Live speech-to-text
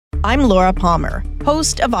I'm Laura Palmer,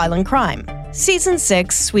 host of Island Crime. Season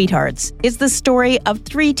 6, Sweethearts, is the story of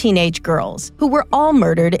 3 teenage girls who were all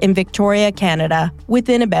murdered in Victoria, Canada,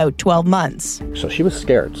 within about 12 months. So she was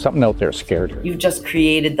scared. Something out there scared her. You've just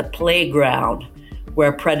created the playground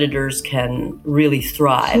where predators can really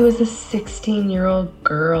thrive. She was a 16-year-old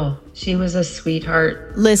girl. She was a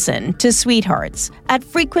sweetheart. Listen to Sweethearts at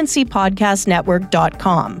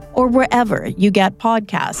frequencypodcastnetwork.com or wherever you get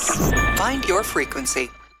podcasts. Find your frequency.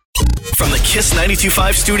 From the Kiss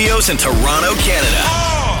 92.5 studios in Toronto, Canada.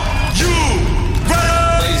 Are you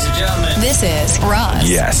ready? Ladies and gentlemen. This is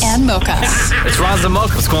Roz and Mocha. It's Roz and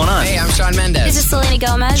Mocha. What's going on? Hey, I'm Shawn Mendes. This is Selena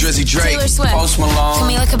Gomez. Drizzy Drake. Taylor Swift. Post Malone.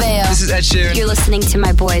 Camila Cabello. This is Ed Sheeran. You're listening to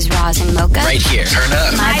my boys Roz and Mocha. Right here. Turn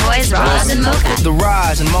up. My boys Roz and Mocha. The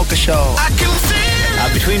Roz and Mocha Show. I can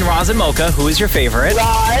feel Between Roz and Mocha, who is your favorite?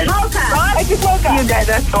 Roz. Mocha. Roz and Mocha. You guys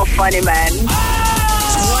are so funny, man.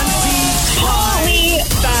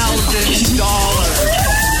 $20,000.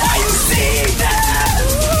 Are you seeing that?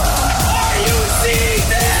 Are you seeing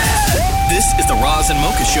that? This is the Roz and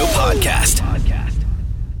Mocha Show podcast.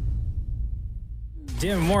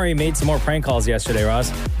 Jim and Maury made some more prank calls yesterday,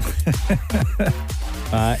 Roz.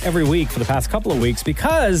 Every week for the past couple of weeks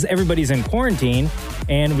because everybody's in quarantine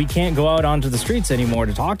and we can't go out onto the streets anymore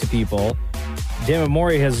to talk to people. Jim and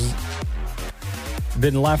Maury has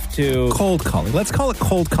been left to cold calling. Let's call it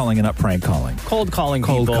cold calling and not prank calling. Cold calling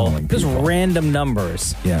people. Just random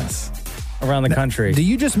numbers. Yes. Around the country. Do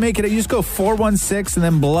you just make it, you just go 416 and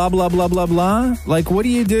then blah, blah, blah, blah, blah? Like, what do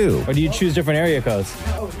you do? Or do you choose different area codes?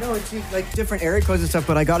 No, it's like different area codes and stuff,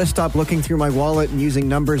 but I got to stop looking through my wallet and using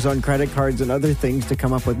numbers on credit cards and other things to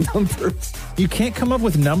come up with numbers. You can't come up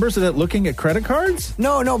with numbers without looking at credit cards?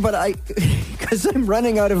 No, but because I'm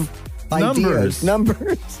running out of ideas.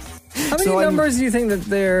 Numbers. How many numbers do you think that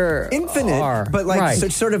there infinite, are? But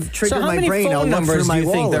sort of trigger my brain. How many phone numbers do you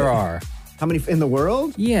think there are? How many in the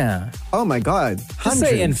world? Yeah. Oh my God. Just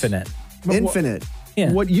say infinite. Infinite.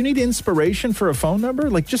 Yeah. What, you need inspiration for a phone number?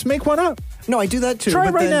 Like, just make one up. No, I do that too. Try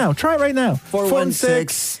it right now.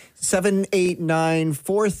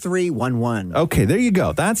 416-789-4311. Okay, there you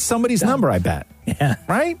go. That's somebody's number, I bet. Yeah.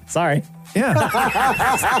 Right? Sorry. Yeah.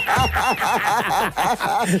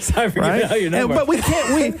 Sorry for giving out your number. But we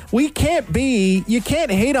can't be, you can't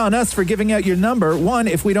hate on us for giving out your number. One,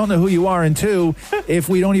 if we don't know who you are, and two, if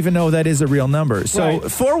we don't even know that is a real number. So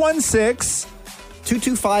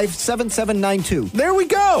 416-225-7792. There we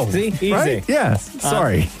go. See? Easy. Right? Yeah.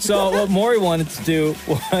 Sorry. So what Maury wanted to do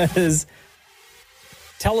was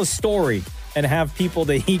tell a story and have people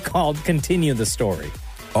that he called continue the story.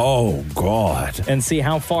 Oh, God. And see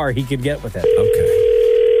how far he could get with it. Okay.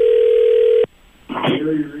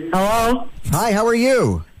 Hello? Hi, how are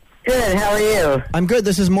you? Good, how are you? I'm good.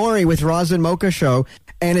 This is Maury with Roz and Mocha Show.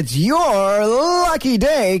 And it's your lucky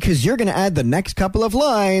day because you're going to add the next couple of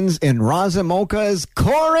lines in Roz and Mocha's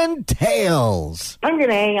Corin Tales. I'm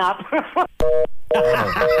going to hang up. Off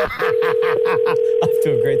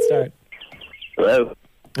to a great start. Hello.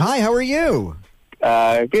 Hi, how are you?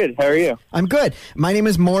 Good. How are you? I'm good. My name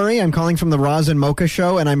is Maury. I'm calling from the Roz and Mocha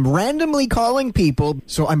Show, and I'm randomly calling people.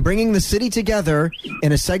 So I'm bringing the city together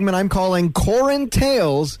in a segment I'm calling Corin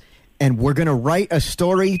Tales, and we're going to write a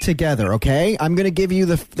story together, okay? I'm going to give you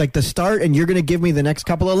the start, and you're going to give me the next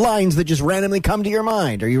couple of lines that just randomly come to your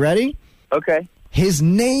mind. Are you ready? Okay. His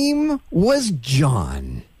name was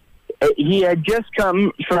John. He had just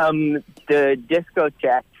come from the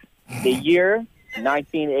discotheque, the year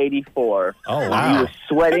 1984. Oh, wow. He was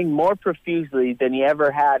sweating more profusely than he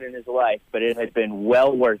ever had in his life, but it had been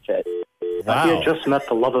well worth it. Wow. He had just met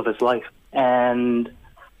the love of his life, and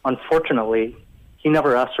unfortunately, he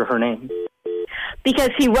never asked her name. Because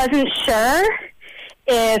he wasn't sure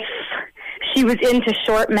if she was into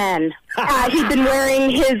short men. He'd been wearing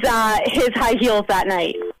his high heels that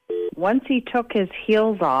night. Once he took his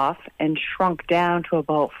heels off and shrunk down to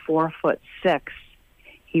about 4'6",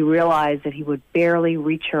 he realized that he would barely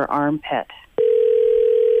reach her armpit.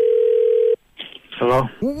 Hello?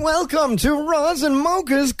 Welcome to Roz and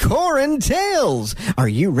Mocha's Corin Tales. Are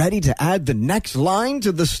you ready to add the next line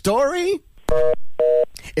to the story?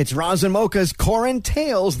 It's Roz and Mocha's Corin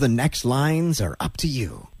Tales. The next lines are up to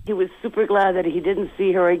you. He was super glad that he didn't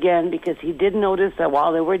see her again because he did notice that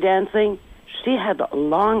while they were dancing, she had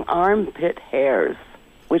long armpit hairs,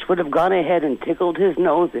 which would have gone ahead and tickled his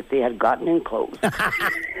nose if they had gotten in close.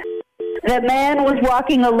 That man was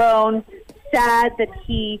walking alone, sad that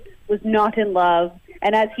he was not in love.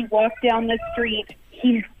 And as he walked down the street,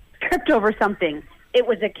 he tripped over something. It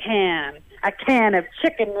was a can of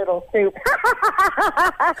chicken noodle soup.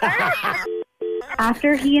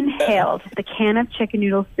 After he inhaled the can of chicken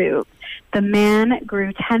noodle soup, The man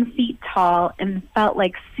grew 10 feet tall and felt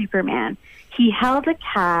like Superman. He held a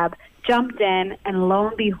cab, jumped in, and lo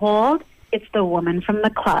and behold, it's the woman from the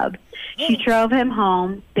club. She drove him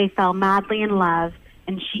home. They fell madly in love,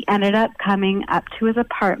 and she ended up coming up to his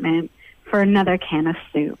apartment for another can of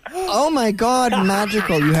soup. Oh my God,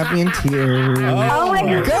 magical. You have me in tears. Oh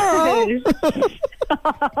my God.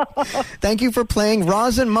 Thank you for playing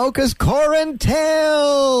Roz and Mocha's Corin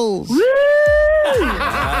Tales. Yo,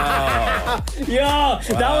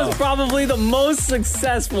 that was probably the most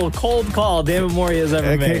successful cold call David Morey has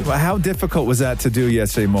ever made. Well, how difficult was that to do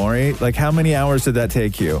yesterday, Maury? Like, how many hours did that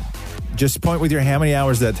take you? Just point with your, how many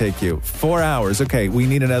hours did that take you? 4 hours. Okay, we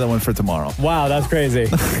need another one for tomorrow. Wow, that's crazy.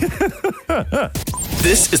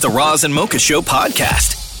 This is the Roz and Mocha Show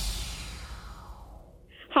podcast.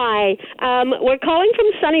 Hi, we're calling from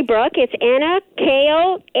Sunnybrook. It's Anna,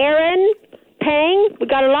 Kale, Erin, Pang. We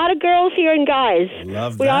got a lot of girls here and guys.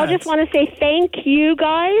 Love we all just want to say thank you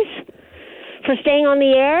guys for staying on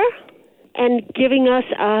the air and giving us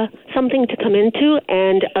something to come into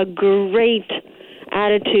and a great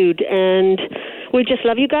attitude. And we just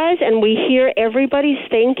love you guys, and we hear everybody's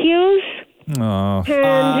thank yous. Oh. And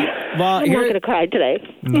I'm not going to cry today.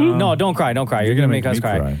 No, don't cry. Don't cry. You're going to make us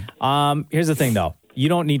cry. Here's the thing, though. You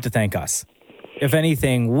don't need to thank us. If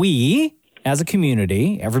anything, we, as a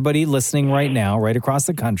community, everybody listening right now, right across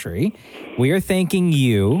the country, we are thanking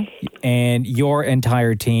you and your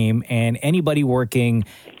entire team and anybody working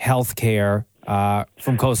healthcare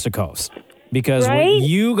from coast to coast. Because what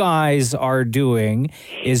you guys are doing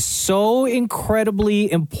is so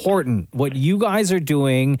incredibly important. What you guys are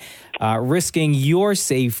doing, risking your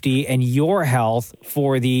safety and your health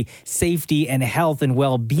for the safety and health and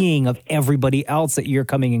well-being of everybody else that you're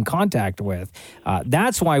coming in contact with.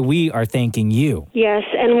 That's why we are thanking you. Yes,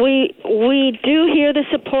 and we do hear the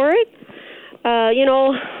support.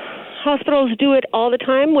 Hospitals do it all the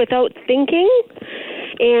time without thinking.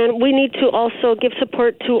 And we need to also give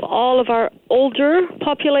support to all of our older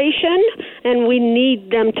population, and we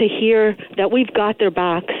need them to hear that we've got their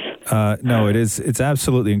backs. No, it's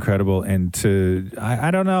absolutely incredible. And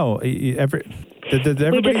I don't know. We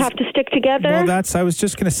just have to stick together. Well, I was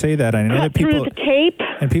just going to say that. I know that people through the tape.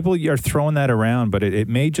 And people are throwing that around, but it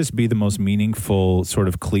may just be the most meaningful sort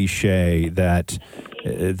of cliche that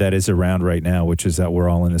is around right now, which is that we're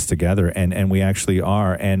all in this together, and we actually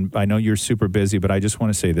are. And I know you're super busy, but I just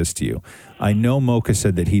want to say this to you. I know Mocha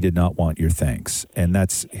said that he did not want your thanks, and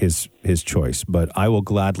that's his choice, but I will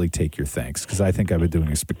gladly take your thanks because I think I've been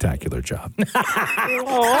doing a spectacular job.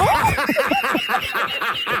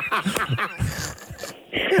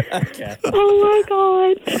 Okay. Oh my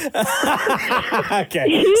God.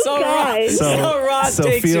 Okay. So Roz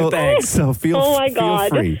takes your thanks. So oh my God.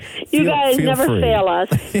 Free. You guys never fail us.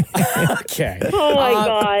 Okay. Oh my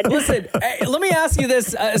God. Listen, let me ask you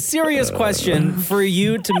this a serious question for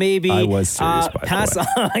you to maybe I was serious, pass on.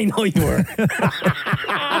 I know you were.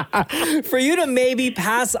 For you to maybe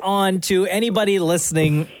pass on to anybody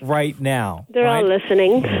listening right now. They're all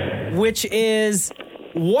listening. Which is,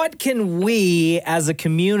 what can we as a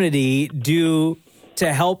community do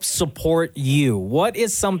to help support you? What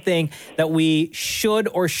is something that we should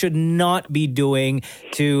or should not be doing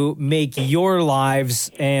to make your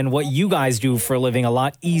lives and what you guys do for a living a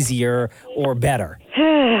lot easier or better?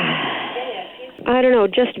 I don't know,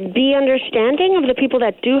 just be understanding of the people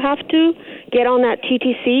that do have to get on that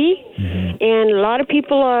TTC. Mm-hmm. And a lot of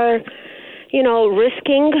people are,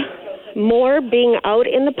 risking more being out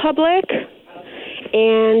in the public.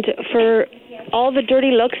 And for all the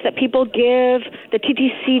dirty looks that people give, the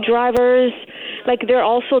TTC drivers, they're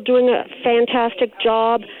also doing a fantastic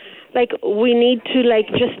job. We need to,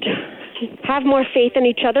 just have more faith in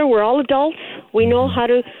each other. We're all adults. We know how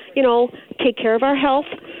to, take care of our health.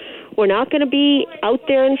 We're not going to be out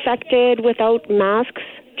there infected without masks.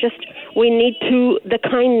 Just, we need the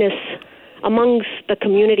kindness amongst the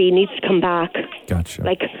community needs to come back. Gotcha.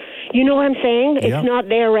 You know what I'm saying? It's not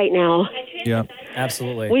there right now. Yeah.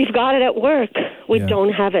 Absolutely. We've got it at work. We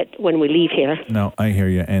don't have it when we leave here. No, I hear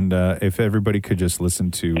you. And if everybody could just listen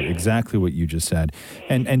to exactly what you just said,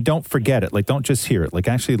 and don't forget it. Don't just hear it.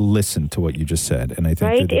 Actually listen to what you just said. And I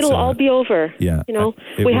think that it'll all be over. Yeah.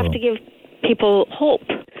 We have to give people hope.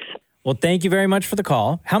 Well, thank you very much for the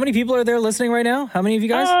call. How many people are there listening right now? How many of you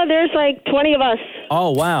guys? Oh, there's 20 of us. Oh,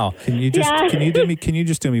 wow. Can you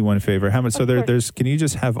just do me one favor? How much? So can you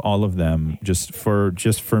just have all of them just for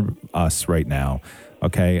us right now?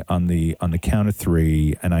 Okay, on the count of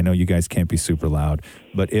three, and I know you guys can't be super loud,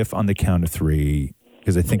 but if on the count of three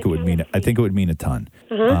because I think it would mean a ton.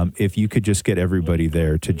 If you could just get everybody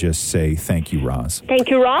there to just say thank you, Roz. Thank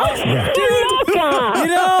you, Roz. Yeah. Mocha. You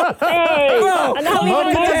know, Hey, bro,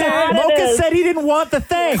 Mocha said he didn't want the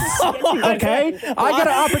thanks. Okay, I got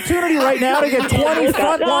an opportunity right now to get 20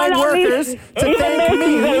 frontline workers to thank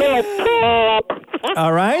me.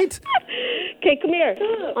 All right. Okay, come here.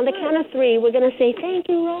 On the count of 3, we're going to say thank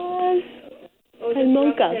you, Roz. And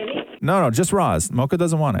Mocha. No, just Roz. Mocha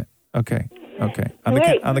doesn't want it. Okay. On the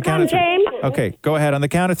Wait, on the come, count of 3. James. Okay, go ahead. On the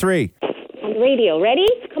count of 3. On the radio. Ready?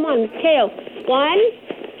 Come on, Teo. 1,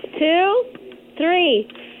 2, 3.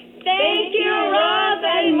 Thank you, Roz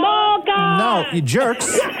and Mocha. No, you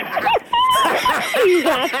jerks. He's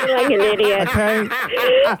acting like an idiot. Okay.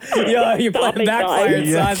 Yo, you're playing backfired,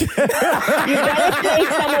 son. You better say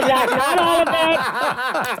some of that, not all of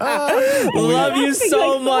it. Love you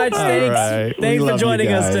so much. Thanks. right. We Thanks for love you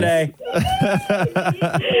joining us guys. today.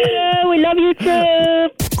 We love you too.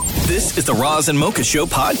 This is the Roz and Mocha Show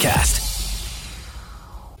podcast.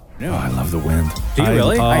 No, I love the wind. Do you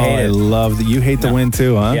really? I hate it. I love the. You hate the wind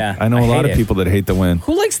too, huh? Yeah, I know I a lot hate of it. people that hate the wind.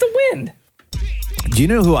 Who likes the wind? Do you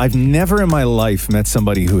know who? I've never in my life met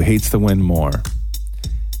somebody who hates the wind more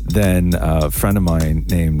than a friend of mine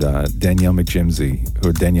named Danielle McJimsey,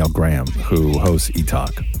 or Danielle Graham, who hosts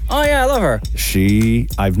E-Talk. Oh, yeah, I love her. She's She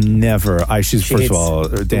first of hates all,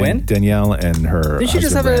 the wind? Danielle and her Didn't she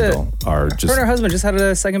just husband have Randall are Her just and her husband just had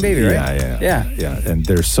a second baby, right? Yeah. And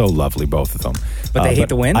they're so lovely, both of them. But they hate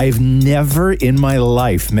the wind? I've never in my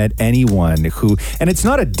life met anyone who, and it's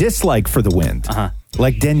not a dislike for the wind.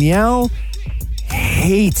 Like Danielle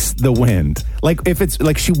hates the wind. Like if it's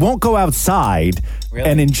like she won't go outside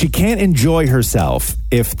and then she can't enjoy herself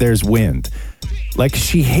if there's wind. Like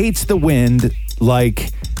she hates the wind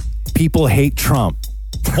like people hate Trump.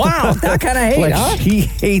 Wow, that kind of hate, Like huh? she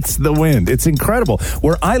hates the wind. It's incredible.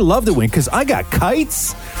 Where I love the wind because I got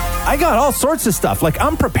kites. I got all sorts of stuff. Like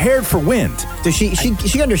I'm prepared for wind. Does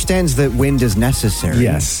she understands that wind is necessary?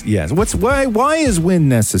 Yes. Why is wind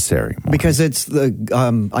necessary? Because it's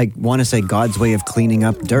the I want to say God's way of cleaning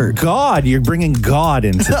up dirt. God, you're bringing God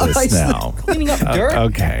into I this said now. Cleaning up dirt?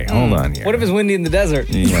 Okay, hold on here. What if it's windy in the desert?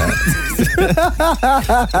 Yeah.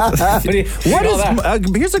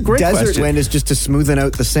 Here's a great Desert question. wind is just to smoothen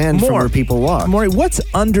out the sand from where people walk. Maury, what's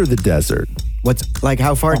under the desert? What's like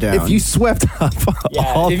how far down? If you swept up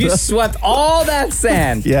If you swept all that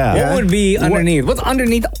sand, Yeah. what would be underneath? What's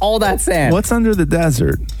underneath all that sand? What's under the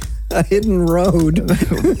desert? A hidden road.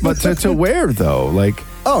 But to where though? Like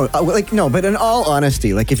no, but in all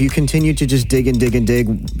honesty, like if you continue to just dig and dig and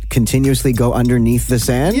dig, continuously go underneath the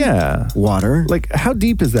sand, water. Like how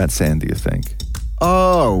deep is that sand, do you think?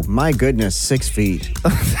 Oh my goodness, 6 feet.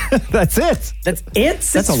 That's it. That's it?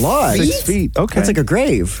 That's a lot. 6 feet. Okay. That's like a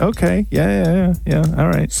grave. Okay. Yeah. All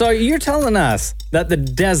right. So you're telling us that the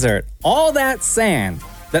desert, all that sand,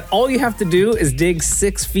 that all you have to do is dig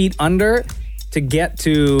 6 feet under to get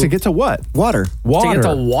to... To get to what? Water. To get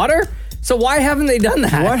to water? So why haven't they done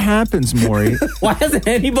that? What happens, Maury? Why hasn't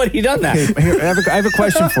anybody done that? Okay, here, I have a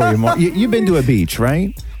question for you, Maury. You've been to a beach,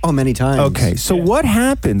 right? Oh, many times. Okay, so what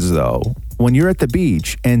happens, though, when you're at the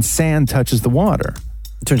beach and sand touches the water?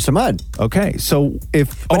 It turns to mud. Okay, so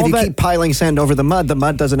if But all if you that... keep piling sand over the mud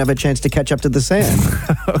doesn't have a chance to catch up to the sand.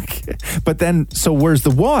 Okay, but then, so where's the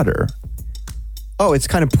water? Oh, it's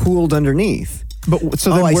kind of pooled underneath. But so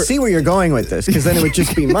then I where- see where you're going with this, because then it would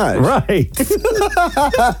just be mud. Right.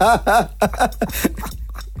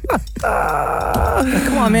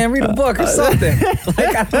 Come on, man, read a book or something.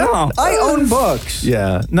 Like, I don't know. I own books.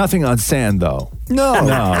 Yeah, nothing on sand, though. No.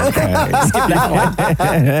 No, okay. Skip that one.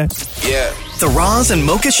 Yeah. The Roz and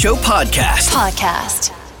Mocha Show podcast.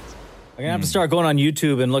 I'm gonna have to start going on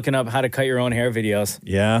YouTube and looking up how to cut your own hair videos.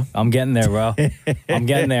 Yeah. I'm getting there, bro. I'm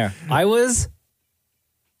getting there. I was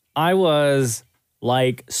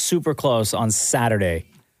like super close on Saturday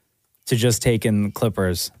to just taking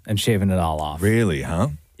clippers and shaving it all off. Really, huh?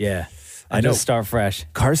 Yeah. I know. Just start fresh.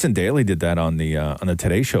 Carson Daly did that on the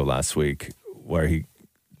Today Show last week, where he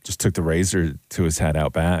just took the razor to his head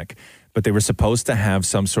out back. But they were supposed to have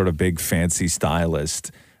some sort of big fancy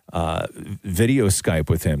stylist video Skype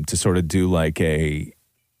with him to sort of do like a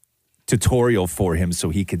tutorial for him so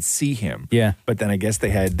he could see him. Yeah. But then I guess they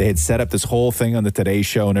had set up this whole thing on the Today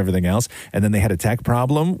Show and everything else, and then they had a tech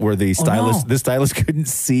problem where the stylist couldn't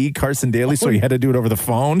see Carson Daly, so he had to do it over the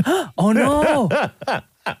phone. Oh no.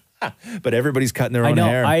 But everybody's cutting their I own know.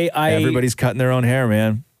 hair. Everybody's cutting their own hair,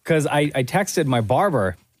 man. Because I texted my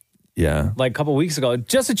barber Yeah. like a couple weeks ago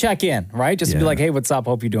just to check in, right? Just to be like, hey, what's up?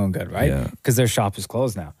 Hope you're doing good, right? Because their shop is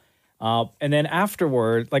closed now. And then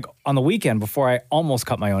afterward, like on the weekend before I almost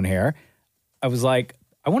cut my own hair, I was like,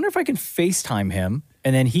 I wonder if I can FaceTime him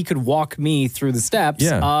and then he could walk me through the steps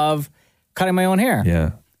Yeah. of cutting my own hair.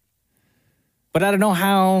 Yeah. But I don't know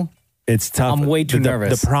how. It's tough. I'm way too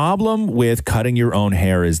nervous. The problem with cutting your own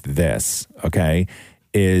hair is this, okay?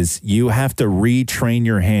 Is you have to retrain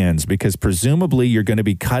your hands because presumably you're going to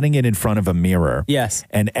be cutting it in front of a mirror. Yes.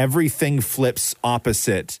 And everything flips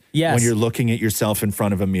opposite Yes. when you're looking at yourself in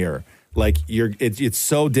front of a mirror. Like it's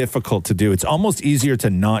so difficult to do. It's almost easier to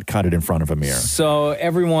not cut it in front of a mirror. So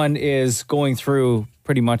everyone is going through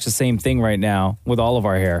pretty much the same thing right now with all of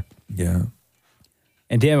our hair. Yeah.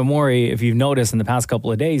 And Dan Mori, if you've noticed in the past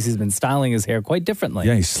couple of days, he's been styling his hair quite differently.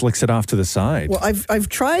 Yeah, he slicks it off to the side. Well, I've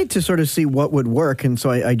tried to sort of see what would work, and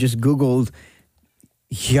so I just Googled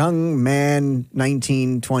young man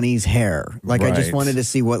 1920s hair. Like I just Right. wanted to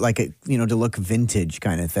see what to look vintage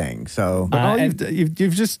kind of thing. So But you've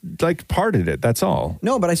just like parted it. That's all.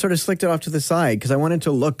 No, but I sort of slicked it off to the side because I wanted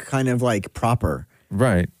to look kind of like proper.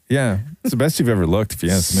 Right. Yeah. It's the best you've ever looked, if you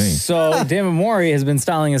ask me. So Dan Mori has been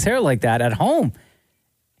styling his hair like that at home,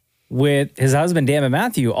 with his husband, Dammit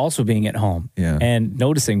Matthew, also being at home and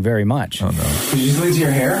noticing very much. Oh, no. Did you do it to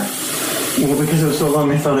your hair? Well, because it was so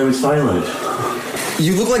long, I thought I would style it.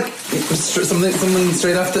 You look like someone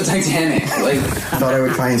straight off the Titanic. Like, I thought I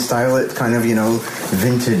would try and style it kind of,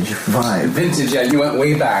 vintage vibe. Vintage, yeah. You went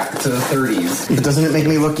way back to the 30s. But doesn't it make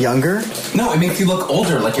me look younger? No, it makes you look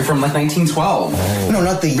older, like you're from like 1912. No,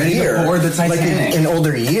 not the Ready year. to board the Titanic. Like an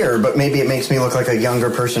older year, but maybe it makes me look like a younger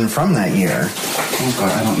person from that year. Oh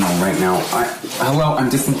God, I don't know right now. Hello, I'm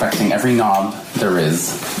disinfecting every knob there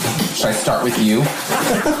is. Should I start with you?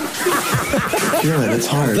 Feel it, it's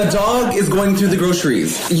hard. The dog is going through the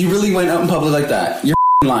groceries. You really went out in public like that? You're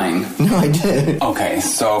lying. No, I did. Okay,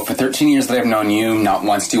 so for 13 years that I've known you, not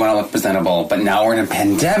once do you want to look presentable, but now we're in a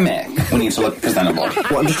pandemic. We need to look presentable.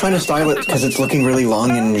 Well, I'm just trying to style it because it's looking really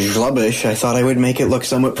long and schlubbish. I thought I would make it look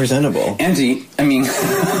somewhat presentable. Andy, I mean...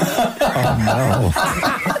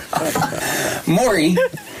 Maury,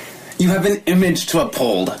 you have an image to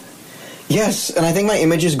uphold. Yes, and I think my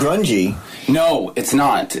image is grungy. No, it's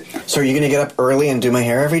not. So are you going to get up early and do my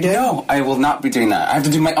hair every day? No, I will not be doing that. I have to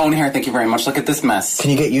do my own hair, thank you very much. Look at this mess. Can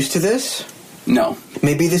you get used to this? No.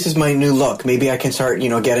 Maybe this is my new look. Maybe I can start,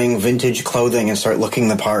 getting vintage clothing and start looking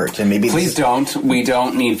the part. And maybe Please don't. We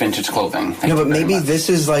don't need vintage clothing. No, but maybe this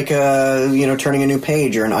is like turning a new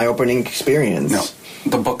page or an eye-opening experience. No,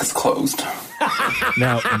 the book is closed.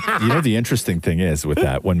 Now, the interesting thing is with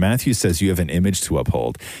that, when Matthew says you have an image to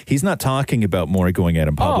uphold, he's not talking about Maury going out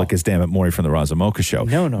in public as Dammit Maury from the Roz and Mocha Show.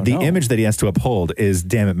 No. The image that he has to uphold is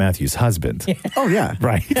Dammit Matthew's husband. Oh, yeah.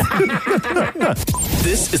 Right.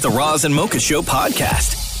 This is the Roz and Mocha Show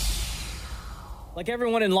podcast. Like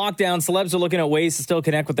everyone in lockdown, celebs are looking at ways to still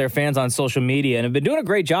connect with their fans on social media and have been doing a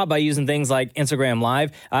great job by using things like Instagram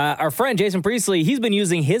Live. Our friend Jason Priestley, he's been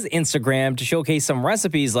using his Instagram to showcase some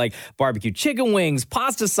recipes like barbecue chicken wings,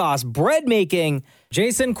 pasta sauce, bread making.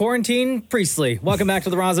 Jason Quarantine Priestley, welcome back to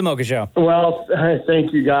the Roz and Mocha Show. Well,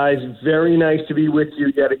 thank you guys. Very nice to be with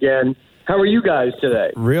you yet again. How are you guys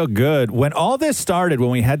today? Real good. When all this started,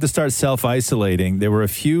 when we had to start self-isolating, there were a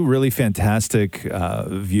few really fantastic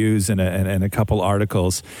views and a couple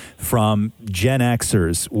articles from Gen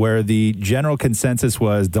Xers where the general consensus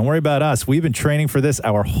was, don't worry about us. We've been training for this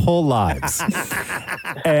our whole lives.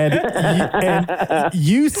 and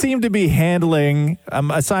you seem to be handling,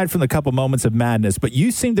 aside from the couple moments of madness, but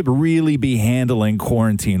you seem to really be handling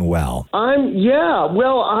quarantine well.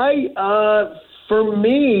 For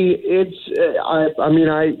me, it's I've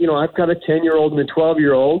got a 10-year-old and a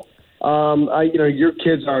 12-year-old. Your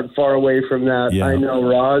kids aren't far away from that. Yeah. I know,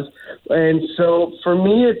 Roz. And so for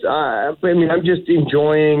me, it's I'm just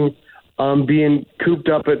enjoying being cooped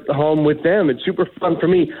up at home with them. It's super fun for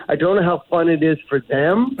me. I don't know how fun it is for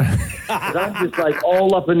them. 'Cause I'm just like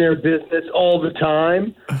all up in their business all the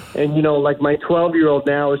time. And like my 12-year-old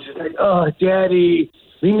now is just like, oh, Daddy,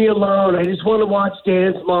 leave me alone. I just want to watch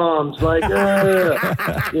Dance Moms. Like, when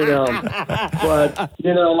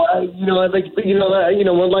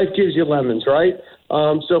life gives you lemons, right?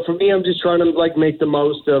 So for me, I'm just trying to make the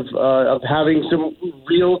most of having some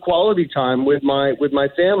real quality time with my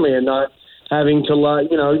family and not having to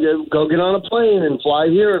go get on a plane and fly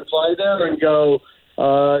here and fly there and go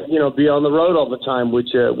be on the road all the time,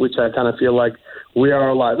 which I kind of feel like we are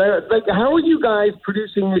a lot. Like, how are you guys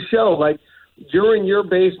producing the show? Like, you're in your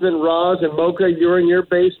basement, Roz and Mocha, you're in your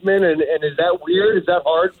basement, and is that weird? Is that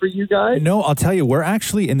hard for you guys? No, I'll tell you, we're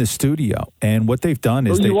actually in the studio, and what they've done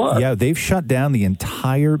is they've shut down the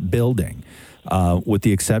entire building. with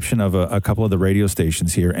the exception of a couple of the radio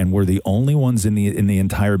stations here, and we're the only ones in the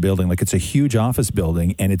entire building. Like, it's a huge office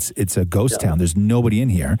building, and it's a ghost town. There's nobody in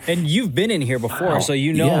here. And you've been in here before, so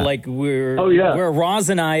you know, like, where Roz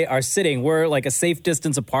and I are sitting, we're like a safe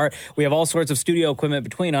distance apart. We have all sorts of studio equipment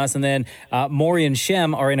between us, and then Maury and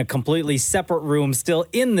Shem are in a completely separate room, still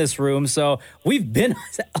in this room. So we've been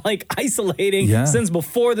like isolating since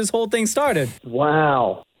before this whole thing started.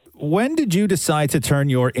 Wow. When did you decide to turn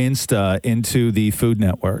your Insta into the Food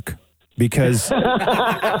Network? Because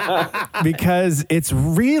it's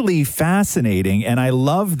really fascinating, and I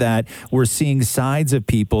love that we're seeing sides of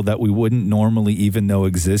people that we wouldn't normally even know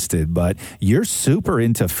existed. But you're super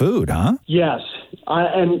into food, huh? Yes,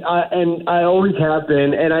 I always have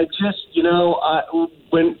been, and I just,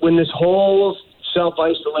 when this whole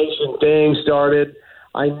self-isolation thing started,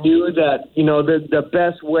 I knew that the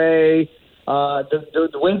best way. The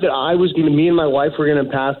way that I was going to, me and my wife were going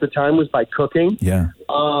to pass the time was by cooking. Yeah.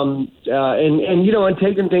 And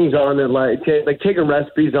taking things on and like taking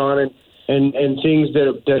recipes on and things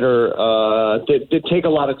that take a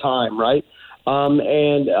lot of time, right? And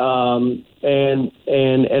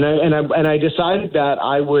I decided that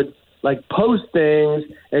I would like post things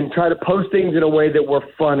and try to post things in a way that were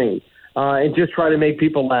funny. And just try to make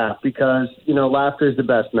people laugh because, laughter is the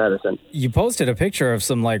best medicine. You posted a picture of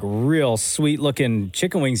some like real sweet looking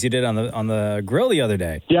chicken wings you did on the grill the other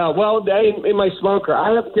day. Yeah, well, in my smoker,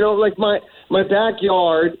 I have, like my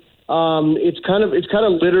backyard. It's kind of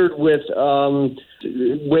littered with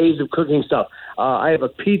ways of cooking stuff. I have a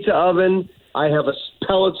pizza oven. I have a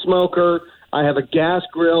pellet smoker. I have a gas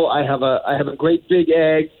grill. I have a great big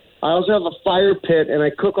egg. I also have a fire pit, and I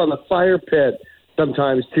cook on the fire pit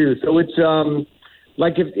sometimes too. So it's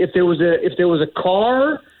like if there was a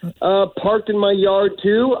car parked in my yard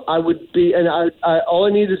too, I would be, and I all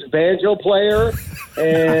I need is a banjo player,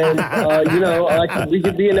 and we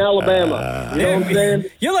could be in Alabama. You know what I'm saying?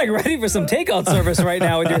 You're like ready for some takeout service right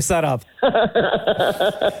now with your setup.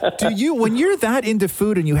 When you're that into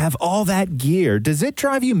food and you have all that gear, does it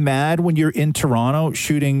drive you mad when you're in Toronto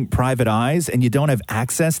shooting Private Eyes and you don't have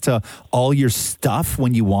access to all your stuff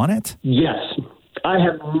when you want it? Yes. I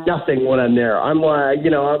have nothing when I'm there. I'm like,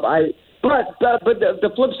 but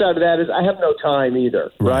the flip side of that is I have no time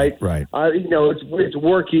either, right? Right. It's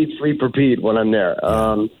work, eat, sleep, repeat when I'm there,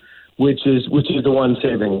 which is the one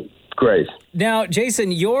saving grace. Now,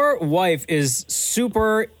 Jason, your wife is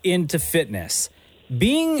super into fitness.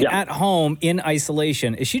 Being at home in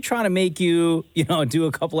isolation, is she trying to make you, do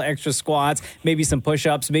a couple of extra squats, maybe some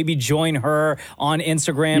push-ups, maybe join her on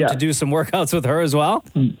Instagram to do some workouts with her as well?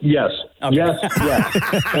 Yes. Okay. Yes.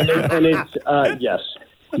 and it's yes.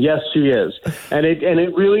 Yes, she is. And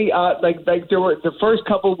it really like there were the first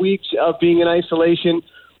couple of weeks of being in isolation,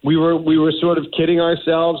 we were sort of kidding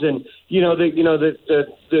ourselves, and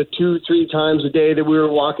the 2-3 times a day that we were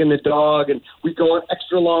walking the dog, and we'd go on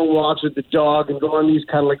extra long walks with the dog and go on these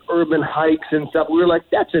kind of like urban hikes and stuff. We were like,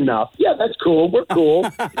 that's enough. Yeah, that's cool. We're cool,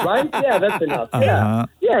 right? Yeah, that's enough. Yeah,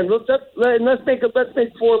 yeah. Let's make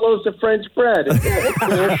 4 loaves of French bread. And then,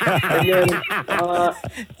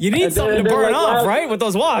 you need something to burn off, right, with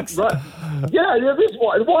those walks. Right. Yeah, this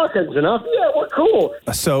walking's enough. Yeah, we're cool.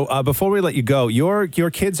 So before we let you go, your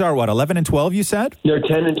kids are what, 11 and 12, you said? They're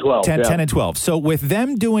 10 and 12. 10 and 12. So with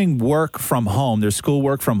them doing work from home, their school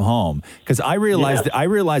work from home, because I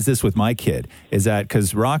realized this with my kid, is that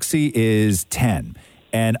because Roxy is 10,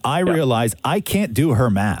 and I realized I can't do her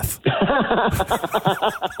math.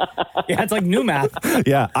 Yeah, it's like new math.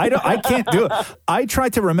 Yeah, I can't do it. I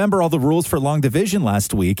tried to remember all the rules for long division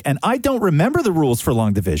last week, and I don't remember the rules for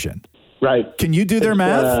long division. Right. Can you do their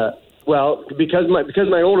math? Well, because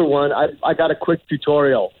my older one, I got a quick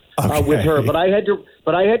tutorial with her, but I had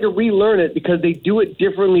to relearn it because they do it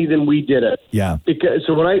differently than we did it. Yeah. Because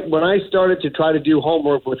so when I started to try to do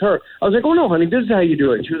homework with her, I was like, "Oh no, honey, this is how you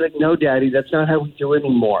do it." And she was like, "No, Daddy, that's not how we do it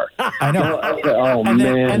anymore." I know. I was like,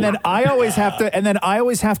 man. And then I always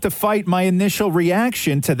have to fight my initial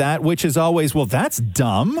reaction to that, which is always, "Well, that's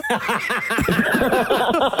dumb."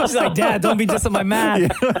 She's like, "Dad, don't be dissing my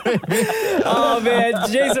math." Oh man,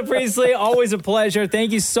 Jason Priestley, always a pleasure.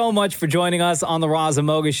 Thank you so much for joining us on the Roz and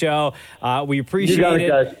Mocha Show. We appreciate it.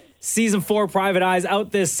 Guys. Season 4 Private Eyes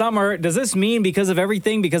out this summer. Does this mean because of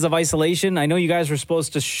everything, because of isolation? I know you guys were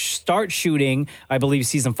supposed to start shooting, I believe,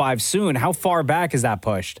 Season 5 soon. How far back is that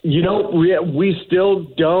pushed? We still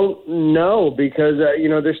don't know because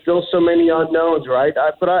there's still so many unknowns, right?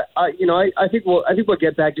 I think we'll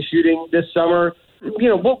get back to shooting this summer.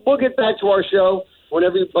 We'll get back to our show when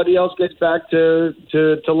everybody else gets back to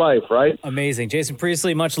life, right? Amazing. Jason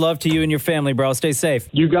Priestley, much love to you and your family, bro. Stay safe.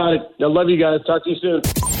 You got it. I love you guys. Talk to you soon.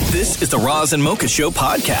 This is the Roz and Mocha Show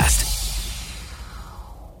podcast.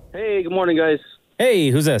 Hey, good morning, guys. Hey,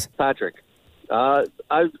 who's this? Patrick. I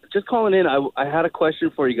was just calling in. I had a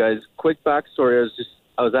question for you guys. Quick backstory.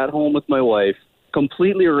 I was at home with my wife,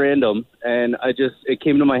 completely random, and it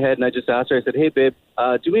came to my head, and I just asked her. I said, "Hey, babe,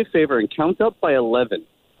 do me a favor and count up by 11."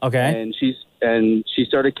 Okay. And she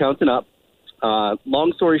started counting up.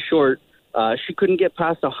 Long story short, she couldn't get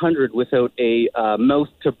past 100 without a mouth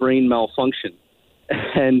to brain malfunction,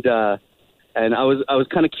 and I was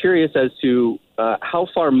kind of curious as to how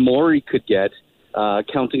far Maury could get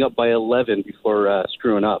counting up by 11 before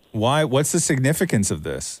screwing up. Why? What's the significance of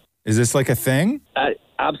this? Is this like a thing?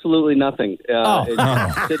 Absolutely nothing.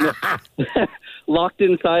 Locked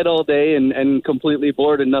inside all day and completely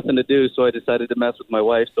bored and nothing to do, so I decided to mess with my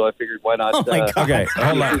wife, so I figured why not. Okay,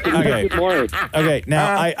 hold on. Okay,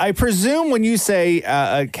 now I presume when you say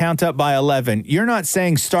count up by 11, you're not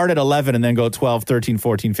saying start at 11 and then go 12, 13,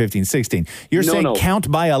 14, 15, 16. You're saying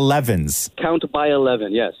count by 11s. Count by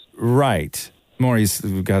 11, yes. Right. Maury's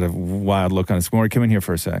got a wild look on his. Maury, come in here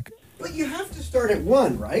for a sec. But you have to start at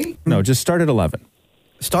 1, right? No, just start at 11.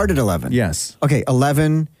 Start at 11? Yes. Okay,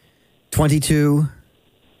 11, 22,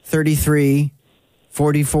 33,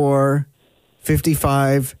 44,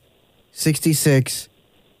 55, 66,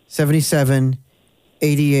 77,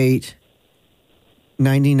 88,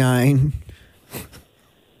 99,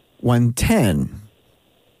 110,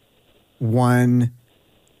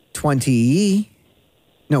 120,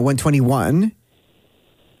 no, 121,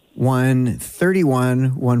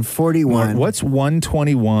 131, 141. What's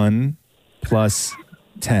 121 plus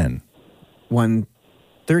 10?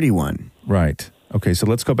 131. Right. Okay, so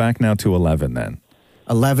let's go back now to 11 then.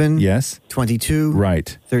 11. Yes. 22.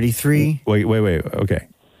 Right. 33. Wait. Okay.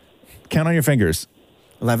 Count on your fingers.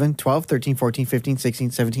 11, 12, 13, 14, 15,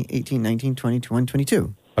 16, 17, 18, 19, 20, 21,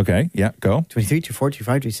 22. Okay, yeah, go. 23, 24,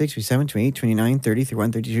 25, 26, 27, 28, 29, 30,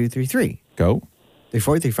 31, 32, 33. Go.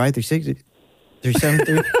 34, 35, 36,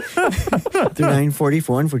 37, 39, 40,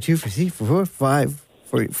 41, 42, 43, 44, 45.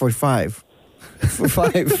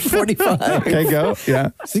 45. Okay, go. Yeah.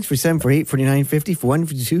 6, 47, 48, 49, 50, 51,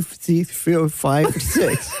 52, 53, 55,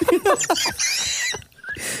 56.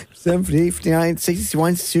 7, 58, 59,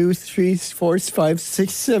 61, 2, 3, 4, 5,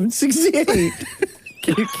 6, 7, 68.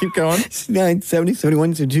 Keep going. 9, 70,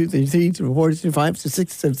 71, 72, 33, 34, 35,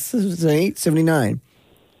 36, 78, 79.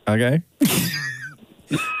 Okay.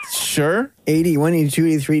 Sure. 81, 82,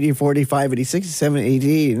 83, 84, 85, 86, 87,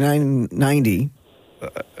 88, 89, 90.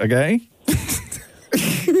 Okay.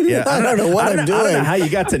 Yeah, I don't know what I'm doing. I don't know how you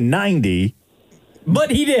got to 90. But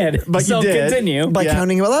he did. But so you did. Continue. By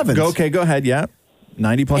counting 11s. Okay, go ahead. Yeah.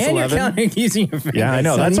 90 plus and 11. You're counting using your fingers. Yeah, I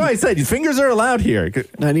know. That's why I said your fingers are allowed here.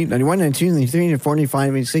 90, 91, 92, 93, 94,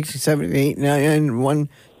 95, 96, 67, 68, 99,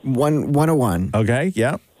 101. Okay,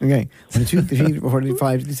 yeah. Okay. 1, 2, 3, 4,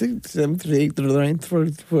 5, 6, 7, 8, 39,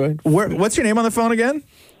 44. What's your name on the phone again?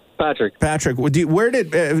 Patrick. Patrick, where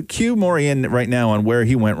did cue Maury in right now on where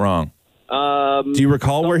he went wrong? Do you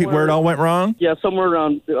recall where it all went wrong? Yeah, somewhere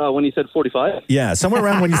around when you said 45. Yeah, somewhere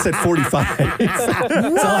around when you said 45. So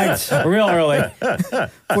like real early.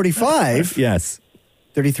 45? Yes.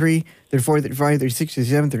 33, 34, 35, 36,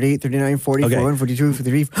 37, 38, 39, 40, Okay. 41, 42,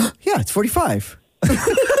 43. Yeah, it's 45.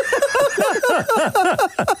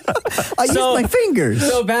 I used my fingers.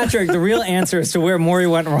 So, Patrick, the real answer as to where Maury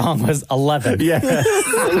went wrong was 11. Yeah.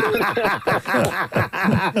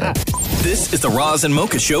 This is the Roz and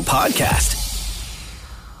Mocha Show podcast.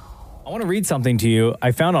 I want to read something to you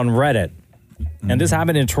I found on Reddit. And this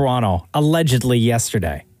happened in Toronto, allegedly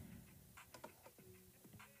yesterday.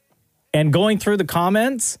 And going through the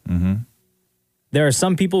comments, there are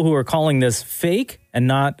some people who are calling this fake and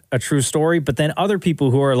not a true story, but then other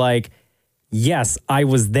people who are like, yes, I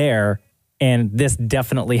was there, and this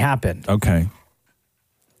definitely happened. Okay.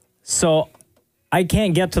 So I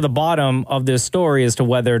can't get to the bottom of this story as to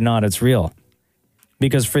whether or not it's real.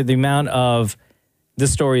 Because for the amount of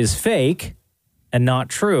this story is fake and not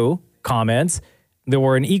true comments, there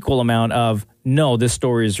were an equal amount of, no, this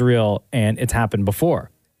story is real and it's happened before.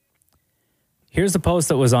 Here's the post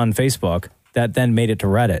that was on Facebook that then made it to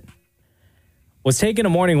Reddit. Was taking a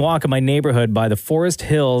morning walk in my neighborhood by the Forest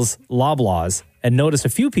Hills Loblaws and noticed a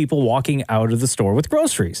few people walking out of the store with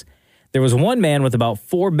groceries. There was one man with about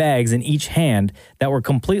 4 bags in each hand that were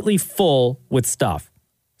completely full with stuff.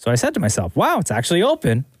 So I said to myself, wow, it's actually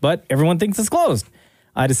open, but everyone thinks it's closed.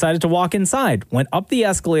 I decided to walk inside, went up the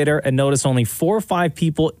escalator, and noticed only 4 or 5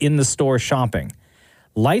 people in the store shopping.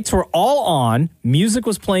 Lights were all on, music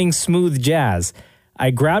was playing smooth jazz. I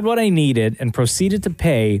grabbed what I needed and proceeded to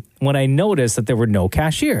pay when I noticed that there were no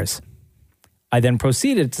cashiers. I then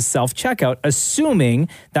proceeded to self-checkout, assuming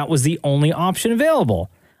that was the only option available.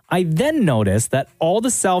 I then noticed that all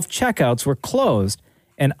the self-checkouts were closed,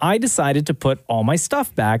 and I decided to put all my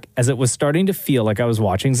stuff back as it was starting to feel like I was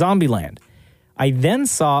watching Zombieland. I then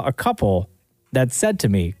saw a couple that said to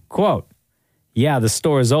me, quote, "Yeah, the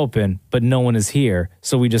store is open, but no one is here,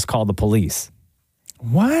 so we just called the police."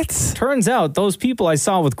 What? Turns out those people I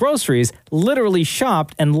saw with groceries literally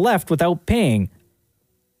shopped and left without paying.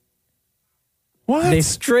 What? They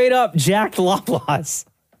straight up jacked Loblaws.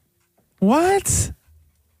 What?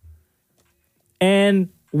 And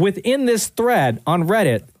within this thread on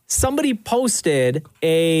Reddit, somebody posted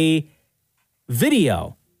a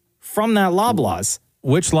video from that Loblaws.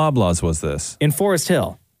 Which Loblaws was this? In Forest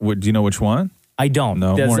Hill. Do you know which one? I don't.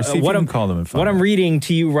 No, more. See if you can call them and find What I'm out. reading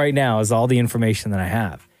to you right now is all the information that I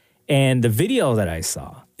have. And the video that I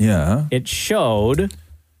saw, Yeah. it showed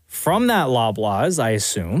from that Loblaws, I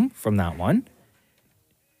assume, from that one,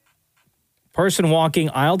 person walking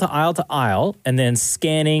aisle to aisle to aisle and then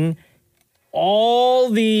scanning all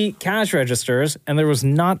the cash registers, and there was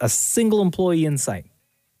not a single employee in sight.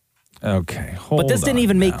 Okay, But this didn't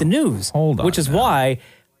even make the news, which is why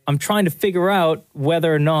I'm trying to figure out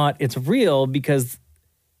whether or not it's real, because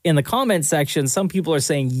in the comment section, some people are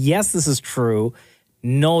saying, yes, this is true.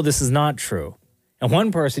 No, this is not true. And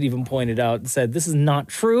one person even pointed out and said, this is not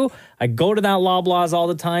true. I go to that Loblaws all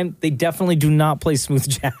the time. They definitely do not play smooth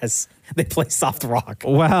jazz. They play soft rock.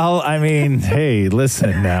 Well, I mean, hey,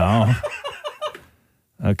 listen now.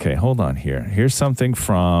 Okay, hold on here. Here's something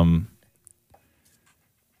from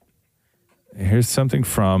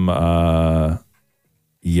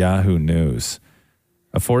Yahoo News.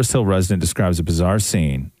 A Forest Hill resident describes a bizarre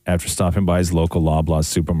scene after stopping by his local Loblaws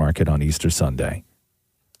supermarket on Easter Sunday.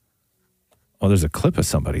 Oh, there's a clip of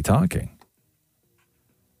somebody talking.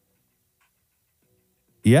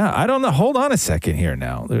 Yeah, I don't know. Hold on a second here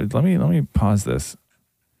now. Let me pause this.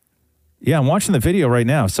 Yeah, I'm watching the video right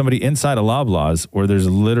now. Somebody inside a Loblaws where there's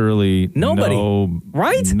literally nobody.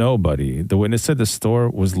 Right? Nobody. The witness said the store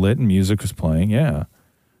was lit and music was playing. Yeah.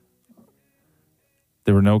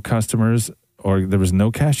 There were no customers or there was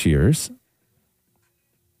no cashiers.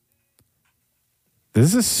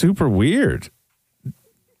 This is super weird.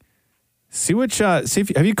 See if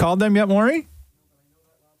have you called them yet, Maury?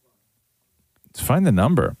 Let's find the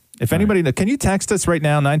number. If anybody, can you text us right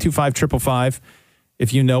now, 925-555,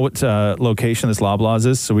 if you know what location this Loblaws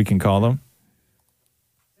is, so we can call them?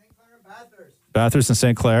 St. Clair and Bathurst. Bathurst and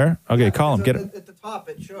St. Clair? Okay, call them. Get at the top,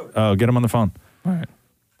 it showed. Oh, get them on the phone. All right.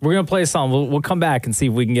 We're going to play a song. We'll come back and see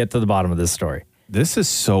if we can get to the bottom of this story. This is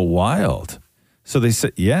so wild. So they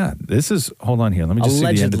said, yeah, this is, hold on here. Let me just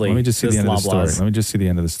Allegedly, see the end of the story. Let me just see the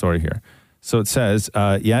end of the story here. So it says,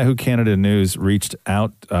 Yahoo Canada News reached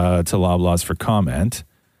out to Loblaws for comment.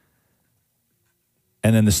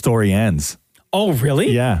 And then the story ends. Oh, really?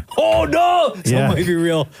 Yeah. Oh, no. So Yeah. it might be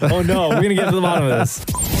real. Oh, no. We're going to get to the bottom of this.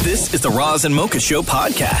 This is the Roz and Mocha Show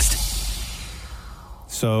podcast.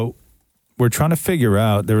 So we're trying to figure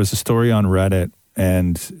out, there was a story on Reddit,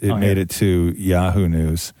 and it made it to Yahoo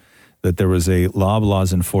News, that there was a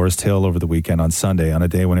Loblaws in Forest Hill over the weekend on Sunday, on a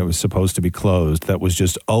day when it was supposed to be closed, that was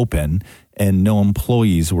just open, and no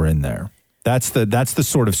employees were in there. That's the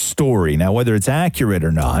sort of story. Now, whether it's accurate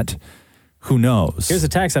or not, who knows? Here's a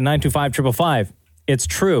text at 925-555. It's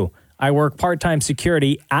true. I work part-time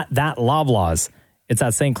security at that Loblaws. It's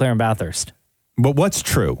at St. Clair and Bathurst. But what's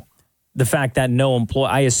true? The fact that no employee,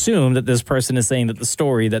 I assume that this person is saying that the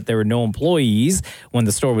story that there were no employees when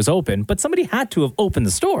the store was open, but somebody had to have opened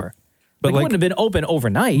the store. But it wouldn't have been open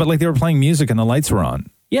overnight. But like they were playing music and the lights were on.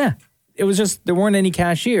 Yeah. It was just, there weren't any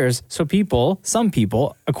cashiers. So some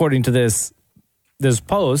people, according to this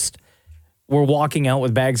post, were walking out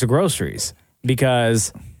with bags of groceries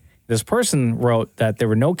because this person wrote that there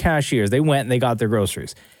were no cashiers. They went and they got their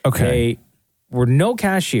groceries. Okay. They were no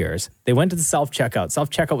cashiers. They went to the self-checkout.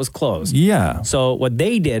 Self-checkout was closed. Yeah. So what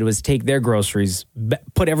they did was take their groceries,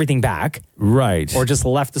 put everything back. Right. Or just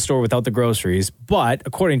left the store without the groceries. But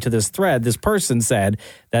according to this thread, this person said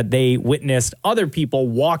that they witnessed other people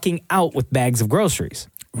walking out with bags of groceries.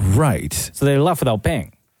 Right. So they left without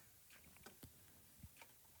paying.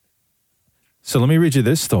 So let me read you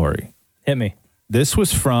this story. Hit me. This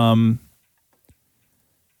was from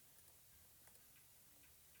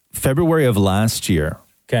February of last year.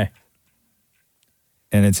 Okay.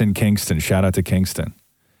 And it's in Kingston. Shout out to Kingston.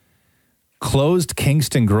 Closed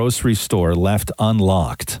Kingston grocery store left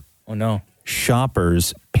unlocked. Oh, no.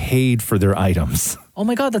 Shoppers paid for their items. Oh,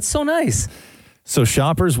 my God. That's so nice. So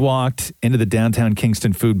shoppers walked into the downtown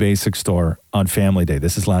Kingston Food Basics store on Family Day.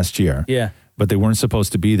 This is last year. Yeah. but they weren't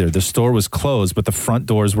supposed to be there. The store was closed, but the front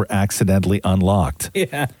doors were accidentally unlocked.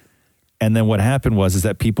 Yeah. And then what happened is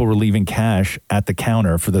that people were leaving cash at the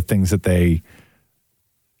counter for the things that they...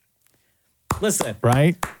 Listen.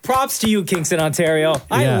 Right? Props to you, Kingston, Ontario.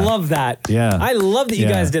 I love that. Yeah. I love that you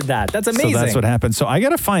guys did that. That's amazing. So that's what happened. So I got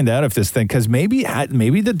to find out if this thing, because maybe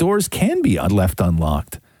the doors can be left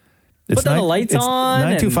unlocked. Put the lights on.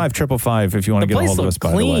 925-555 if you want to get a hold of us,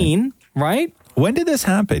 by the way. Clean, right? When did this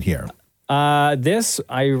happen here?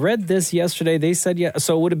 I read this yesterday. They said,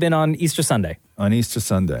 so it would have been on Easter Sunday. On Easter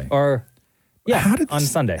Sunday. Or, on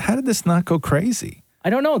Sunday. How did this not go crazy? I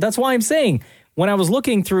don't know. That's why I'm saying, when I was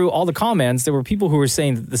looking through all the comments, there were people who were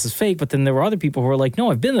saying that this is fake, but then there were other people who were like,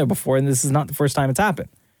 no, I've been there before, and this is not the first time it's happened.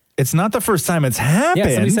 It's not the first time it's happened?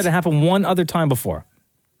 Yeah, somebody said it happened one other time before.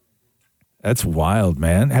 That's wild,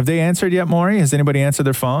 man. Have they answered yet, Maury? Has anybody answered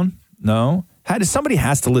their phone? No? Somebody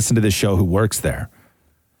has to listen to this show who works there.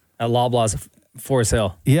 At Loblaws, Forest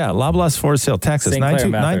Hill. Yeah, Loblaws, Forest Hill, Texas. St. Clair,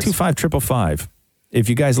 925-555. If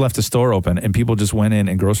you guys left a store open and people just went in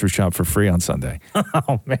and grocery shopped for free on Sunday.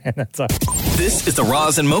 Oh, man, that's This is the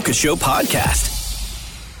Roz and Mocha Show podcast.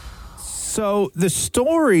 So the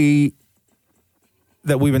story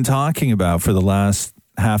that we've been talking about for the last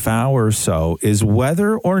half hour or so is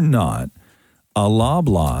whether or not a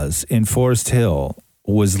Loblaws in Forest Hill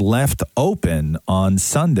was left open on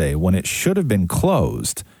Sunday when it should have been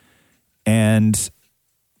closed. And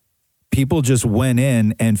people just went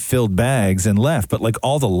in and filled bags and left. But like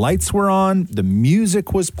all the lights were on, the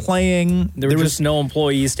music was playing. There was just no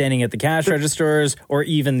employees standing at the cash registers or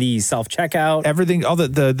even the self-checkout. Everything, all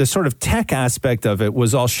the sort of tech aspect of it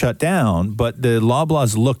was all shut down, but the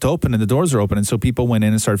Loblaws looked open and the doors are open. And so people went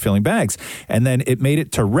in and started filling bags. And then it made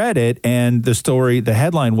it to Reddit. And the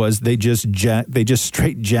headline was they just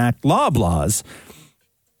straight jacked Loblaws.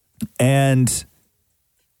 And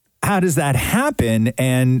how does that happen,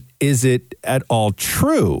 and is it at all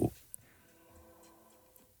true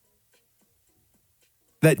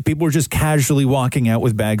that people were just casually walking out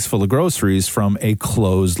with bags full of groceries from a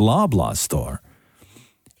closed Loblaws store?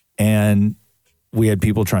 And we had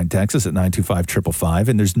people try and text us at 925-555,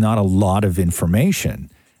 and there's not a lot of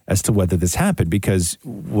information as to whether this happened, because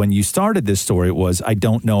when you started this story, it was, I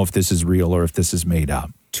don't know if this is real or if this is made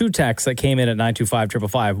up. Two texts that came in at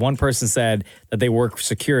 925-555. One person said that they work for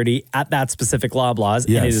security at that specific Loblaws,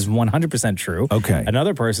 and it is 100% true. Okay.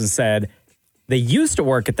 Another person said they used to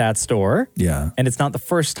work at that store, and it's not the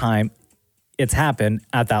first time it's happened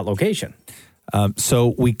at that location.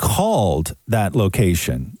 So we called that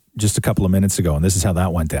location just a couple of minutes ago, and this is how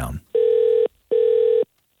that went down.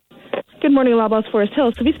 Good morning, Loblaws Forest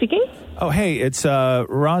Hills. Could be speaking? Oh, hey, it's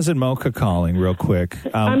Roz and Mocha calling real quick.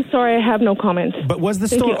 I'm sorry, I have no comment. But was the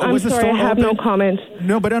Thank store? you. I'm was the sorry, store I have open? no comment.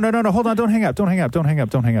 No, but no. Hold on, don't hang up.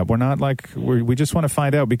 We're not like we just want to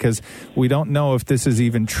find out because we don't know if this is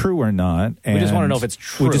even true or not. We just want to know if it's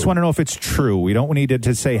true. We just want to know if it's true. We don't need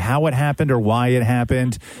to say how it happened or why it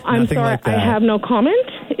happened. I'm Nothing sorry, like that. I have no comment.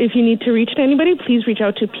 If you need to reach to anybody, please reach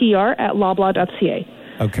out to pr@loblaw.ca.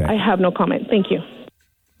 Okay. I have no comment. Thank you.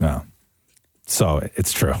 No. So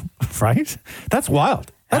it's true, right? That's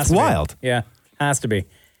wild. That's Has to be. wild. Yeah, has to be.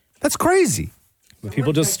 That's crazy. But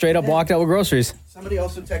people just straight up walked out with groceries. Somebody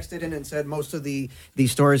also texted in and said most of these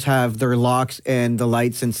stores have their locks and the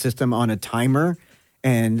lights and system on a timer,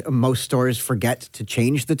 and most stores forget to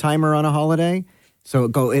change the timer on a holiday.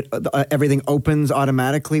 So everything opens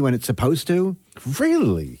automatically when it's supposed to.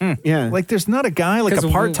 Really? Yeah. Like there's not a guy, like a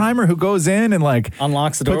part-timer who goes in and like...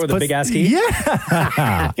 Unlocks the door with a big-ass key?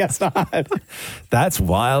 Yeah. Guess not. That's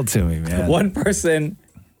wild to me, man. One person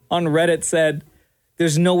on Reddit said,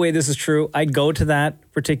 there's no way this is true. I'd go to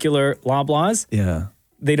that particular Loblaws. Yeah.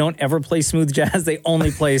 They don't ever play smooth jazz. They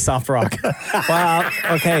only play soft rock. Wow.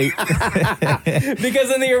 Okay.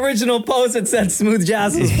 Because in the original post, it said smooth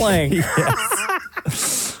jazz was playing.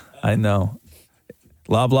 Yes. I know.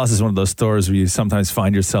 Loblaws is one of those stores where you sometimes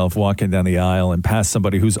find yourself walking down the aisle and past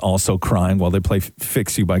somebody who's also crying while they play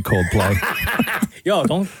Fix You by Coldplay. Yo,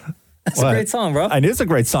 don't. That's a great song, bro. It is a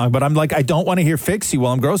great song, but I'm like, I don't want to hear Fix You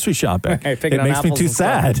while I'm grocery shopping. Right, it makes me too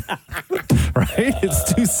sad. Right?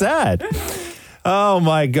 It's too sad. Oh,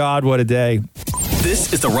 my God, what a day.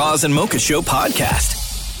 This is the Roz and Mocha Show podcast.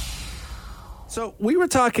 So we were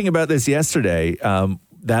talking about this yesterday,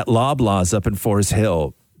 that Loblaws up in Forest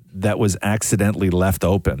Hill that was accidentally left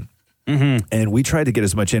open. Mm-hmm. And we tried to get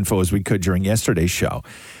as much info as we could during yesterday's show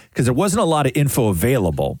because there wasn't a lot of info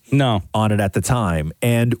available on it at the time.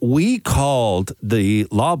 And we called the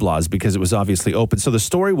Loblaws because it was obviously open. So the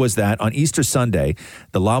story was that on Easter Sunday,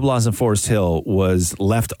 the Loblaws in Forest Hill was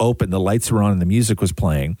left open. The lights were on and the music was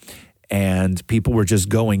playing. and people were just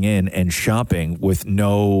going in and shopping with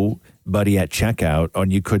nobody at checkout,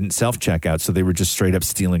 and you couldn't self-checkout, so they were just straight up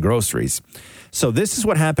stealing groceries. So this is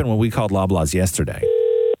what happened when we called Loblaws yesterday.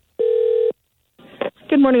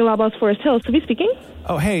 Good morning, Loblaws Forest Hills. Sylvie speaking.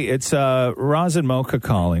 Oh, hey, it's Roz and Mocha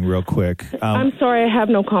calling real quick. I'm sorry, I have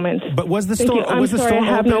no comment. But was the Thank store? you. I'm was the sorry, store I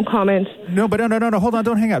have open? no comment. No, but no. Hold on,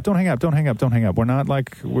 don't hang up. We're not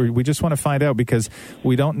like we just want to find out because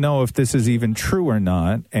we don't know if this is even true or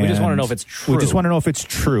not. We just want to know if it's true. We just want to know if it's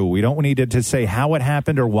true. We don't need to say how it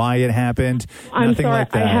happened or why it happened. I'm Nothing sorry,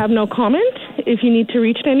 like that. I have no comment. If you need to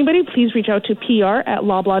reach anybody, please reach out to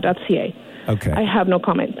pr@loblaw.ca. Okay. I have no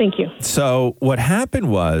comment. Thank you. So what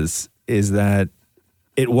happened is that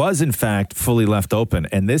it was, in fact, fully left open.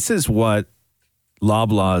 And this is what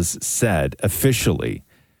Loblaws said officially.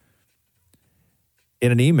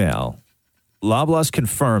 In an email, Loblaws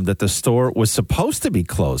confirmed that the store was supposed to be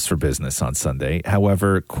closed for business on Sunday.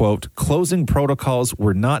 However, quote, closing protocols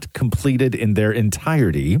were not completed in their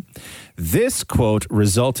entirety. This, quote,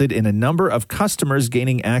 resulted in a number of customers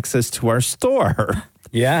gaining access to our store.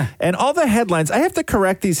 Yeah. And all the headlines, I have to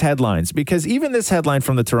correct these headlines because even this headline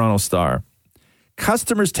from the Toronto Star,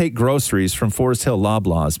 customers take groceries from Forest Hill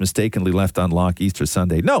Loblaws mistakenly left unlocked Easter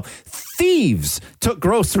Sunday. No, thieves took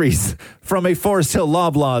groceries from a Forest Hill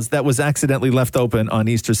Loblaws that was accidentally left open on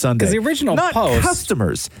Easter Sunday. Because the original Not post,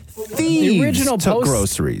 customers, thieves the original took post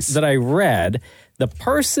groceries. that I read, the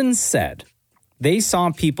person said they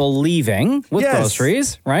saw people leaving with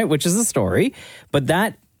groceries, right? Which is the story. But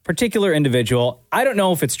that particular individual, I don't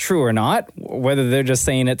know if it's true or not, whether they're just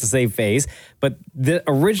saying it to save face, but the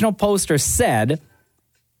original poster said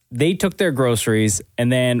they took their groceries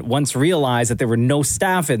and then once realized that there were no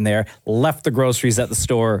staff in there, left the groceries at the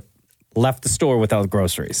store, left the store without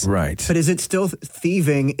groceries. Right. But is it still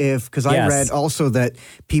thieving if, because I read also that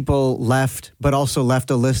people left, but also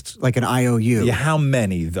left a list like an IOU. Yeah, how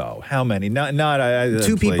many though? How many? Not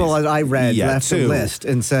two people that I read left two. a list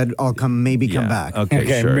and said, I'll come back.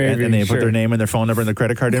 Okay, sure. And they put their name and their phone number and their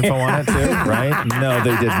credit card info on it too, right? No,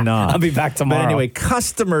 they did not. I'll be back tomorrow. But anyway,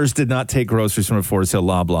 customers did not take groceries from a Forest Hill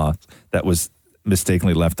Loblaw that was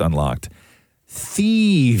mistakenly left unlocked.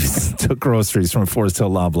 Thieves took groceries from a Forest Hill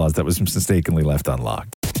Loblaws that was mistakenly left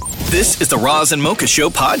unlocked. This is the Roz and Mocha Show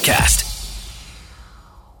podcast.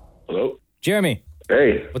 Hello? Jeremy.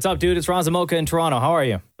 Hey. What's up, dude? It's Roz and Mocha in Toronto. How are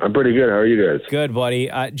you? I'm pretty good. How are you guys? Good, buddy.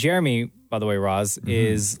 Jeremy, by the way, Roz,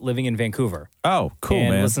 is living in Vancouver. Oh, cool,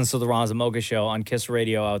 and man. listens to the Roz and Mocha Show on Kiss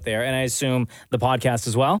Radio out there. And I assume the podcast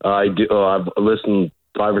as well? I do. I've listened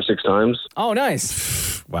 5 or 6 times. Oh, nice.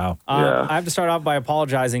 Wow. Yeah. I have to start off by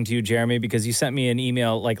apologizing to you, Jeremy, because you sent me an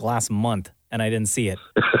email like last month and I didn't see it.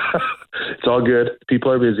 It's all good.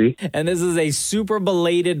 People are busy. And this is a super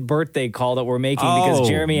belated birthday call that we're making because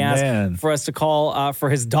Jeremy asked for us to call for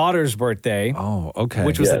his daughter's birthday. Oh, okay.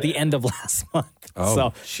 Which was at the end of last month. Oh,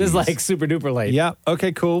 so this is like super duper late. Yeah.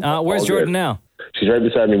 Okay, cool. Where's All Jordan good. now? She's right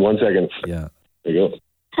beside me. 1 second. Yeah. There you go.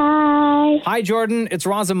 Hi. Hi, Jordan. It's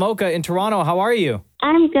Roz and Mocha in Toronto. How are you?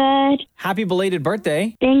 I'm good. Happy belated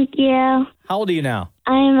birthday. Thank you. How old are you now?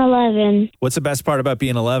 I'm 11. What's the best part about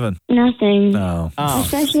being 11? Nothing. No. Oh.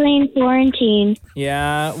 Especially in quarantine.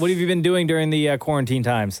 Yeah. What have you been doing during the quarantine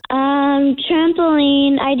times?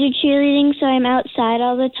 Trampoline. I do cheerleading, so I'm outside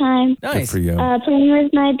all the time. Nice. Good for you. Playing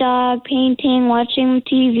with my dog, painting, watching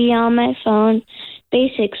TV on my phone,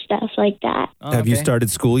 basic stuff like that. Have you started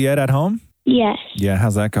school yet at home? Yes. Yeah.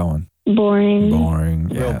 How's that going? Boring. Boring.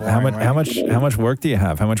 Yeah. boring, How much work do you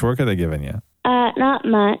have? How much work are they giving you? Not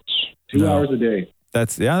much. 2 hours a day.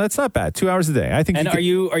 That's not bad. 2 hours a day. I think. And are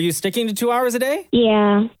you sticking to 2 hours a day?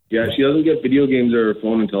 Yeah. Yeah, she doesn't get video games or her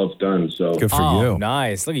phone until it's done. So Good for Oh, you.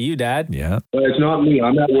 nice. Look at you, Dad. Yeah. But it's not me.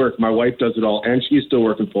 I'm at work. My wife does it all, and she's still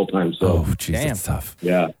working full time. So Oh, geez, that's tough.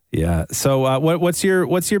 yeah. Yeah. So, what's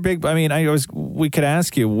your big? I mean, we could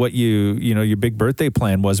ask you what your big birthday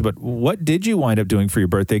plan was, but what did you wind up doing for your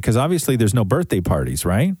birthday? Because obviously, there's no birthday parties,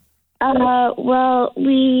 right? Well,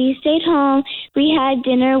 we stayed home. We had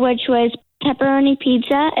dinner, which was pepperoni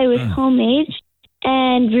pizza. It was homemade,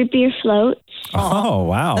 and root beer floats. Oh,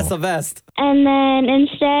 wow. That's the best. And then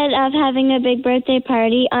instead of having a big birthday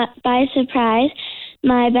party, by surprise,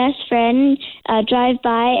 my best friend drive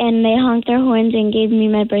by and they honked their horns and gave me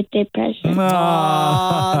my birthday present.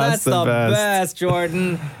 Aw, that's the the best. best,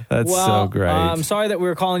 Jordan. That's so great. I'm sorry that we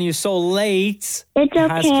were calling you so late. It's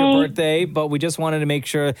Past your okay. birthday, but we just wanted to make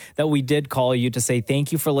sure that we did call you to say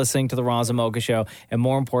thank you for listening to the Roz and Mocha Show, and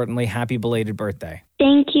more importantly, happy belated birthday.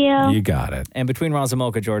 Thank you. You got it. And between Roz and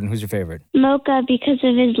Mocha, Jordan, who's your favorite? Mocha because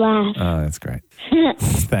of his laugh. Oh, that's great.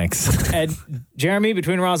 Thanks. And Jeremy,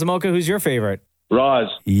 between Roz and Mocha, who's your favorite? Roz.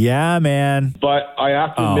 Yeah, man. But I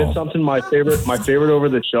have to admit something. My favorite over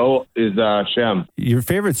the show is Shem. Your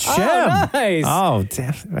favorite's Shem? Oh, nice. Oh,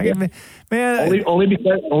 damn. Man. Only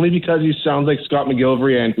because he sounds like Scott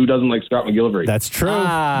McGillivray, and who doesn't like Scott McGillivray? That's true.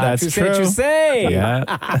 That's true.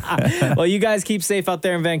 Yeah. Well, you guys keep safe out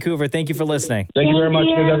there in Vancouver. Thank you for listening. Thank you very much.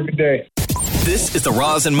 You guys have a good day. This is the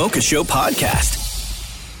Roz and Mocha Show podcast.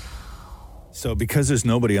 So because there's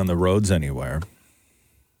nobody on the roads anywhere.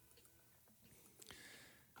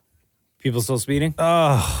 People still speeding?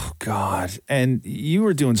 Oh, God. And you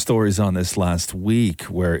were doing stories on this last week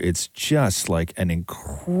where it's just like an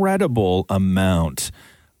incredible amount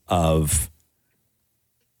of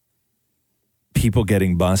people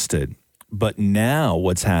getting busted. But now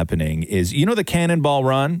what's happening is, you know the Cannonball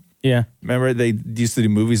Run? Yeah. Remember they used to do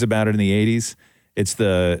movies about it in the 80s? It's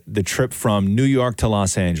the trip from New York to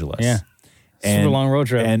Los Angeles. Yeah. Super long road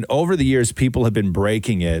trip. And over the years, people have been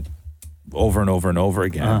breaking it over and over and over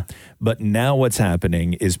again. But now what's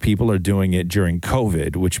happening is people are doing it during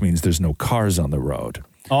COVID, which means there's no cars on the road.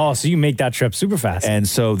 Oh, so you make that trip super fast. And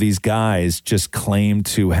so these guys just claim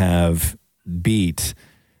to have beat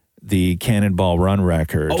the Cannonball Run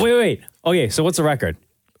record. Oh, wait. Okay, so what's the record?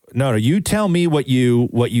 No, you tell me what you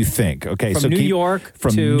think. Okay, From so New York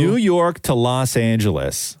from to- New York to Los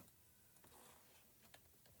Angeles.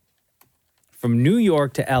 From New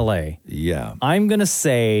York to LA. Yeah. I'm going to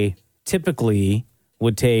say typically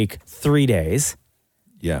would take 3 days.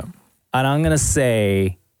 Yeah. And I'm going to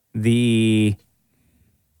say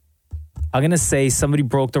somebody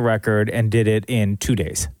broke the record and did it in 2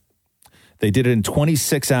 days. They did it in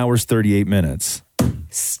 26 hours, 38 minutes.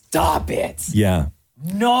 Stop it. Yeah.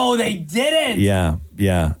 No, they didn't. Yeah.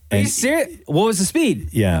 Yeah. Are you serious? What was the speed?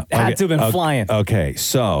 Yeah. It had to have been flying. Okay.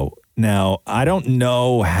 So now I don't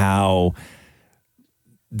know how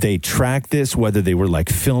they tracked this, whether they were like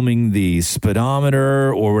filming the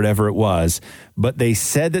speedometer or whatever it was, but they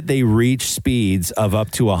said that they reached speeds of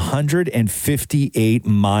up to 158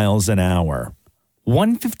 miles an hour.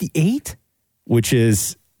 158? Which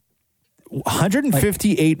is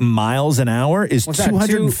 158 miles an hour is What's that,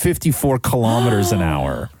 254 kilometers an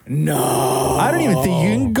hour. No. I don't even think you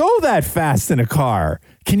can go that fast in a car.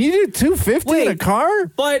 Can you do 250 in a car?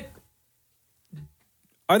 But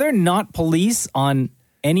are there not police on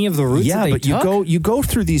any of the routes that they but took? you go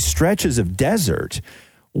through these stretches of desert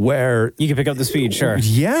where you can pick up the speed, sure.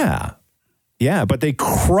 Yeah. Yeah, but they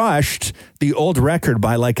crushed the old record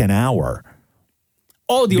by like an hour.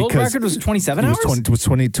 Oh, the old record was 27 hours? It was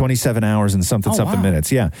 27 hours and something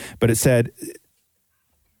minutes. Yeah. But it said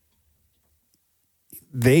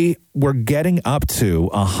they were getting up to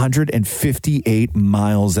 158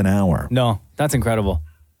 miles an hour. No, that's incredible.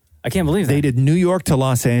 I can't believe that. They did New York to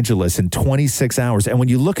Los Angeles in 26 hours. And when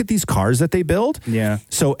you look at these cars that they build,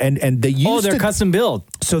 so and they used they're custom built.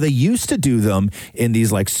 So they used to do them in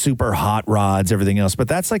these like super hot rods, everything else, but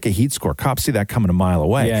that's like a heat score. Cops see that coming a mile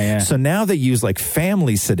away. Yeah. So now they use like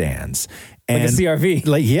family sedans. Like a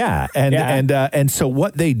CRV. And so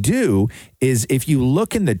what they do is if you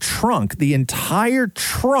look in the trunk, the entire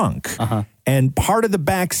trunk and part of the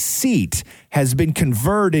back seat has been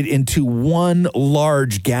converted into one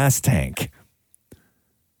large gas tank.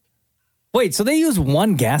 Wait, so they use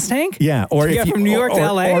one gas tank? Yeah, or to if get you, from New York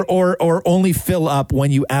to LA? or only fill up when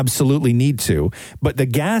you absolutely need to. But the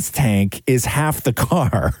gas tank is half the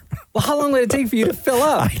car. Well, how long would it take for you to fill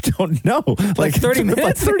up? I don't know. Like 30 minutes?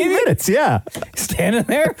 Like 30 minutes, yeah. Standing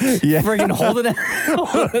there? Yeah. Friggin' holding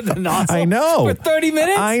the nozzle? I know. For 30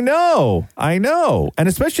 minutes? I know. And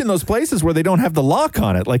especially in those places where they don't have the lock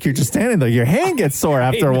on it. Like you're just standing there. Your hand gets sore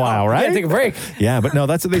after a while, right? You gotta take a break. Yeah, but no,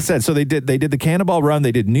 that's what they said. So they did the Cannonball Run.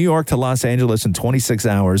 They did New York to Los Angeles in 26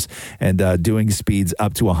 hours and doing speeds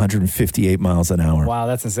up to 158 miles an hour. Wow,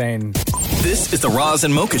 that's insane. This is the Roz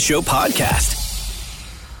and Mocha Show podcast.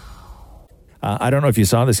 I don't know if you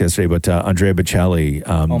saw this yesterday, but Andrea Bocelli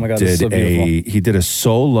oh my God, this is so beautiful. he did a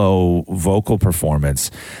solo vocal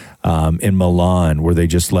performance in Milan where they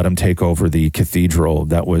just let him take over the cathedral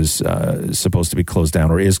that was supposed to be closed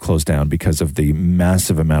down or is closed down because of the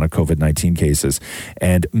massive amount of COVID-19 cases.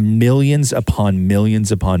 And millions upon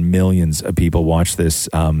millions upon millions of people watched this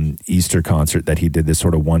Easter concert that he did, this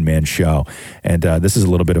sort of one-man show. And this is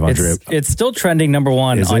a little bit of Andrea. It's still trending number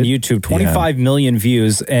one Is on it? YouTube. 25 million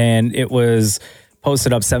views, and it was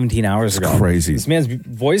posted up 17 hours ago. Crazy. This man's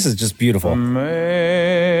voice is just beautiful. Amazing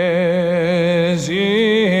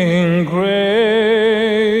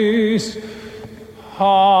grace,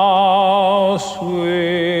 how sweet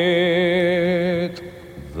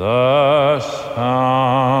the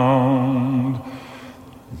sound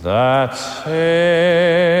that saved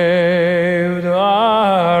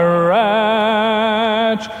a wretch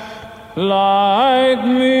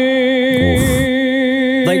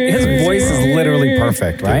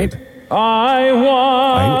perfect, right? I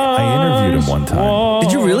interviewed him one time.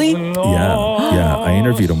 Did you really? Yeah. I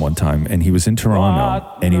interviewed him one time, and he was in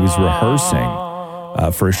Toronto, and he was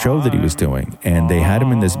rehearsing for a show that he was doing, and they had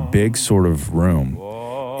him in this big sort of room,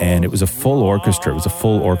 and it was a full orchestra. It was a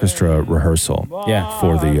full orchestra rehearsal.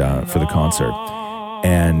 For the concert.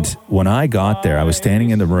 And when I got there, I was standing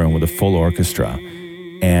in the room with a full orchestra,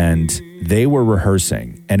 and they were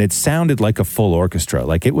rehearsing, and it sounded like a full orchestra.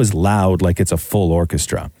 Like, it was loud, like it's a full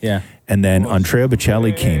orchestra. Yeah. And then Andrea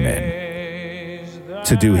Bocelli came in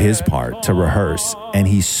to do his part, to rehearse, and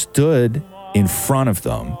he stood in front of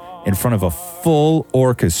them, in front of a full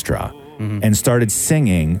orchestra, and started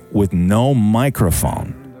singing with no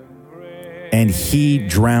microphone. And he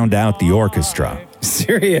drowned out the orchestra.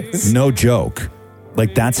 Serious? No joke.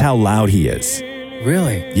 Like, that's how loud he is.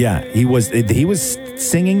 Really? Yeah, he was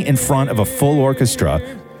singing in front of a full orchestra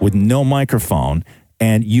with no microphone,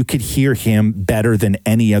 and you could hear him better than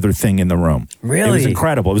any other thing in the room. Really? It was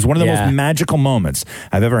incredible. It was one of the most magical moments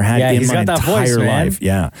I've ever had in my entire life.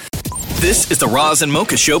 Yeah. This is the Roz and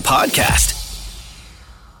Mocha Show podcast.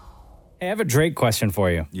 Hey, I have a Drake question for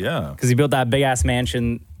you. Yeah. Because he built that big-ass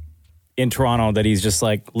mansion in Toronto that he's just,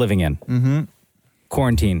 like, living in. Mm-hmm.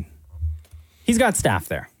 Quarantine. He's got staff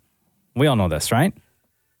there. We all know this, right?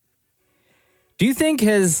 Do you think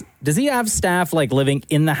does he have staff, like, living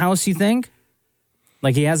in the house, you think?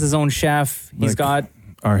 Like, he has his own chef. He's got...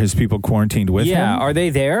 Are his people quarantined with him? Yeah, are they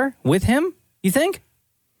there with him, you think?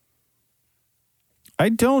 I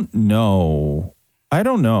don't know.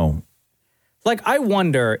 Like, I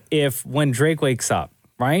wonder if when Drake wakes up,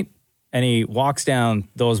 right? And he walks down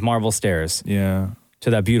those marble stairs. Yeah. To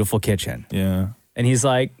that beautiful kitchen. Yeah. And he's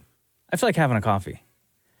like, I feel like having a coffee.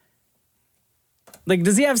 Like,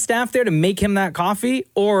 does he have staff there to make him that coffee?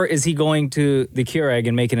 Or is he going to the Keurig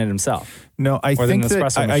and making it himself? No, I think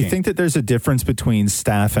that there's a difference between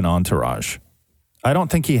staff and entourage. I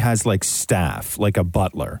don't think he has, like, staff, like a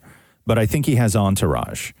butler. But I think he has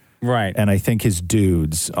entourage. Right. And I think his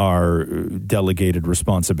dudes are delegated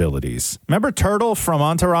responsibilities. Remember Turtle from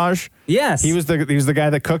Entourage? Yes. He was the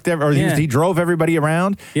guy that cooked he drove everybody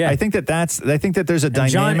around. Yeah. I think that there's a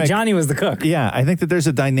dynamic. Johnny was the cook. Yeah, I think that there's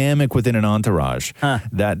a dynamic within an entourage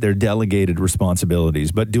that they're delegated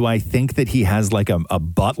responsibilities. But do I think that he has like a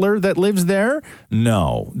butler that lives there?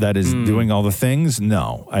 No. That is doing all the things?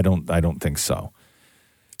 No. I don't think so.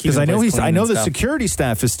 Because I know the security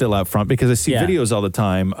staff is still out front because I see videos all the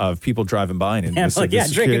time of people driving by and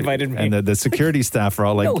Drake invited me. And the security staff are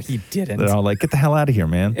all like, no, he didn't. They're all like, get the hell out of here,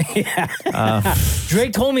 man.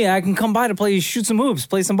 Drake told me I can come by to shoot some hoops,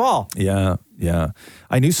 play some ball. Yeah.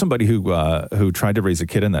 I knew somebody who tried to raise a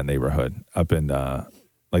kid in that neighborhood up in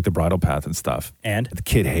like the Bridle Path and stuff. And the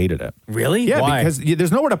kid hated it. Really? Yeah, why? because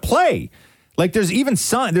there's nowhere to play. Like, there's even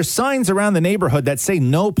signs around the neighborhood that say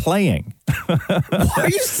no playing. Are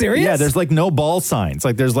you serious? Yeah, there's like no ball signs.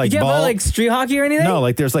 Like, there's like you ball, like street hockey or anything? No,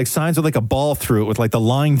 like there's like signs with like a ball through it with like the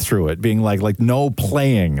line through it being like no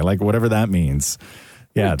playing, like whatever that means.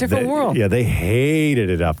 Yeah, different world. Yeah, they hated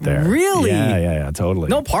it up there. Really? Yeah, totally.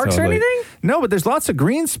 No parks or anything? No, but there's lots of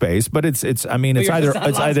green space. But it's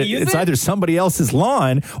either somebody else's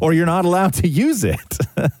lawn or you're not allowed to use it.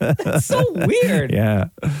 That's so weird. Yeah,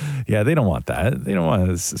 they don't want that. They don't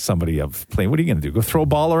want somebody playing. What are you going to do? Go throw a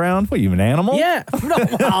ball around? What, are you an animal? Yeah. No,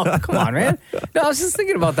 well, come on, man. No, I was just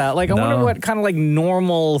thinking about that. Like, I wonder what kind of like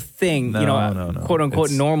normal thing, No. quote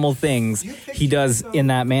unquote normal things he does in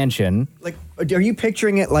that mansion. Like, are you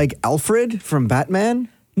picturing it like Alfred from Batman?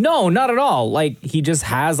 No, not at all. Like, he just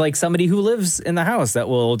has like somebody who lives in the house that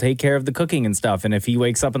will take care of the cooking and stuff. And if he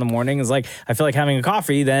wakes up in the morning and is like, I feel like having a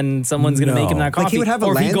coffee, then someone's going to make him that coffee. Like, he would have a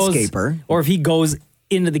landscaper. Or if he goes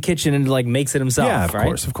into the kitchen and like makes it himself. Yeah,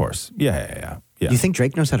 of course. Yeah. Do you think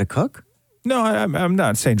Drake knows how to cook? No, I'm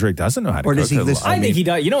not saying Drake doesn't know how to cook. Or does he listen? I think he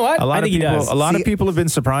does. You know what? I think he does. A lot of people have been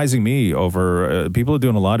surprising me over, people are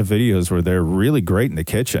doing a lot of videos where they're really great in the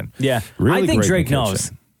kitchen. Yeah. Really I think great Drake in the knows.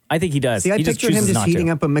 kitchen. I think he does. See, I he picture him just heating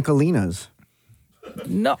up a Michelina's.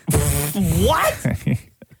 No. What?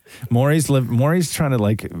 Maury's trying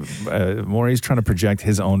to project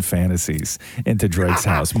his own fantasies into Drake's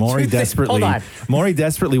house. Maury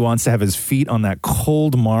desperately wants to have his feet on that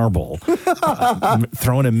cold marble,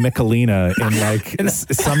 throwing a Michelina in like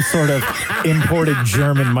some sort of imported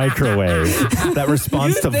German microwave that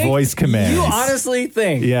responds to voice commands. You honestly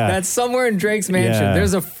think that somewhere in Drake's mansion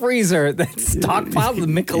there's a freezer that's stockpiled with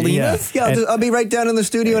Michelinas? Yeah, I'll be right down in the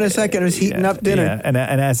studio in a second. I was heating up dinner. Yeah. And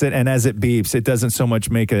as it beeps, it doesn't so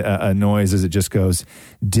much make a noise as it just goes,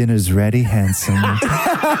 dinner's ready, handsome. Here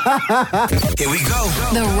we go.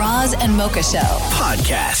 The Roz and Mocha Show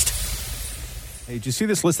podcast. Hey, did you see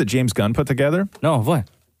this list that James Gunn put together? No, what?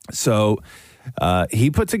 So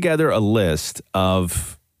he put together a list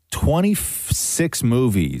of 26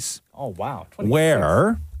 movies. Oh, wow. 26.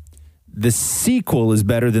 Where the sequel is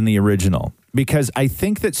better than the original. Because I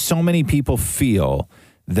think that so many people feel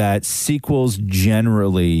that sequels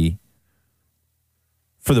generally,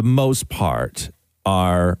 for the most part,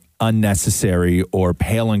 are unnecessary or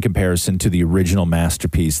pale in comparison to the original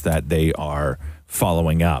masterpiece that they are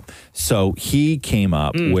following up. So he came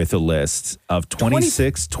up with a list of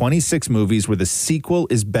 26 movies where the sequel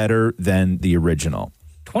is better than the original.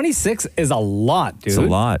 26 is a lot, dude. It's a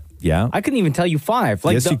lot, yeah. I couldn't even tell you 5.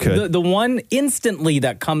 Yes, you could. The one instantly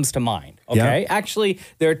that comes to mind, okay? Yeah. Actually,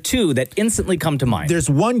 there are 2 that instantly come to mind. There's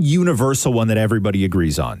one universal one that everybody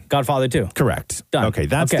agrees on. Godfather 2. Correct. Done. Okay,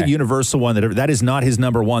 that's the universal one. That is not his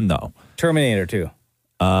number 1, though. Terminator 2.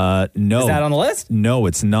 No. Is that on the list? No,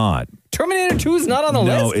 it's not. Terminator 2 is not on the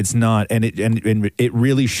list? No, it's not. And it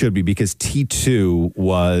really should be, because T2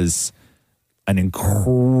 was an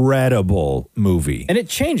incredible movie. And it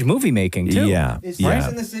changed movie making, too. Yeah. Is Sex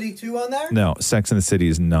in the City 2 on there? No, Sex and the City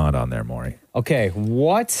is not on there, Maury. Okay,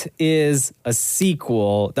 what is a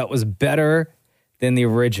sequel that was better than the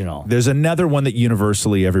original? There's another one that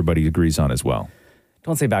universally everybody agrees on as well.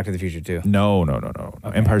 Don't say Back to the Future 2. No.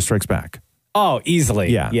 Empire Strikes Back. Oh,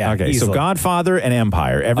 easily. Yeah. Okay. Easily. So Godfather and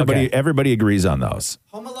Empire. Everybody agrees on those.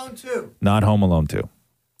 Home Alone 2. Not Home Alone 2.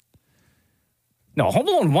 No, Home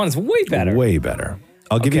Alone 1 is way better. Way better.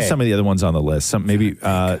 I'll give you some of the other ones on the list. Some maybe.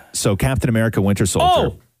 So Captain America: Winter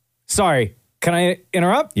Soldier. Oh, sorry. Can I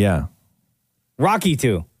interrupt? Yeah. Rocky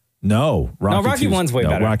 2. No. Rocky 1's way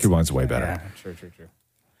better. Rocky 1's way better. Yeah, true.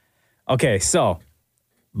 Okay, so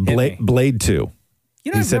Blade 2.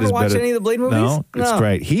 You don't ever watch any of the Blade movies? No, it's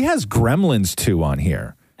great. He has Gremlins 2 on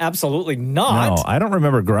here. Absolutely not. No, I don't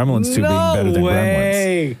remember Gremlins 2 being better than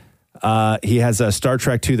way. Gremlins. He has Star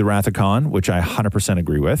Trek 2, The Wrath of Khan, which I 100%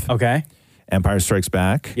 agree with. Okay. Empire Strikes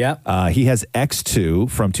Back. Yeah. He has X2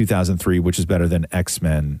 from 2003, which is better than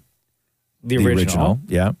X-Men. The original.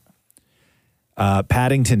 Yeah.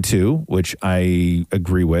 Paddington 2, which I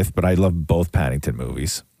agree with, but I love both Paddington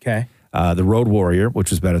movies. Okay. The Road Warrior, which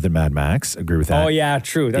was better than Mad Max. Agree with that. Oh, yeah,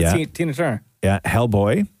 true. That's Yeah. Tina Turner. Yeah.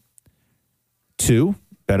 Hellboy 2,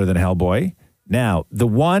 better than Hellboy. Now, the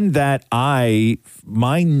one that my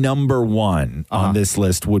number 1 on this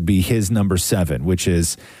list would be his number 7, which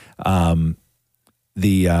is the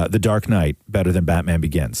Dark Knight, better than Batman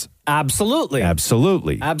Begins. Absolutely.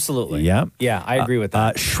 Yeah. Yeah, I agree with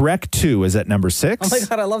that. Shrek 2 is at number 6. Oh my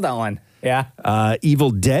God, I love that one. Yeah.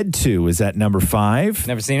 Evil Dead 2 is at number 5.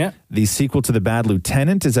 Never seen it. The sequel to The Bad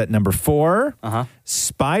Lieutenant is at number 4. Uh-huh.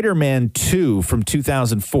 Spider-Man 2 from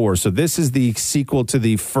 2004. So this is the sequel to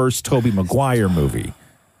the first Tobey Maguire movie.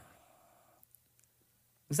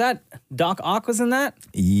 Was that Doc Ock was in that?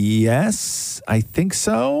 Yes, I think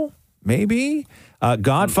so. Maybe.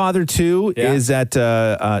 Godfather 2 is at,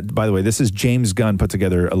 by the way, this is James Gunn put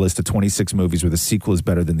together a list of 26 movies where the sequel is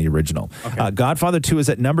better than the original. Okay. Godfather 2 is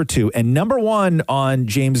at number 2. And number 1 on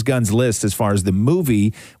James Gunn's list as far as the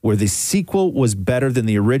movie where the sequel was better than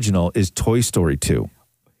the original is Toy Story 2.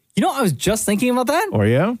 You know, I was just thinking about that. Or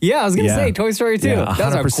you? Yeah, I was going to say Toy Story 2. Yeah,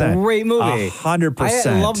 That's a great movie. 100%.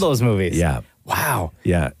 I love those movies. Yeah. Wow.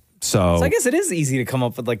 Yeah. So I guess it is easy to come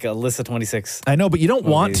up with like a list of 26. I know, but you don't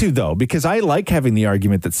want to, though, because I like having the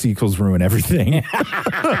argument that sequels ruin everything.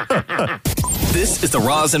 This is the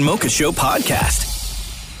Roz and Mocha Show podcast.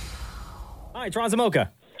 Hi, it's Roz and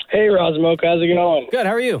Mocha. Hey, Roz and Mocha. How's it going? Good.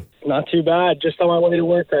 How are you? Not too bad. Just on my way to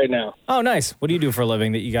work right now. Oh, nice. What do you do for a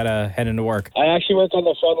living that you got to head into work? I actually work on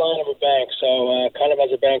the front line of a bank, so kind of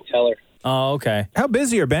as a bank teller. Oh, okay. How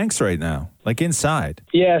busy are banks right now? Like inside?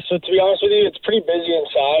 Yeah, so to be honest with you, it's pretty busy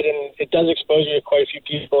inside, and it does expose you to quite a few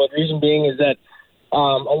people. The reason being is that a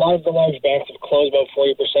lot of the large banks have closed about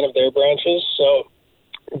 40% of their branches, so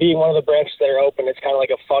being one of the branches that are open, it's kind of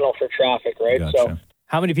like a funnel for traffic, right? Gotcha. So,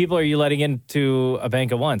 how many people are you letting into a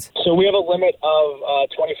bank at once? So we have a limit of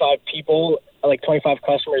 25 people, like 25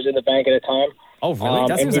 customers in the bank at a time. Oh, really?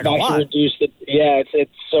 That seems like a lot. Reduced it. Yeah,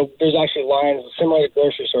 it's so there's actually lines similar to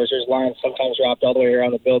grocery stores. There's lines sometimes wrapped all the way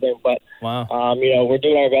around the building, but wow, we're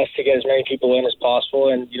doing our best to get as many people in as possible,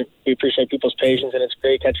 and we appreciate people's patience, and it's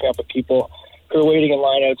great catching up with people who are waiting in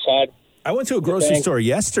line outside. I went to a grocery store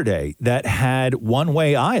yesterday that had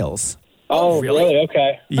one-way aisles. Oh, really?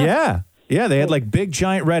 Okay. Yeah. Yeah, they had like big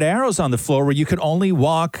giant red arrows on the floor where you could only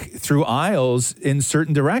walk through aisles in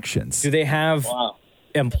certain directions. Do they have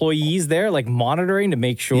employees there, like monitoring to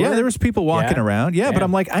make sure? Yeah, there was people walking Yeah. around. Yeah, but Damn.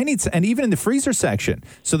 I'm like, I need to, and even in the freezer section.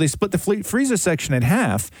 So they split the freezer section in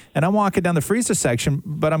half, and I'm walking down the freezer section,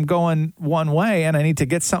 but I'm going one way, and I need to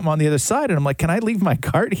get something on the other side. And I'm like, can I leave my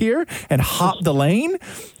cart here and hop the lane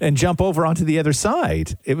and jump over onto the other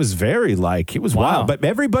side? It was very it was wild. But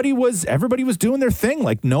everybody was doing their thing.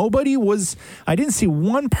 Like I didn't see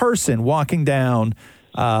one person walking down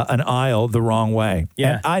an aisle the wrong way.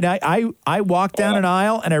 Yeah. And I walked down an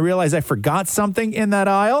aisle and I realized I forgot something in that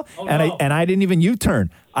aisle and I didn't even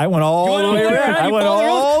U-turn. I went all the way around. I went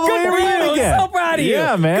all the way around again. I'm so proud of you.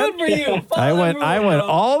 Yeah, man. Good for you. I went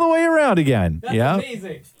all the way around again. That's yeah.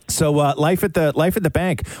 amazing. So life at the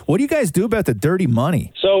bank. What do you guys do about the dirty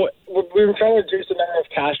money? So we were trying to reduce the number of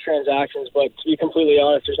cash transactions, but to be completely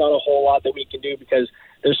honest, there's not a whole lot that we can do because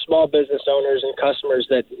there's small business owners and customers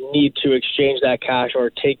that need to exchange that cash or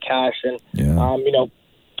take cash. And,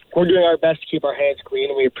 we're doing our best to keep our hands clean,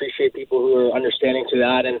 and we appreciate people who are understanding to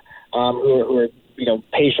that and who are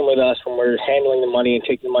patient with us when we're handling the money and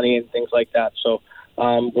taking the money and things like that. So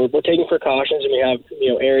we're taking precautions, and we have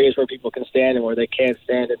areas where people can stand and where they can't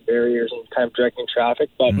stand, and barriers and kind of directing traffic.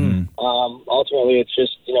 But ultimately, it's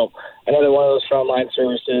just another one of those frontline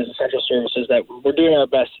services, essential services that we're doing our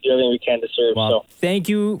best to do everything we can to serve. Well, thank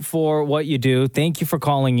you for what you do. Thank you for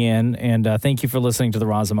calling in, and thank you for listening to the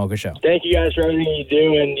Roz and Mocha Show. Thank you guys for everything you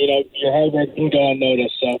do, and your hard work didn't go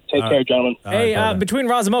unnoticed. So take care, gentlemen. Hey, between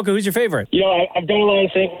Roz and Mocha, who's your favorite? I've done a lot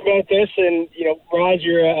of thinking about this, and Roz,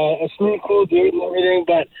 you're a smooth, cool dude and everything,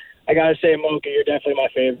 but I gotta say, Mocha, you're definitely my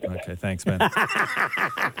favorite. Okay, thanks, man.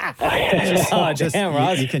 Damn,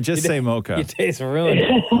 Roz. You can just say Mocha. Your taste ruined.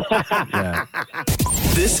 Yeah.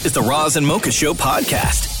 This is the Roz and Mocha Show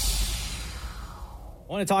podcast.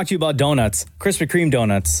 I want to talk to you about donuts, Krispy Kreme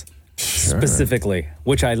donuts specifically,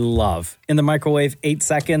 which I love. In the microwave, 8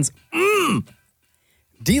 seconds.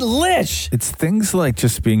 Delish. It's things like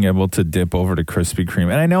just being able to dip over to Krispy Kreme.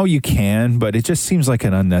 And I know you can, but it just seems like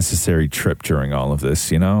an unnecessary trip during all of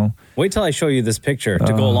this, Wait till I show you this picture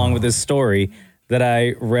to go along with this story that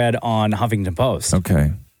I read on Huffington Post.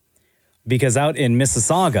 Okay. Because out in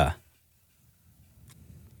Mississauga,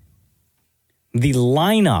 the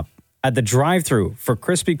lineup at the drive-thru for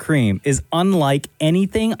Krispy Kreme is unlike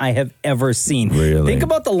anything I have ever seen. Really? Think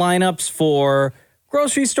about the lineups for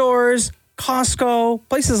grocery stores, Costco,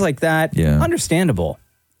 places like that. Yeah. Understandable.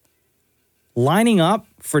 Lining up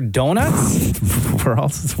for donuts?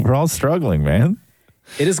 We're all struggling, man.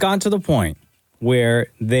 It has gotten to the point where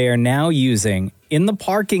they are now using, in the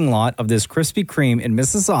parking lot of this Krispy Kreme in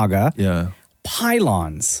Mississauga,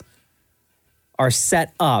 pylons are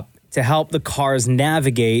set up to help the cars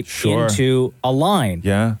navigate into a line.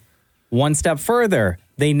 Yeah. One step further,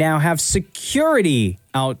 they now have security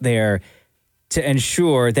out there to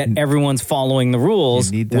ensure that everyone's following the rules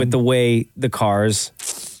with the way the cars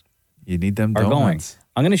you need them are going. donuts.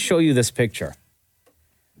 I'm going to show you this picture.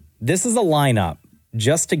 This is a lineup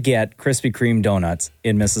just to get Krispy Kreme donuts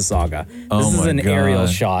in Mississauga. This is an aerial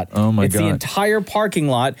shot. Oh my It's God. the entire parking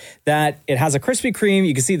lot that it has a Krispy Kreme.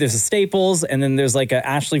 You can see there's a Staples, and then there's like a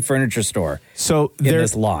Ashley Furniture Store. So in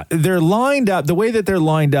this lot. They're lined up. The way that they're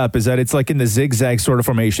lined up is that it's like in the zigzag sort of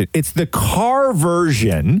formation. It's the car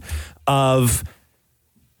version of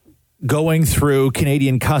going through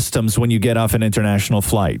Canadian customs when you get off an international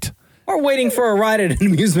flight. Or waiting for a ride at an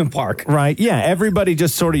amusement park. Right. Yeah. Everybody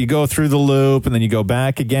just sort of, you go through the loop and then you go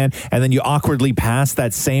back again and then you awkwardly pass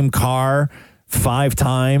that same car 5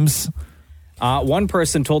 times. One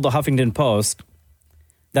person told the Huffington Post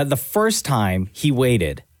that the first time he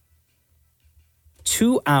waited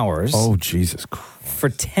 2 hours. Oh, Jesus Christ. For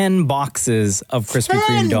 10 boxes of Krispy Kreme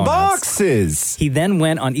 10 donuts. boxes. He then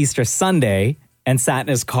went on Easter Sunday and sat in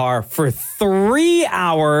his car for 3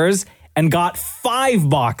 hours and got 5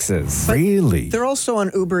 boxes. Really? They're also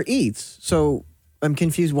on Uber Eats, so I'm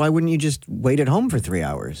confused. Why wouldn't you just wait at home for 3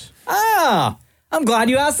 hours? I'm glad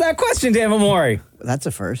you asked that question, Dan Amore. That's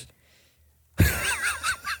a first.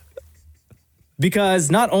 Because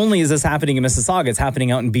not only is this happening in Mississauga, it's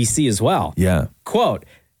happening out in BC as well. Yeah. Quote,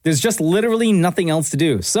 there's just literally nothing else to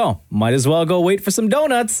do. So might as well go wait for some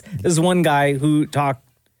donuts. There's one guy who talked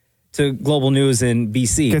to Global News in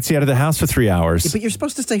BC. Gets you out of the house for 3 hours. Yeah, but you're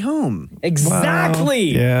supposed to stay home.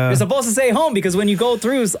 Exactly. Well, yeah. You're supposed to stay home because when you go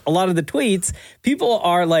through a lot of the tweets, people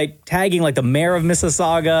are like tagging like the mayor of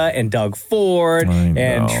Mississauga and Doug Ford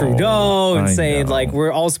and Trudeau and saying like we're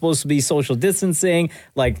all supposed to be social distancing.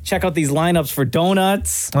 Like check out these lineups for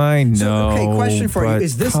donuts. I know. Okay, question for you. but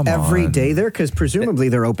Is this come every on. day there? Because presumably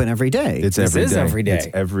they're open every day. It's every day. It's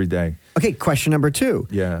every day. Okay, question number 2.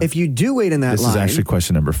 Yeah. If you do wait in that This line. is actually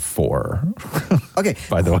question number 4. 4. Okay.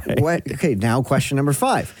 By the way. Okay, now question number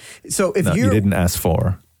 5. So if You didn't ask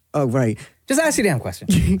 4. Oh, right. Just ask your damn question.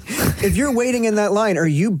 If you're waiting in that line, are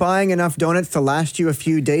you buying enough donuts to last you a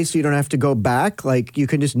few days so you don't have to go back? Like, you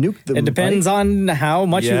can just nuke them. It depends on how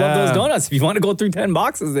much you love those donuts. If you want to go through 10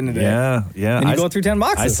 boxes in a day. Yeah. Then you go through 10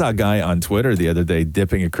 boxes. I saw a guy on Twitter the other day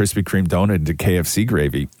dipping a Krispy Kreme donut into KFC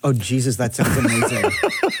gravy. Oh, Jesus, that sounds amazing.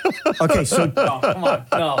 Okay, so... come on.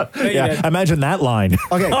 No. Yeah, imagine that line.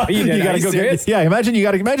 Okay. Oh, you did. gotta Are you go serious?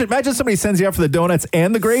 imagine somebody sends you out for the donuts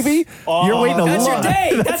and the gravy. You're waiting a That's lot. your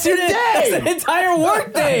day. That's your day. That's an entire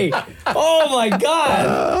work day. Oh, my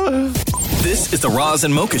God. This is the Roz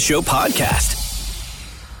and Mocha Show podcast.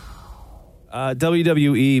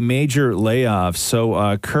 WWE major layoffs.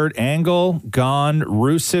 So Kurt Angle gone,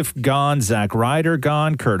 Rusev gone, Zack Ryder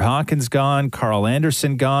gone, Kurt Hawkins gone, Carl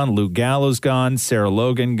Anderson gone, Luke Gallows gone, Sarah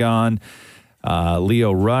Logan gone,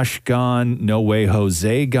 Leo Rush gone, No Way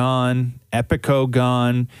Jose gone, Epico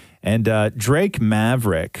gone, and Drake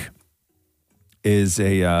Maverick is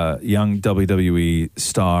a young WWE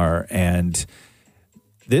star, and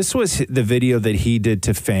this was the video that he did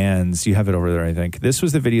to fans. You have it over there, I think. This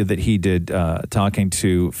was the video that he did talking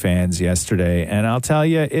to fans yesterday, and I'll tell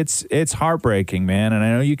you, it's heartbreaking, man. And I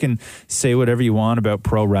know you can say whatever you want about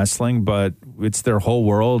pro wrestling, but it's their whole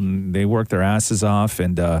world, and they work their asses off.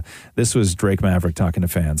 And this was Drake Maverick talking to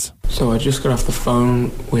fans. So I just got off the phone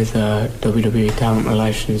with WWE Talent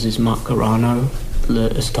Relations' Mark Carano,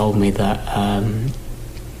 that has told me that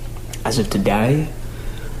as of today,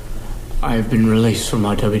 I have been released from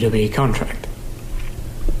my WWE contract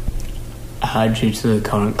due to the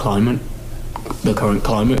current climate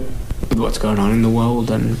with what's going on in the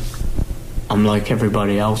world, and I'm like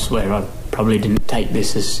everybody else where I probably didn't take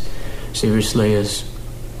this as seriously as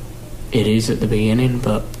it is at the beginning,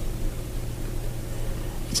 but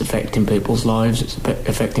it's affecting people's lives, it's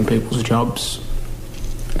affecting people's jobs,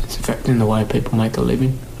 it's affecting the way people make a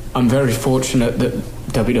living. I'm very fortunate that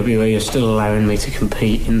WWE is still allowing me to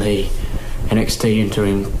compete in the NXT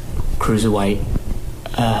Interim Cruiserweight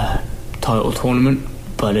title tournament,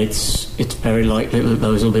 but it's very likely that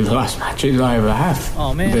those will be the last matches I ever have.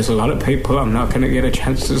 Oh, man. There's a lot of people I'm not going to get a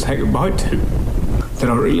chance to say goodbye to that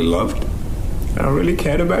I really loved, that I really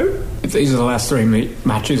cared about. If these are the last 3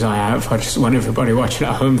 matches I have, I just want everybody watching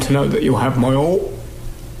at home to know that you'll have my all.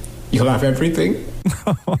 You'll have everything.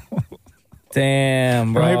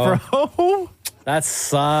 Damn, bro. Right, bro? That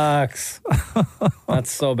sucks.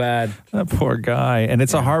 That's so bad. That poor guy. And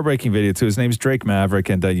it's a heartbreaking video, too. His name's Drake Maverick,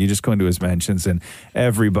 and you just go into his mentions, and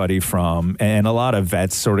everybody and a lot of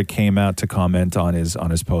vets sort of came out to comment on his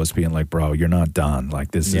post, being like, bro, you're not done.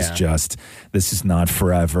 Like, this is not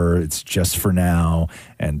forever. It's just for now,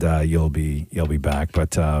 and you'll be back.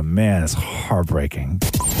 But, man, it's heartbreaking.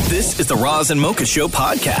 This is the Roz and Mocha Show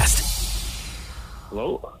podcast.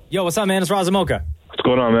 Hello? Yo, what's up, man? It's Roz and Mocha. What's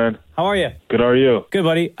going on, man? How are you? Good, how are you? Good,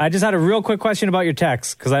 buddy. I just had a real quick question about your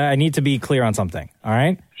text, because I need to be clear on something, all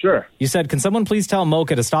right? Sure. You said, can someone please tell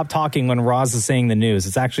Mocha to stop talking when Roz is saying the news?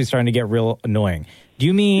 It's actually starting to get real annoying. Do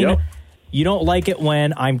you mean you don't like it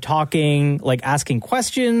when I'm talking, like asking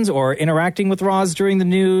questions or interacting with Roz during the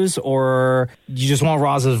news, or you just want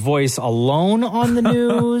Roz's voice alone on the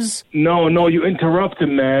news? No, you interrupt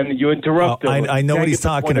him, man. You interrupt him. I know what he's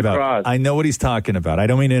talking about. I know what he's talking about. I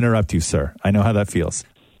don't mean to interrupt you, sir. I know how that feels.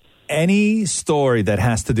 Any story that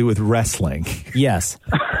has to do with wrestling. Yes.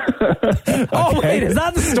 Oh, wait, is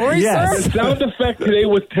that the story, sir? The sound effect today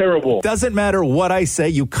was terrible. Doesn't matter what I say.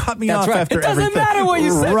 You cut me off after everything. It doesn't matter what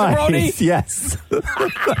you said, right. Jabroni. Yes.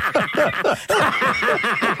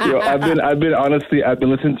 Yo, I've been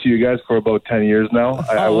listening to you guys for about 10 years now.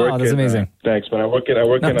 I work that's amazing. Thanks, man. I work in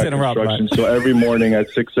construction, so every morning at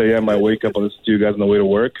 6 a.m. I wake up and listen to you guys on the way to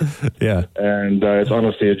work. Yeah. And it's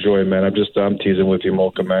honestly a joy, man. I'm teasing with you,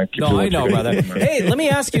 Mocha, man. No, I know, brother. Hey, let me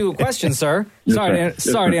ask you a question, sir. Sorry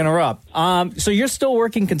to interrupt. So you're still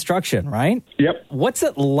working construction, right? Yep. What's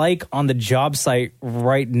it like on the job site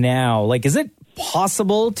right now? Like, is it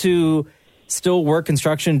possible to still work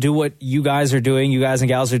construction, do what you guys and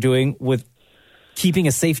gals are doing with keeping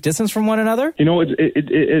a safe distance from one another? You know,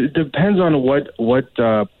 it depends on what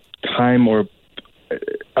time or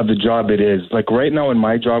of the job it is. Like right now in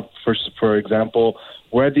my job, for example,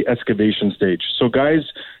 we're at the excavation stage. So guys,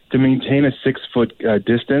 to maintain a 6-foot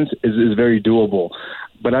distance is very doable.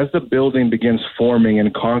 But as the building begins forming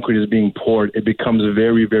and concrete is being poured, it becomes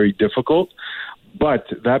very, very difficult. But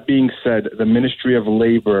that being said, the Ministry of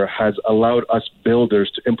Labor has allowed us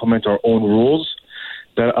builders to implement our own rules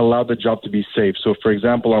that allow the job to be safe. So, for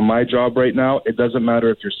example, on my job right now, it doesn't matter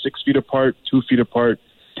if you're 6 feet apart, 2 feet apart,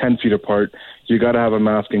 10 feet apart, you got to have a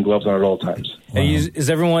mask and gloves on at all times. And is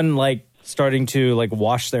everyone like starting to like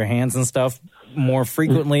wash their hands and stuff more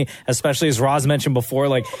frequently, especially as Roz mentioned before,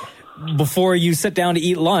 like before you sit down to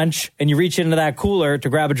eat lunch and you reach into that cooler to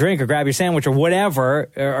grab a drink or grab your sandwich or whatever,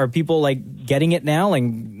 are people like getting it now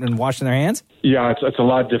and washing their hands? Yeah, it's a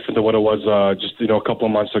lot different than what it was just a couple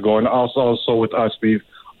of months ago. And also with us, we've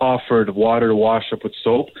offered water to wash up with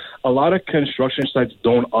soap. A lot of construction sites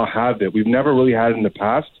don't have it. We've never really had it in the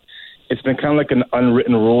past. It's been kind of like an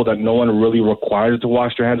unwritten rule that no one really requires to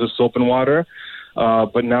wash their hands with soap and water.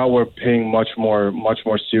 But now we're paying much more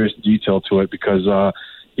serious detail to it because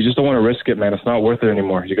you just don't want to risk it, man. It's not worth it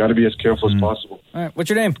anymore. You got to be as careful as possible. All right, what's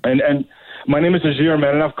your name? And my name is Ajir,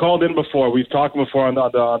 man, and I've called in before. We've talked before on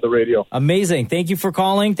the radio. Amazing. Thank you for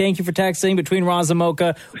calling. Thank you for texting. Between Roz and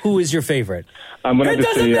Mocha, who is your favorite? I'm gonna it just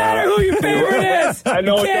doesn't say, matter who your favorite is. I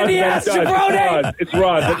know Candy it ass does. jabroni. It's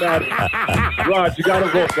Rod. It matters. Rod, you got a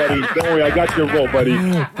vote, buddy. Don't worry, I got your vote, buddy.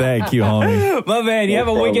 Thank you, homie. My man, you have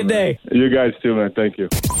a wicked day. You guys too, man. Thank you.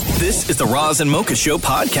 This is the Roz and Mocha Show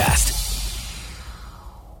podcast.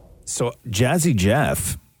 So Jazzy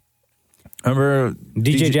Jeff, remember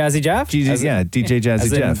DJ Jazzy Jeff? DJ Jazzy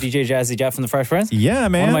as in Jeff. DJ Jazzy Jeff from the Fresh Prince? Yeah,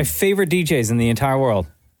 man. One of my favorite DJs in the entire world.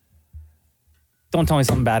 Don't tell me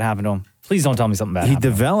something bad happened to him. Please don't tell me something bad He happened to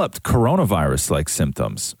him. developed coronavirus-like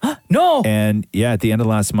symptoms. No! And at the end of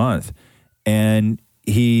last month. And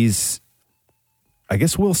I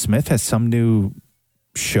guess Will Smith has some new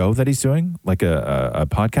show that he's doing, like a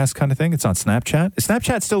podcast kind of thing. It's on Snapchat. Is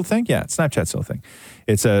Snapchat still a thing? Yeah, Snapchat's still a thing.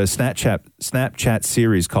 It's a Snapchat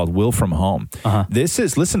series called Will From Home.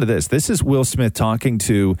 Listen to this. This is Will Smith talking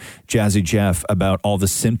to Jazzy Jeff about all the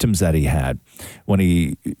symptoms that he had when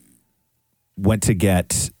he went to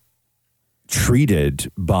get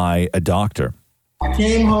treated by a doctor. I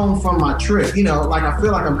came home from my trip, I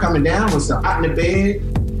feel like I'm coming down with something. Out in the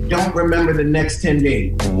bed, don't remember the next 10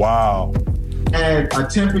 days. Wow. Had a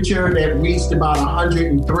temperature that reached about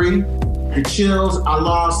 103. The chills, I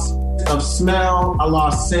lost of smell, I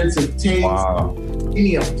lost sense of taste. Wow. Give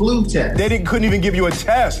me a flu test. They couldn't even give you a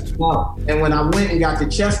test. No. And when I went and got the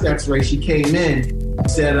chest x-ray, she came in,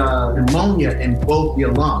 said pneumonia in both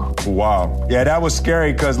your lungs. Wow. Yeah, that was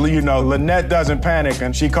scary because, Lynette doesn't panic,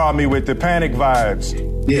 and she called me with the panic vibes.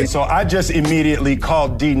 Yeah. So I just immediately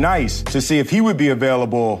called D Nice to see if he would be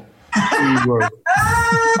available. I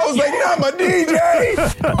was like, not my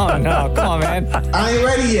DJ. Oh, no. Come on, man. I ain't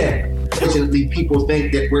ready yet. Unfortunately, people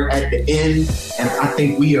think that we're at the end, and I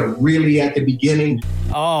think we are really at the beginning.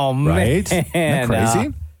 Oh, man. Right? Isn't that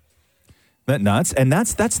crazy? That nuts? And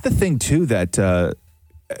that's the thing, too, that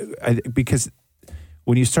because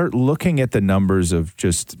when you start looking at the numbers of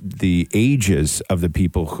just the ages of the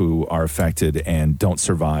people who are affected and don't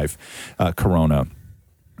survive corona,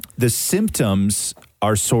 the symptoms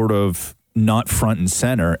are sort of not front and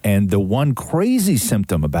center. And the one crazy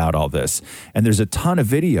symptom about all this, and there's a ton of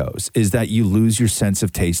videos, is that you lose your sense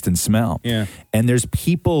of taste and smell. Yeah. And there's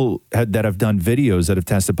people that have done videos that have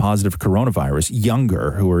tested positive for coronavirus,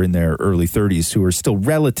 younger, who are in their early 30s, who are still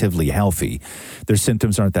relatively healthy. Their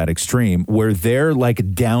symptoms aren't that extreme, where they're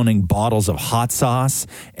like downing bottles of hot sauce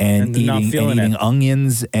and eating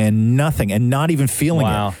onions and nothing, and not even feeling it.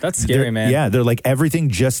 Wow, that's scary, man. Yeah, they're like, everything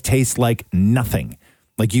just tastes like nothing.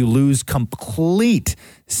 Like you lose complete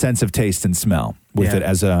sense of taste and smell with it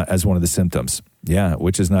as one of the symptoms. Yeah,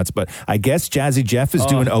 which is nuts. But I guess Jazzy Jeff is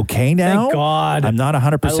doing okay now. Thank God. I'm not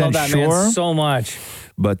 100% I love that sure. man so much.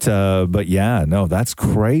 But yeah, no, that's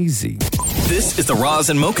crazy. This is the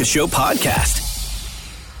Roz and Mocha Show podcast.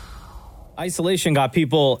 Isolation got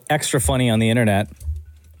people extra funny on the internet.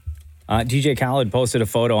 DJ Khaled posted a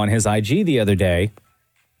photo on his IG the other day,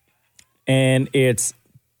 and it's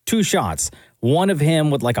two shots. One of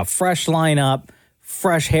him with like a fresh lineup,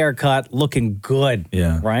 fresh haircut, looking good.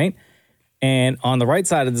 Yeah. Right? And on the right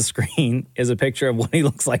side of the screen is a picture of what he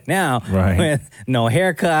looks like now. Right. With no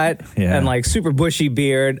haircut and like super bushy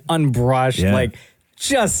beard, unbrushed, like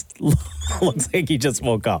just looks like he just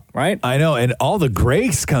woke up, right? I know, and all the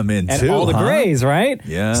grays come in, and too. all the grays, right?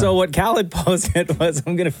 Yeah. So what Khaled posted was,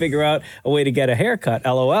 I'm going to figure out a way to get a haircut,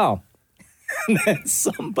 LOL. And then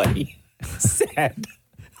somebody said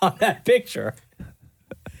on that picture,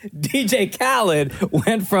 DJ Khaled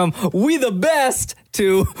went from we the best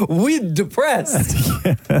to we depressed.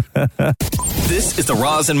 This is the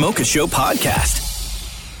Roz and Mocha Show podcast.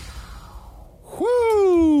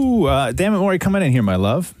 Woo! Damn it, Maury, come in here, my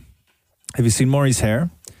love. Have you seen Maury's hair?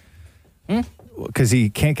 Because he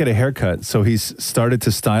can't get a haircut, so he's started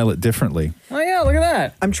to style it differently. Oh, yeah, look at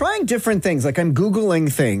that. I'm trying different things. Like I'm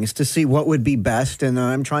Googling things to see what would be best, and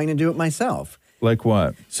I'm trying to do it myself. Like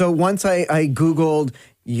what? So once I Googled,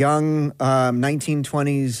 young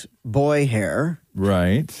 1920s boy hair.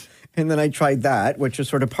 Right. And then I tried that, which was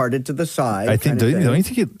sort of parted to the side. I think, don't you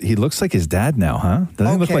think he looks like his dad now, huh?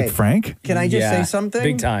 Doesn't he look like Frank? Can I just say something?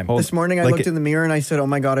 big time. This morning I looked in the mirror and I said, oh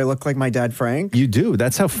my God, I look like my dad Frank. You do.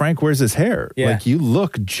 That's how Frank wears his hair. Yeah. Like, you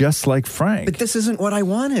look just like Frank. But this isn't what I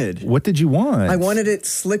wanted. What did you want? I wanted it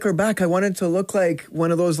slicker back. I wanted to look like one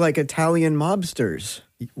of those like Italian mobsters.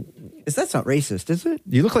 That's not racist, is it?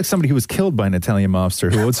 You look like somebody who was killed by an Italian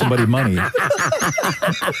mobster who owed somebody money.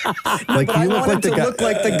 Like you look like look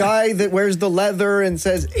like the guy that wears the leather and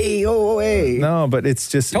says AOA. No, but it's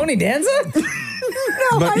just Tony Danza?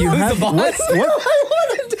 No, but you have the boss?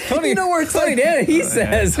 Tony, you know where it's Tony Danza, he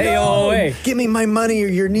says AOA. Give me my money or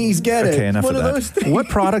your knees get it. Okay, enough One of that. those things. What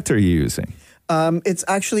product are you using? It's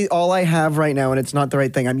actually all I have right now, and it's not the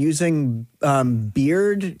right thing. I'm using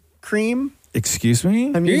beard cream. Excuse me?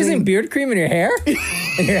 You're using beard cream in your hair?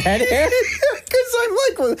 In your head hair? Because I'm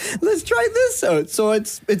like, well, let's try this out. So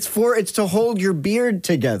it's to hold your beard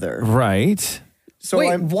together. Right. So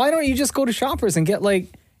wait, why don't you just go to Shoppers and get like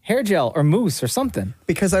hair gel or mousse or something?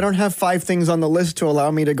 Because I don't have 5 things on the list to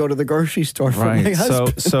allow me to go to the grocery store for my Right.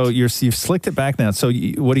 husband. So you've slicked it back now. So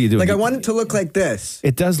what are you doing? Like I want it to look like this.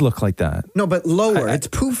 It does look like that. No, but lower. It's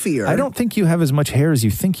poofier. I don't think you have as much hair as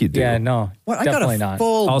you think you do. Yeah, no. What? I got a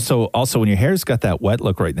full. Also, when your hair's got that wet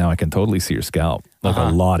look right now, I can totally see your scalp. Like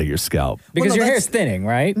a lot of your scalp. Because Well, no, your that's- hair's thinning,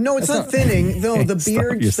 right? No, it's not thinning. No, the Stop,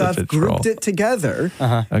 beard you're such stuff a troll. grouped it together,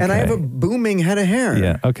 and I Okay. have a booming head of hair.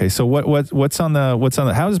 Yeah. Okay. So what's on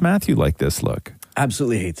the? How does Matthew like this look?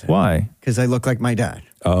 Absolutely hates it. Why? Because I look like my dad.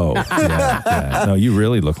 Oh, yeah. No, you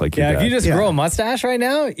really look like your Yeah, dad. if you just grow a mustache right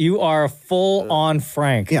now, you are full on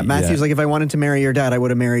Frank. Yeah, Matthew's like, if I wanted to marry your dad, I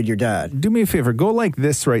would have married your dad. Do me a favor. Go like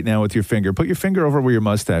this right now with your finger. Put your finger over where your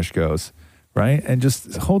mustache goes, right? And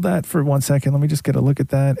just hold that for 1 second. Let me just get a look at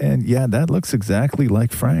that. And yeah, that looks exactly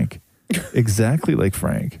like Frank. Exactly like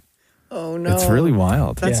Frank. Oh no, It's really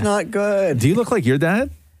wild. That's not good. Do you look like your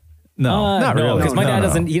dad? No, not really. Because my No, dad no.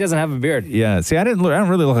 doesn't. He doesn't have a beard. Yeah, see, I don't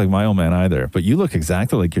really look like my old man either, but you look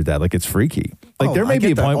exactly like your dad. Like, it's freaky. Like, Oh, there may I be a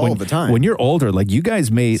get that point all the time. when you're older, like, you guys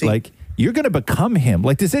may, like, you're going to become him.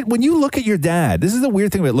 Like, when you look at your dad, this is the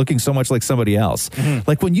weird thing about looking so much like somebody else.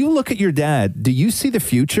 Like, when you look at your dad, do you see the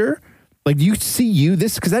future? Like, do you see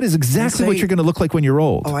this? Because that is exactly what you're going to look like when you're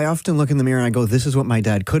old. Oh, I often look in the mirror and I go, this is what my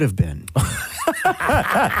dad could have been.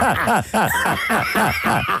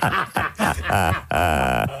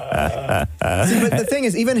 See, but the thing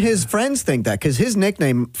is, even his friends think that because his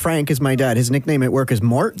nickname, Frank, is my dad. His nickname at work is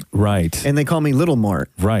Mort. Right. And they call me Little Mort.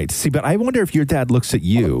 Right. See, but I wonder if your dad looks at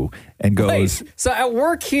you and goes, Wait, so at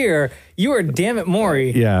work here, you are damn it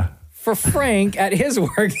Maury. yeah. For Frank, at his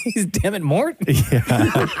work, he's damn it Mort.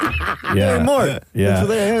 Yeah. Mort. Yeah. That's what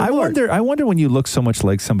they have, Mort. I wonder when you look so much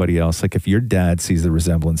like somebody else, like if your dad sees the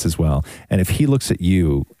resemblance as well, and if he looks at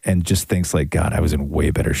you and just thinks like, God, I was in way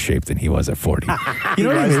better shape than he was at 40. You know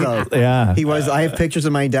what I mean? Though. Yeah. He was. I have pictures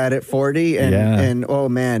of my dad at 40, and oh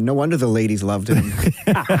man, no wonder the ladies loved him.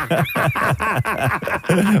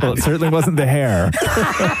 Well, it certainly wasn't the hair.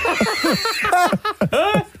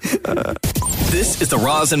 This is the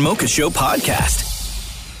Roz and Mocha Show podcast.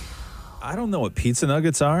 I don't know what pizza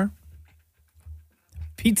nuggets are.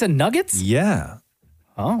 Pizza nuggets? Yeah.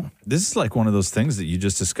 Oh. This is like one of those things that you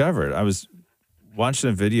just discovered. I was watching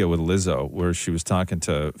a video with Lizzo where she was talking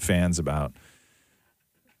to fans about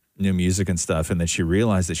new music and stuff, and then she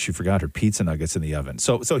realized that she forgot her pizza nuggets in the oven.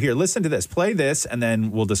 So here, listen to this. Play this, and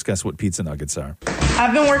then we'll discuss what pizza nuggets are.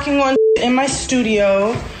 I've been working on in my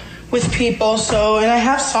studio with people, and I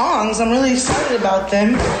have songs. I'm really excited about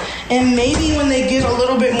them. And maybe when they get a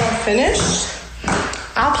little bit more finished,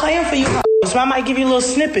 I'll play them for you. So I might give you little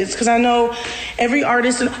snippets because I know every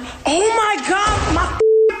artist. Oh my God, my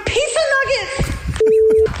pizza nuggets!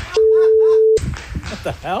 What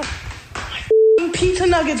the hell? My pizza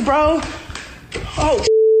nuggets, bro. Oh,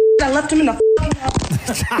 I left them in the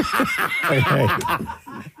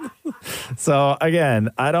So again,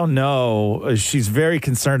 I don't know. She's very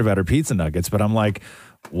concerned about her pizza nuggets, but I'm like,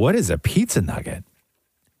 what is a pizza nugget?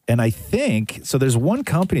 And I think, so there's one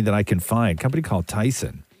company that I can find, a company called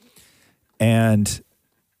Tyson, and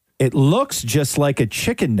it looks just like a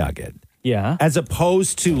chicken nugget. Yeah. As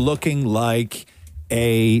opposed to looking like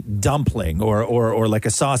a dumpling or like a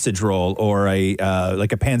sausage roll or a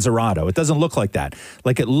like a panzerotto. It doesn't look like that.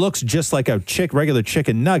 Like it looks just like a regular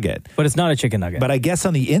chicken nugget. But it's not a chicken nugget. But I guess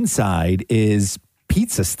on the inside is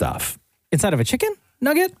pizza stuff. Inside of a chicken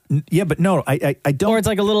nugget? Yeah, but no, I don't. Or it's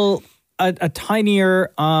like a little a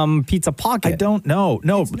tinier pizza pocket. I don't know.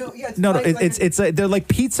 No, they're like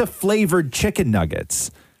pizza flavored chicken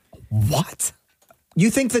nuggets. What? You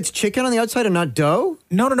think that's chicken on the outside and not dough?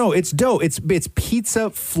 No. It's dough. It's pizza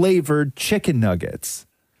flavored chicken nuggets.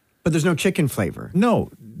 But there's no chicken flavor. No,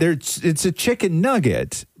 it's a chicken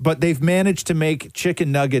nugget, but they've managed to make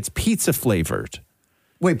chicken nuggets pizza flavored.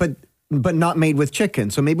 Wait, but not made with chicken.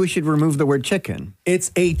 So maybe we should remove the word chicken.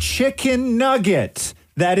 It's a chicken nugget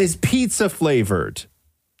that is pizza flavored.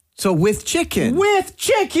 So with chicken. With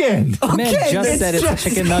chicken. The man just said it's a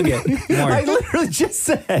chicken nugget. I literally just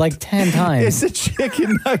said. Like 10 times. It's a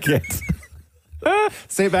chicken nugget.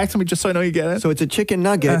 Say it back to me just so I know you get it. So it's a chicken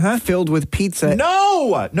nugget filled with pizza.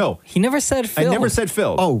 No. He never said filled. I never said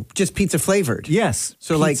filled. Oh, just pizza flavored. Yes.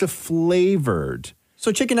 So pizza flavored.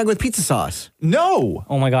 So chicken nugget with pizza sauce. No.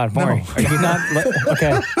 Oh my God, Maury. No. Are you not?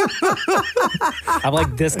 Okay. I'm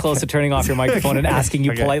like this close to turning off your microphone and asking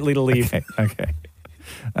you politely to leave.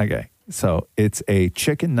 Okay. So it's a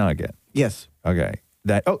chicken nugget. Yes. Okay.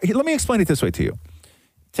 Let me explain it this way to you.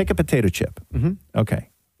 Take a potato chip. Mm-hmm. Okay.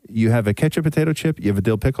 You have a ketchup potato chip, you have a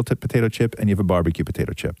dill pickle potato chip, and you have a barbecue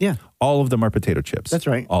potato chip. Yeah. All of them are potato chips. That's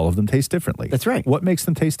right. All of them taste differently. That's right. What makes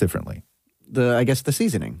them taste differently? I guess the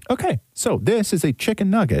seasoning. Okay. So this is a chicken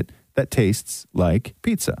nugget that tastes like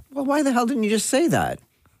pizza. Well, why the hell didn't you just say that?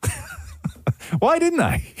 Why didn't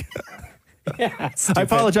I? Yeah, I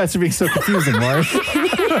apologize for being so confusing, Maury.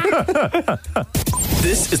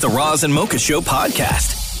 This is the Roz and Mocha Show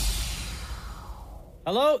podcast.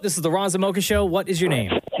 Hello, this is the Roz and Mocha Show. What is your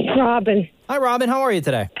name? Robin. Hi, Robin. How are you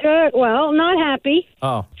today? Good. Well, not happy.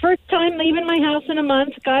 Oh. First time leaving my house in a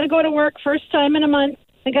month. Got to go to work first time in a month.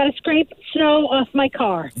 I got to scrape snow off my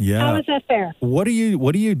car. Yeah. How is that fair? What do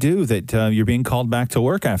you do that you're being called back to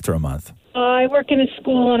work after a month? I work in a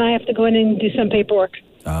school and I have to go in and do some paperwork.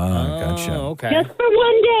 Gotcha. Okay. Just for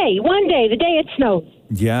one day, the day it snowed.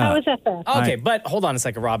 Yeah. How is that fair? Okay, but hold on a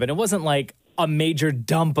second, Robin. It wasn't like a major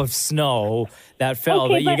dump of snow that fell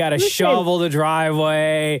Okay, that you but got to listen. shovel the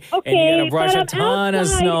driveway and you got to brush but a I'm ton of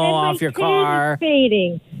outside snow and off my your tan car. Is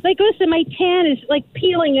fading. Like, listen, my tan is like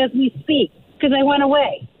peeling as we speak because I went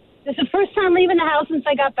away. It's the first time leaving the house since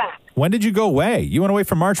I got back. When did you go away? You went away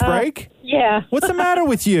for March break? Yeah. What's the matter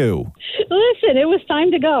with you? Listen, it was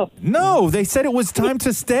time to go. No, they said it was time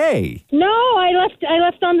to stay. No, I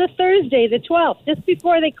left on the Thursday, the 12th, just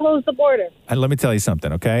before they closed the border. And let me tell you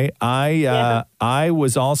something, okay? I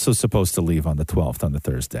was also supposed to leave on the 12th on the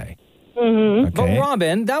Thursday. Mm-hmm. Okay. But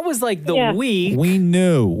Robin, that was like the week. We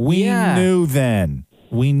knew. We knew then.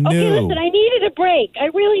 We knew. Okay, listen, I needed a break. I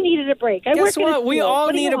really needed a break. I Guess work in a what? We school. all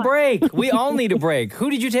What do you need a want? break. We all need a break. Who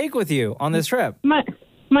did you take with you on this trip? My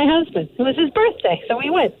husband. It was his birthday, so we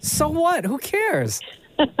went. So what? Who cares?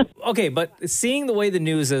 Okay, but seeing the way the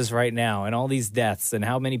news is right now and all these deaths and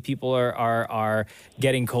how many people are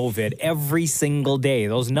getting COVID every single day,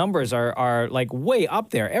 those numbers are like way up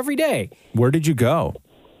there every day. Where did you go?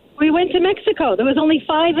 We went to Mexico. There was only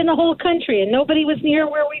 5 in the whole country, and nobody was near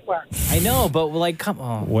where we were. I know, but like, come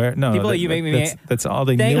on. Where? No, people that you make me. That's all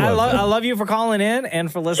they Thank, knew. I of. love you for calling in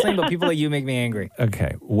and for listening, but people that you make me angry.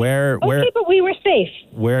 Okay, where? Okay, but we were safe.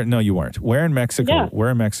 Where? No, you weren't. Where in Mexico? Yeah.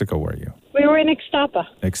 Where in Mexico were you? We were in Ixtapa.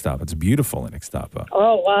 Ixtapa. It's beautiful in Ixtapa.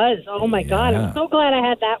 Oh, it was. Oh, my God. I'm so glad I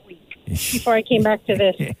had that week before I came back to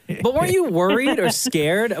this. But weren't you worried or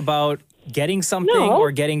scared about getting something No.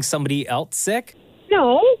 or getting somebody else sick?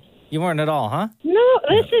 No. You weren't at all, huh? No,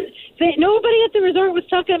 listen, nobody at the resort was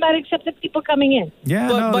talking about it except the people coming in.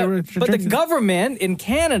 Yeah, but the government in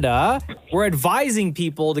Canada were advising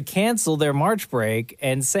people to cancel their March break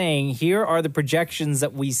and saying, here are the projections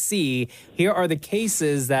that we see. Here are the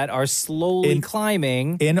cases that are slowly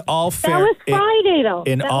climbing. In all That was Friday, though.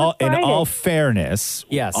 In That all was Friday. fairness,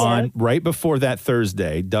 yes, right before that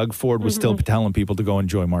Thursday, Doug Ford was still telling people to go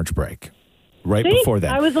enjoy March break. Right See? before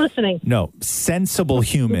that. I was listening. No, sensible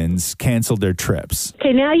humans canceled their trips.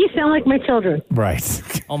 Okay, now you sound like my children. Right.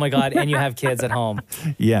 Oh my God, and you have kids at home.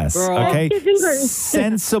 Yes. Girl. Okay. Kids and girls.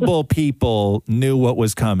 Sensible people knew what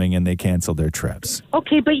was coming and they canceled their trips.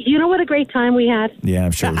 Okay, but you know what a great time we had? Yeah,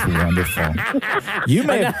 I'm sure it was wonderful. You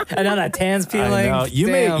may have, I know that tan's peeling. I know.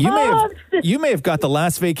 You may have got the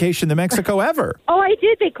last vacation to Mexico ever. Oh, I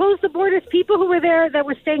did. They closed the borders. People who were there that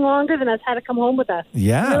were staying longer than us had to come home with us.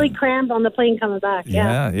 Yeah. Really crammed on the plane coming back.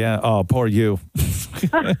 Yeah. Oh, poor you.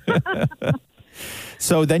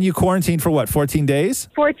 So then you quarantined for what, 14 days?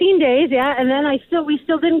 14 days, yeah, and then we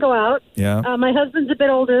still didn't go out. Yeah. My husband's a bit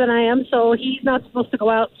older than I am, so he's not supposed to go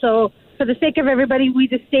out. So for the sake of everybody, we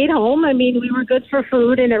just stayed home. I mean, we were good for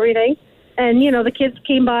food and everything. And, you know, the kids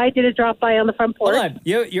came by, did a drop-by on the front porch. Hold on.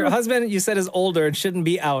 Your husband, you said, is older and shouldn't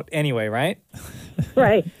be out anyway, right?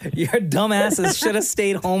 Right. Your dumbasses should have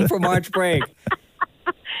stayed home for March break.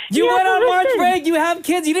 You Yeah, went but on March listen. break. You have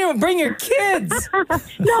kids. You didn't even bring your kids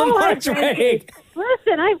No, on March break.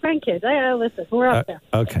 Listen, I have grandkids. Listen, we're up there.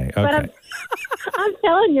 Okay. But I'm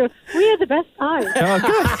telling you, we had the best time.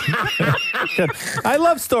 Oh, good. I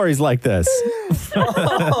love stories like this.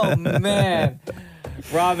 Oh, man.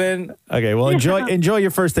 Robin. Okay, well, enjoy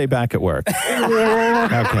your first day back at work.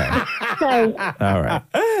 Yeah. Okay. All right.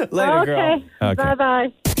 Later, girl. Okay.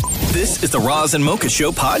 Bye-bye. This is the Roz and Mocha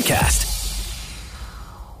Show podcast.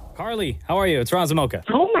 Carly, how are you? It's Roz and Mocha.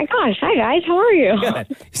 Oh my gosh. Hi guys. How are you? Good.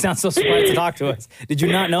 You sound so surprised to talk to us. Did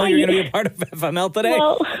you not know you were going to be a part of FML today?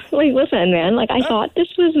 Well, like, listen, man. Like, I thought this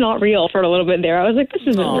was not real for a little bit there. I was like, this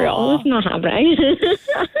isn't real. This is not happening.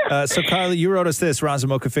 So, Carly, you wrote us this. Roz and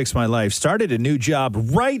Mocha fixed my life. Started a new job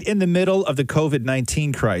right in the middle of the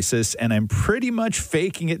COVID-19 crisis, and I'm pretty much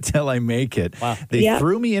faking it till I make it. Wow. They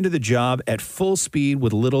threw me into the job at full speed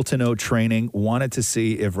with little to no training. Wanted to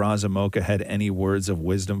see if Roz and Mocha had any words of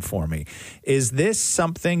wisdom for me. Is this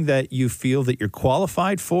something that you feel that you're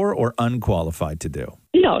qualified for or unqualified to do?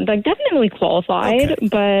 No, like, definitely qualified,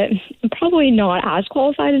 but probably not as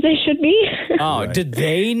qualified as I should be. Oh, did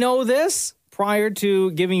they know this prior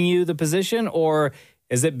to giving you the position, or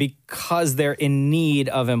is it because they're in need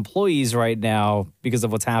of employees right now because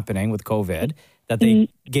of what's happening with COVID that they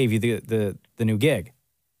gave you the new gig?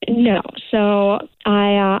 No. So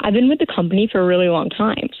I've been with the company for a really long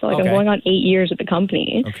time. So, like, I'm going on 8 years at the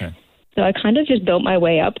company. Okay. So I kind of just built my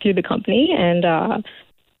way up through the company, and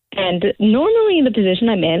normally in the position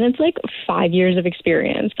I'm in, it's like 5 years of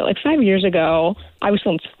experience. But like 5 years ago, I was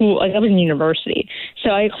still in school, like I was in university, so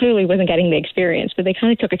I clearly wasn't getting the experience. But they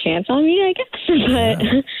kind of took a chance on me, I guess. But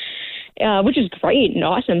which is great and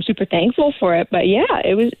awesome. Super thankful for it. But yeah,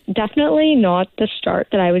 it was definitely not the start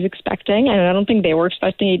that I was expecting, and I don't think they were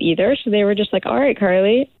expecting it either. So they were just like, "All right,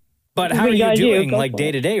 Carly." But how are you doing, like,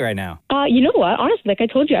 day to day right now? You know what? Honestly, like I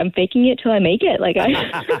told you, I'm faking it till I make it. Like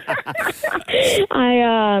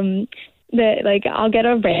I'll get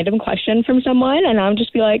a random question from someone, and I'll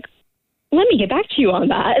just be like, "Let me get back to you on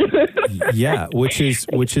that." Yeah, which is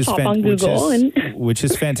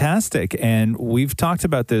fantastic. And we've talked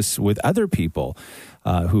about this with other people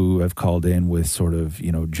who have called in with sort of,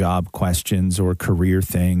 job questions or career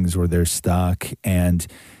things, or they're stuck. And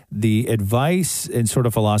the advice and sort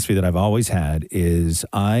of philosophy that I've always had is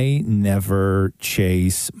I never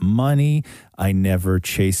chase money. I never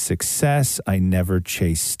chase success. I never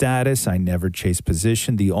chase status. I never chase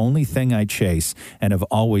position. The only thing I chase and have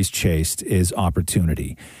always chased is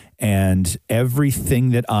opportunity. And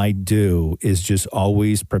everything that I do is just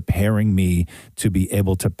always preparing me to be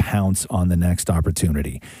able to pounce on the next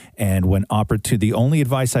opportunity. And the only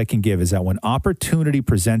advice I can give is that when opportunity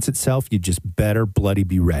presents itself, you just better bloody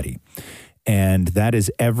be ready. And that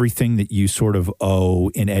is everything that you sort of owe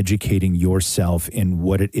in educating yourself in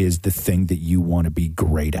what it is, the thing that you want to be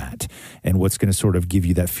great at, and what's going to sort of give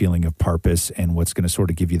you that feeling of purpose, and what's going to sort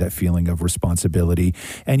of give you that feeling of responsibility.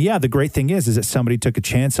 And yeah, the great thing is that somebody took a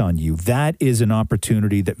chance on you. That is an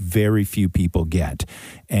opportunity that very few people get.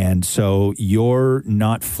 And so you're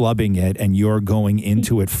not flubbing it, and you're going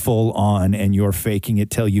into it full on, and you're faking it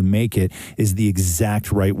till you make it is the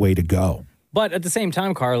exact right way to go. But at the same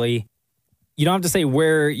time, Carly, you don't have to say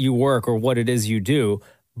where you work or what it is you do,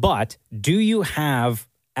 but do you have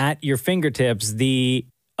at your fingertips the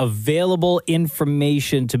available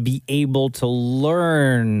information to be able to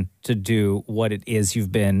learn to do what it is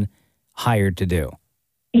you've been hired to do?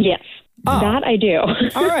 Yes, that I do.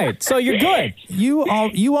 All right, so you're good. You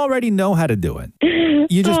already know how to do it.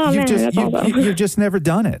 You've just never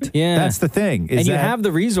done it. Yeah, that's the thing. You have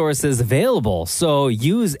the resources available, so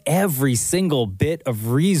use every single bit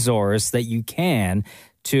of resource that you can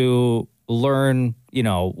to learn,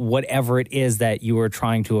 whatever it is that you are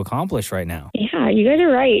trying to accomplish right now. Yeah, you guys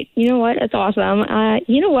are right. You know what? That's awesome.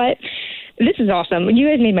 You know what? This is awesome. You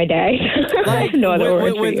guys made my day. I have no other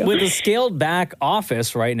words for you. With a scaled back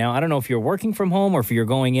office right now, I don't know if you're working from home or if you're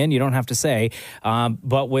going in, you don't have to say,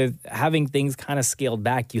 but with having things kind of scaled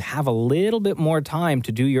back, you have a little bit more time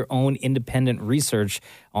to do your own independent research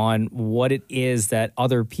on what it is that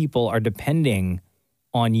other people are depending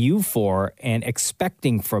on you for and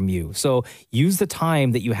expecting from you. So use the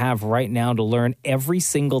time that you have right now to learn every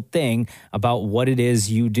single thing about what it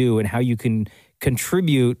is you do and how you can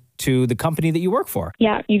contribute to the company that you work for.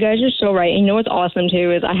 Yeah, you guys are so right. And you know what's awesome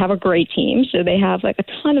too is I have a great team. So they have like a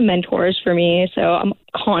ton of mentors for me. So I'm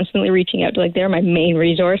constantly reaching out to they're my main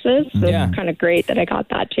resources. So it's kind of great that I got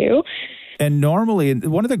that too. And normally,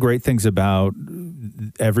 one of the great things about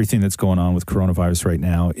everything that's going on with coronavirus right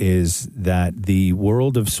now is that the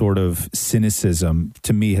world of sort of cynicism,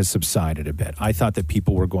 to me, has subsided a bit. I thought that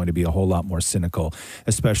people were going to be a whole lot more cynical,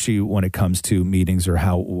 especially when it comes to meetings or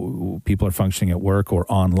how people are functioning at work or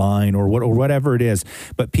online or whatever it is.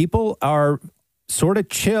 But people are sort of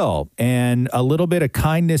chill, and a little bit of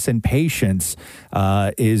kindness and patience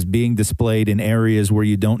is being displayed in areas where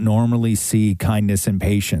you don't normally see kindness and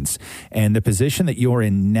patience. And the position that you're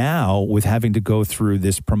in now with having to go through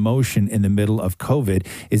this promotion in the middle of COVID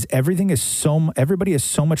is everybody has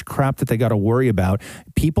so much crap that they got to worry about.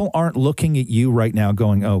 People aren't looking at you right now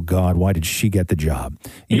going, oh God, why did she get the job?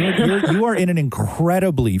 You are in an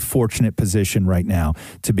incredibly fortunate position right now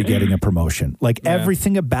to be getting a promotion. Like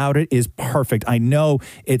everything about it is perfect. I know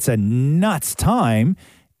it's a nuts time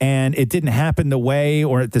and it didn't happen the way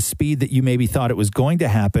or at the speed that you maybe thought it was going to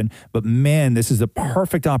happen, but man, this is the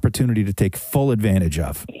perfect opportunity to take full advantage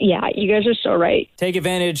of. Yeah, you guys are so right. Take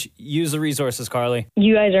advantage. Use the resources, Carly.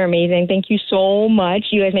 You guys are amazing. Thank you so much.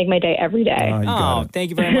 You guys make my day every day. Thank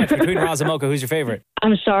you very much. Between Roz and Mocha, who's your favorite?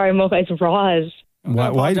 I'm sorry, Mocha. It's Roz.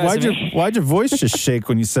 Why'd your voice just shake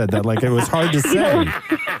when you said that? Like it was hard to say.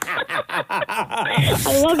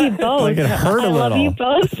 I love you both. Like it hurt a little. I love you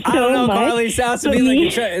both so I don't know, much. Carly. Sounds to me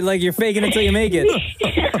like you're faking it till you make it.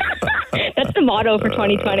 That's the motto for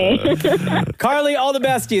 2020. Carly, all the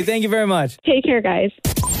best to you. Thank you very much. Take care, guys.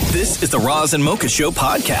 This is the Roz and Mocha Show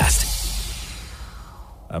podcast.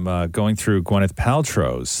 I'm going through Gwyneth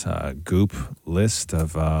Paltrow's Goop list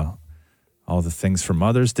of all the things for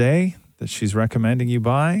Mother's Day that she's recommending you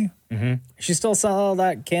buy. Mm-hmm. She still sell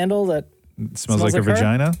that candle that smells like a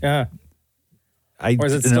vagina? Yeah. Or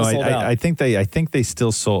is it still sold out? I think they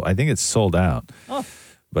still sold. I think it's sold out. Oh.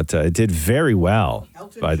 But it did very well,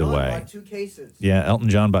 by the way. Bought 2 cases. Yeah, Elton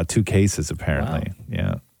John bought 2 cases, apparently. Wow.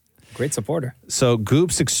 Yeah. Great supporter. So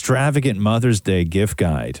Goop's extravagant Mother's Day gift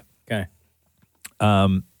guide. Okay.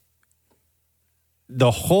 The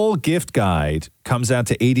whole gift guide comes out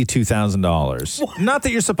to $82,000. Not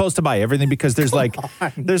that you're supposed to buy everything because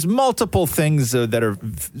there's multiple things that are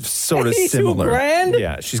sort of similar. $82,000?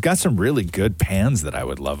 Yeah, she's got some really good pans that I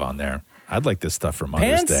would love on there. I'd like this stuff for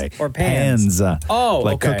Mother's Day. Or pans? Like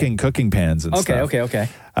okay. cooking pans and stuff. Okay.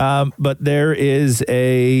 But there is there's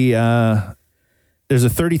a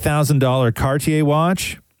 $30,000 Cartier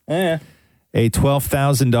watch. Yeah. A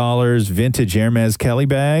 $12,000 vintage Hermes Kelly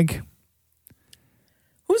bag.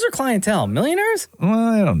 Who's her clientele? Millionaires? Well,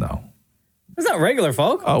 I don't know. It's not regular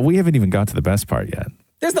folk. Oh, we haven't even got to the best part yet.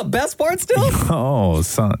 There's the best part still? Oh,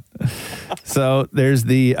 son. So there's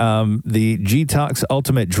the G-Tox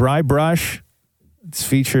Ultimate Dry Brush. It's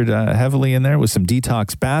featured heavily in there with some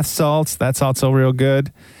detox bath salts. That's also real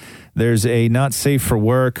good. There's a Not Safe for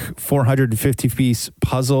Work 450-piece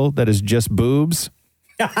puzzle that is just boobs.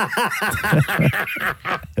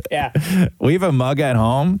 Yeah. We have a mug at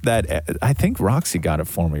home that I think Roxy got it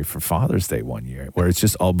for me for Father's Day one year, where it's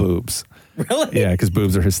just all boobs. Really? Yeah, because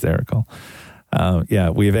boobs are hysterical.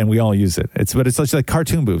 We all use it. It's like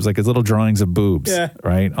cartoon boobs, like it's little drawings of boobs,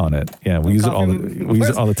 right on it. Yeah, we use it all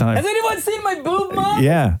the time. Has anyone seen my boob mug?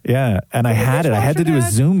 Yeah. And I had it. I had to do a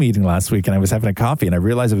Zoom meeting last week, and I was having a coffee, and I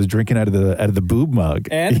realized I was drinking out of the boob mug.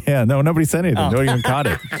 And? Yeah, no, nobody said anything. Nobody even caught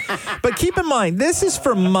it. But keep in mind, this is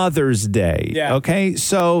for Mother's Day. Yeah. Okay,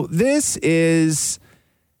 so this is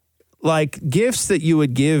like gifts that you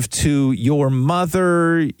would give to your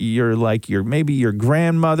mother, maybe your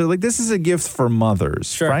grandmother. Like this is a gift for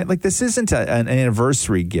mothers, right? Like this isn't an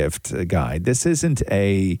anniversary gift guide. This isn't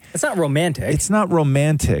It's not romantic. It's not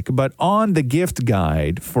romantic, but on the gift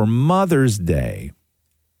guide for Mother's Day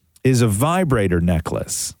is a vibrator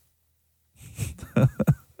necklace.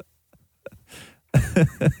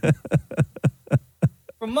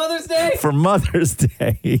 For Mother's Day? For Mother's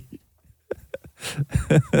Day.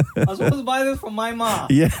 I was supposed to buy this from my mom.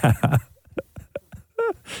 Yeah.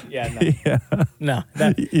 Yeah, no. Yeah. No,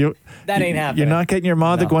 that ain't happening. You're not getting your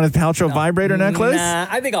mom the Gwyneth Paltrow vibrator necklace? Nah,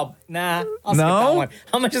 I think I'll skip that one.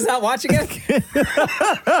 How much is that watch again?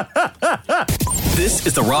 This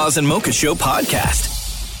is the Roz and Mocha Show podcast.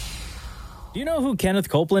 Do you know who Kenneth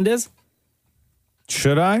Copeland is?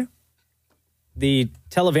 Should I? The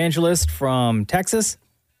televangelist from Texas.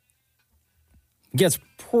 Gets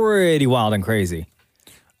pretty wild and crazy.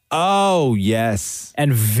 Oh, yes.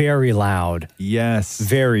 And very loud. Yes.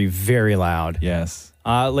 Very, very loud. Yes.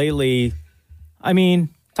 Lately, I mean,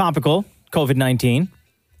 topical, COVID-19.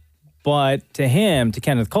 But to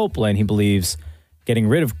Kenneth Copeland, he believes getting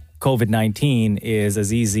rid of COVID-19 is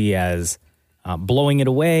as easy as blowing it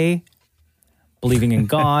away, believing in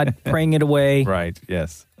God, praying it away. Right,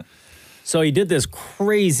 yes. So he did this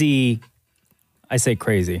crazy, I say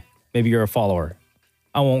crazy, maybe you're a follower.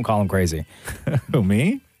 I won't call him crazy. Who,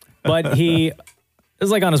 me? But he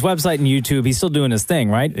is like on his website and YouTube. He's still doing his thing,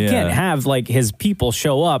 right? You can't have like his people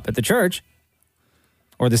show up at the church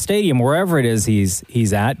or the stadium, wherever it is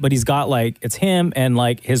he's at. But he's got like, it's him and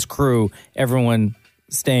like his crew, everyone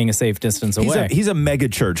staying a safe distance away. He's a mega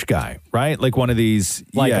church guy, right? Like one of these.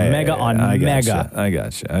 Like a mega on mega. I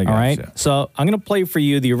got you. All right. So I'm going to play for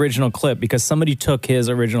you the original clip because somebody took his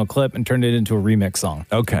original clip and turned it into a remix song.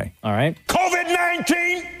 Okay. All right.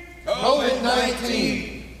 COVID-19.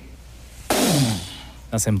 COVID-19.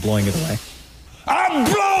 That's him blowing it away. I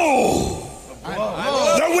blow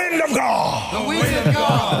the wind of God. The wind of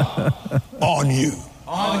God. On you.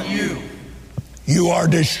 On you. You are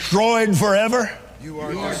destroyed forever. You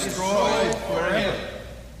are destroyed forever.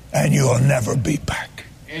 And you'll never be back.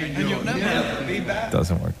 And you'll never be back.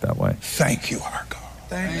 Doesn't work that way. Thank you, our God.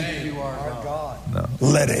 Thank you, our God. No.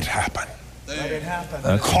 Let it happen. Let it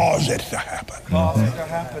happen. Cause it to happen. Cause it to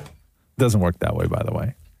happen. Doesn't work that way, by the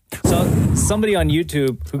way. So somebody on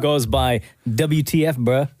YouTube who goes by WTF,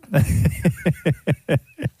 bruh,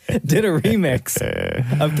 did a remix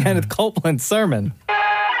of Kenneth Copeland's sermon.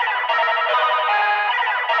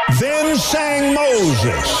 Then sang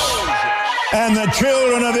Moses and the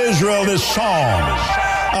children of Israel this song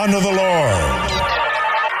unto the Lord.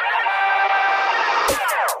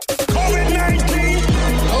 COVID-19.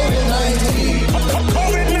 COVID-19.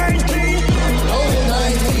 COVID-19.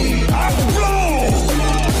 COVID-19. I blow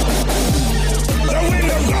the wind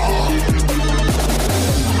of God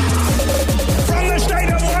from the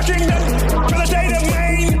state of Washington to the state of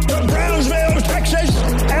Maine to Brownsville, Texas,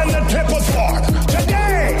 and the tip of Florida.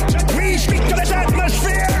 We speak to this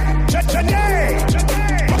atmosphere today.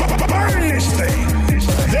 Burn this thing.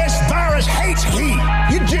 This virus hates heat.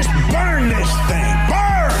 You just burn this thing.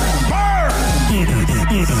 Burn.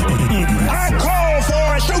 I call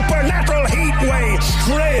for a supernatural heat wave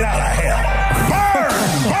straight out of hell. Burn.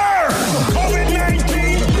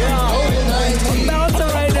 COVID-19. COVID-19. Bounce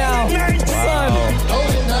it right now. Son.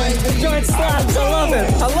 COVID-19. The joint slaps. I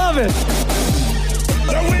love it.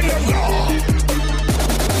 The wind of God.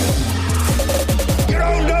 You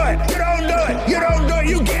don't do it.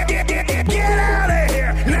 You get out of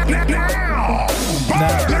here now.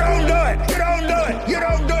 You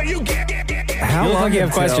don't do it. You get. How long you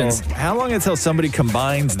have questions? How long until somebody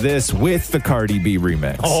combines this with the Cardi B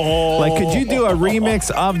remix? Oh. Like, could you do a remix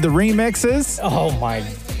of the remixes? Oh my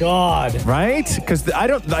God. Right? Because I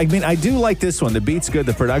do like this one. The beat's good.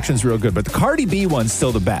 The production's real good. But the Cardi B one's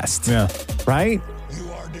still the best. Yeah. Right?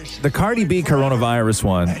 The Cardi B coronavirus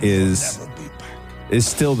one is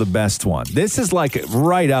still the best one. This is like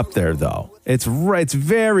right up there, though. It's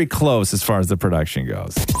very close as far as the production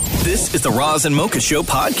goes. This is the Roz and Mocha Show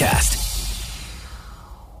podcast.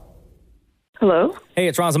 Hello? Hey,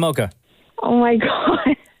 it's Roz and Mocha. Oh, my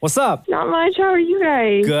God. What's up? Not much. How are you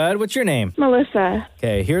guys? Good. What's your name? Melissa.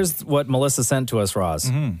 Okay, here's what Melissa sent to us, Roz.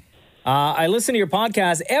 Mm-hmm. I listen to your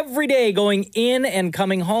podcast every day going in and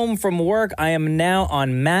coming home from work. I am now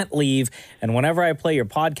on mat leave, and whenever I play your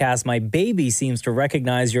podcast, my baby seems to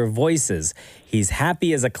recognize your voices. He's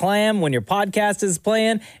happy as a clam when your podcast is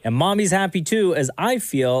playing, and mommy's happy too, as I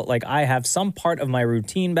feel like I have some part of my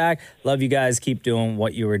routine back. Love you guys. Keep doing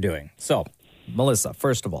what you were doing. So, Melissa,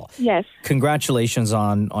 first of all. Yes. Congratulations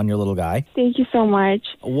on your little guy. Thank you so much.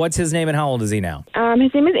 What's his name and how old is he now?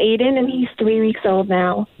 His name is Aiden, and he's 3 weeks old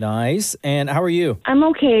now. Nice. And how are you? I'm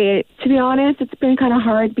okay. To be honest, it's been kind of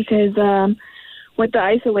hard because with the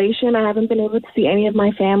isolation, I haven't been able to see any of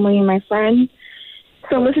my family and my friends.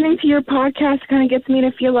 So listening to your podcast kind of gets me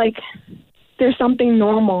to feel like there's something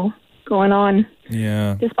normal going on.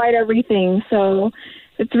 Yeah. Despite everything. So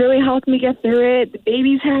it's really helped me get through it. The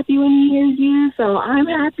baby's happy when he hears you, so I'm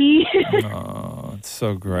happy. Oh, it's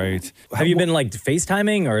so great. Have you been like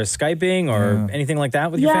FaceTiming or Skyping or anything like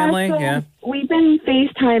that with your family? So we've been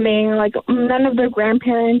FaceTiming. Like none of their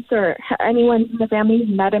grandparents or anyone in the family has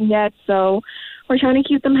met him yet, so we're trying to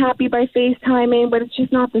keep them happy by FaceTiming, but it's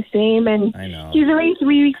just not the same. And I know. He's already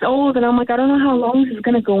 3 weeks old, and I'm like, I don't know how long this is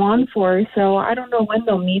going to go on for, so I don't know when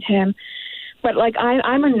they'll meet him. But like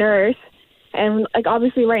I'm a nurse. And, like,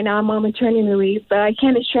 obviously right now I'm on maternity leave, but I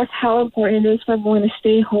can't stress how important it is for everyone to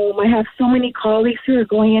stay home. I have so many colleagues who are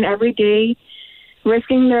going in every day,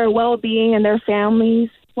 risking their well-being and their families'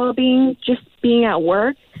 well-being, just being at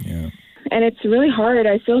work. Yeah. And it's really hard.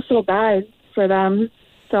 I feel so bad for them.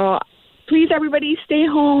 So please, everybody, stay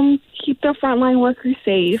home. Keep the frontline workers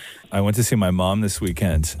safe. I went to see my mom this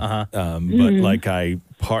weekend. Uh-huh. But, like, I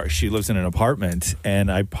She lives in an apartment,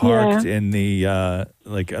 and I parked in the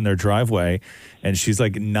like on their driveway, and she's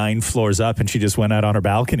like 9 floors up, and she just went out on her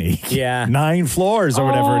balcony. Yeah, 9 floors or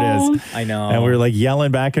whatever it is. I know. And we were like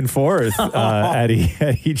yelling back and forth at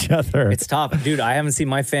each other. It's tough, dude. I haven't seen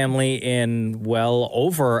my family in well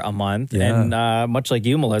over a month, and much like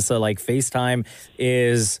you, Melissa, like FaceTime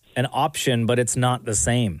is an option, but it's not the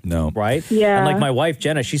same. No, right? Yeah. And like my wife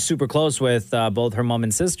Jenna, she's super close with both her mom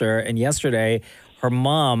and sister, and yesterday her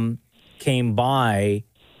mom came by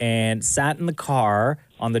and sat in the car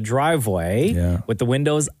on the driveway with the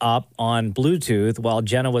windows up on Bluetooth while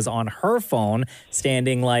Jenna was on her phone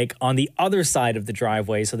standing like on the other side of the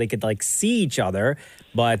driveway so they could like see each other,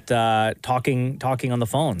 but talking on the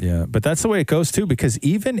phone. Yeah, but that's the way it goes too, because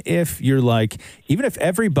even if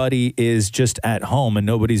everybody is just at home and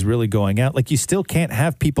nobody's really going out, like you still can't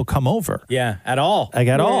have people come over. Yeah, at all. Like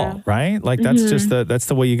at all, right? Like that's just that's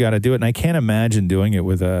the way you got to do it. And I can't imagine doing it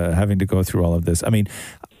with having to go through all of this. I mean,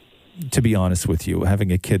 to be honest with you,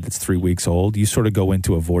 having a kid that's 3 weeks old, you sort of go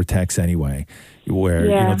into a vortex anyway, where you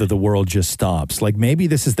know the world just stops. Like maybe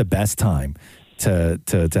this is the best time to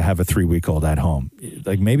have a 3-week-old at home.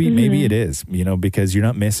 Like maybe it is, you know, because you're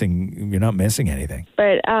not missing anything.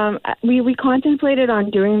 But we contemplated on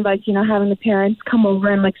doing like, you know, having the parents come over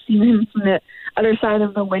and like see him from the other side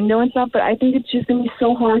of the window and stuff. But I think it's just gonna be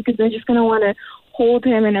so hard because they're just gonna want to hold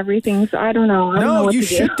him and everything. So I don't know. No, you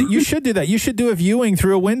should do that. You should do a viewing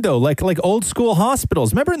through a window, like old school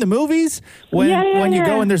hospitals. Remember in the movies when you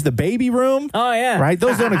go and there's the baby room? Oh yeah, right.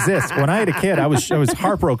 Those don't exist. When I had a kid, I was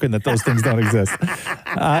heartbroken that those things don't exist.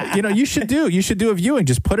 You know, you should do a viewing.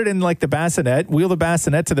 Just put it in like the bassinet, wheel the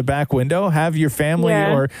bassinet to the back window, have your family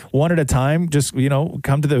or one at a time. Just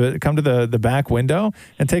come to the back window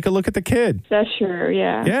and take a look at the kid. That's true.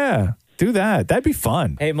 Yeah. Yeah. Do that. That'd be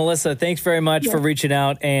fun. Hey, Melissa, thanks very much for reaching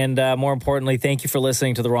out. And more importantly, thank you for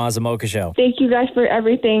listening to the Roz and Mocha Show. Thank you guys for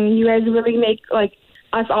everything. You guys really make like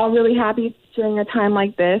us all really happy during a time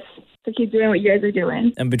like this. So keep doing what you guys are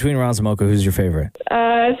doing. And between Roz and Mocha, who's your favorite?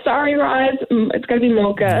 Sorry, Roz. It's going to be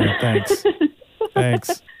Mocha. Thanks.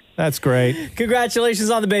 Thanks. That's great.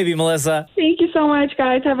 Congratulations on the baby, Melissa. Thank you so much,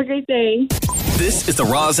 guys. Have a great day. This is the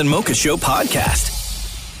Roz and Mocha Show podcast.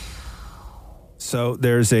 So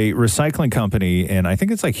there's a recycling company, and I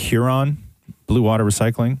think it's like Huron, Blue Water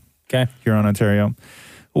Recycling. Okay. Huron, Ontario,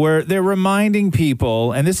 where they're reminding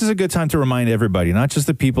people, and this is a good time to remind everybody, not just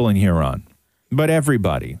the people in Huron, but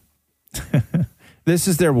everybody. This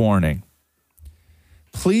is their warning.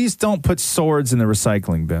 Please don't put swords in the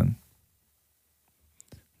recycling bin.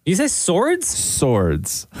 You say swords?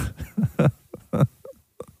 Swords.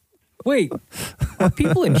 Wait, are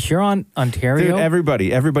people in Huron, Ontario?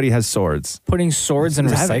 Dude, everybody has swords. Putting swords in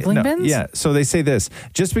recycling bins? Yeah, so they say this,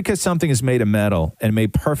 just because something is made of metal and may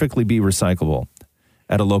perfectly be recyclable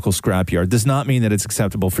at a local scrapyard does not mean that it's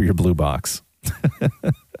acceptable for your blue box.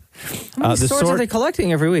 How many swords are they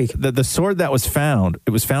collecting every week? The sword that was found,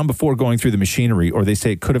 it was found before going through the machinery, or they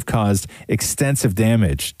say it could have caused extensive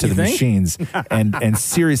damage to the machines and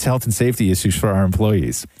serious health and safety issues for our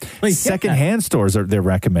employees. Secondhand stores they're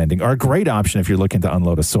recommending are a great option if you're looking to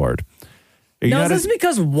unload a sword. Now, is this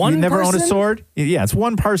because one person? You never owned a sword? Yeah, it's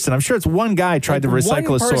one person. I'm sure it's one guy tried to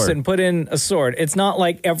recycle a sword. One person put in a sword. It's not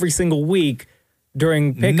like every single week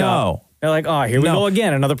during pickup. No. They're like, oh, here we go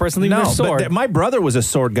again. Another person leaving their sword. But my brother was a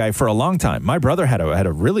sword guy for a long time. My brother had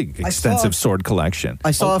a really extensive sword collection.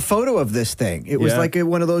 I saw a photo of this thing. It was like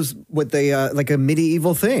one of those like a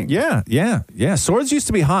medieval thing. Yeah. Swords used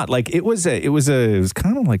to be hot. Like it was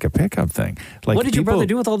kind of like a pickup thing. Like what did your brother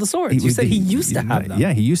do with all the swords? You said he used to have them.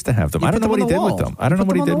 Yeah, he used to have them. I don't know what he did with them. I don't know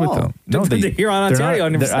what he did with them. No, they're here on Ontario.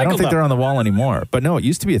 I don't think they're on the wall anymore. But no, it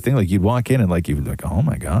used to be a thing. Like you'd walk in and like you'd be like, oh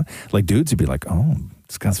my god. Like dudes would be like, oh.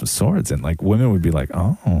 It's got some swords, and like women would be like,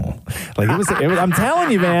 "Oh, like it was." I'm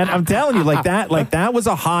telling you, man. I'm telling you, like that was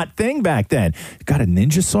a hot thing back then. Got a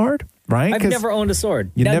ninja sword, right? I've never owned a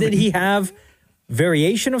sword. Now, did he have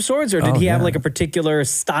variation of swords, or did he have like a particular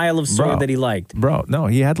style of sword that he liked? Bro, no,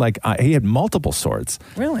 he had he had multiple swords.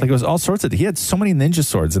 Really? Like it was all sorts of. He had so many ninja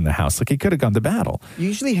swords in the house. Like he could have gone to battle. You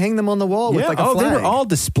usually hang them on the wall with like a flag. They were all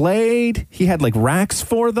displayed. He had like racks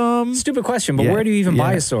for them. Stupid question, but where do you even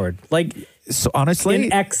buy a sword? Like. So honestly,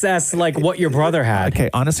 in excess, like what your brother had. Okay,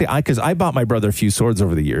 honestly, because I bought my brother a few swords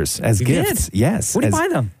over the years as gifts. Did? Yes. Where do you buy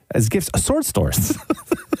them? As gifts, sword stores.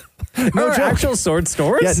 No joke. Actual sword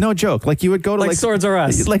stores? Yeah, no joke. Like you would go to like Swords R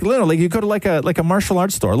Us. Like literally, you go to like a martial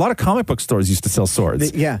arts store. A lot of comic book stores used to sell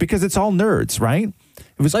swords. Because it's all nerds, right?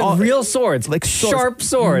 It was like all real swords, like sharp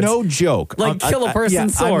swords. No joke. Like kill a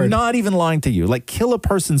person's sword. I'm not even lying to you. Like kill a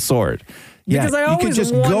person's sword. Yeah, Because I you could always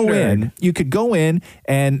just go wondered. in. You could go in,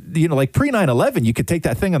 and like pre 9/11, you could take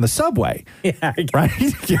that thing on the subway. Yeah, right.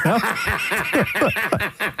 You know?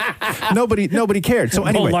 nobody cared. So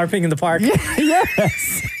anyway, LARPing in the park.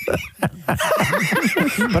 Yes.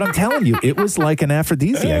 But I'm telling you, it was like an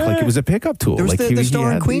aphrodisiac. Like it was a pickup tool. There was like the store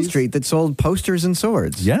on had Queen these- Street that sold posters and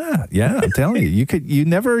swords. Yeah, I'm telling you, you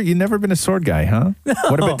never been a sword guy, huh?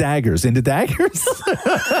 What about daggers? Into daggers?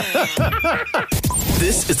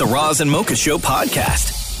 This is the Roz and Mocha Show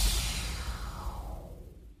podcast.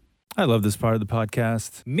 I love this part of the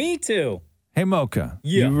podcast. Me too. Hey, Mocha,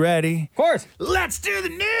 Yeah. you ready? Of course. Let's do the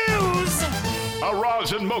news. A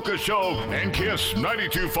Roz and Mocha Show and Kiss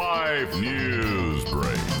 92.5 News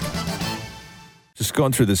Break. Just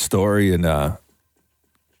going through this story and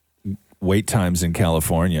wait times in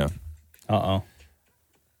California. Uh-oh.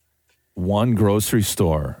 One grocery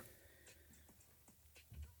store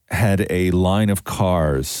had a line of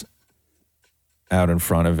cars out in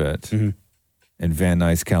front of it in Van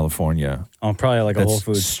Nuys, California. Oh, probably like a That's Whole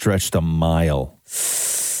Foods. stretched a mile.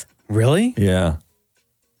 Really? Yeah.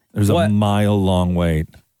 There's a mile-long wait.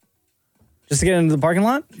 Just to get into the parking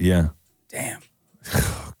lot? Yeah. Damn.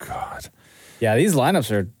 Oh, God. Yeah, these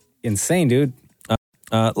lineups are insane, dude.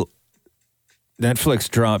 Netflix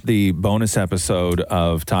dropped the bonus episode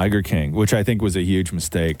of Tiger King, which I think was a huge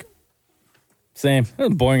mistake. Same. It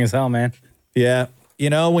was boring as hell, man. Yeah. You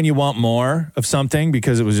know, when you want more of something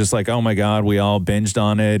because it was just like, oh my God, we all binged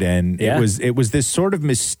on it. And Yeah. it was this sort of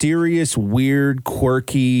mysterious, weird,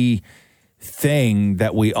 quirky thing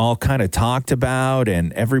that we all kind of talked about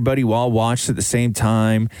and everybody all watched at the same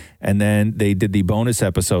time. And then they did the bonus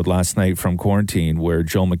episode last night from quarantine where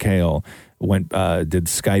Joel McHale did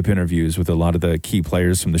Skype interviews with a lot of the key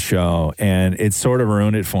players from the show. And it sort of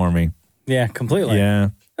ruined it for me. Yeah, completely. Yeah.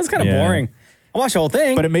 That's kind of Yeah. boring. I watched the whole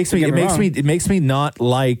thing. But it makes me not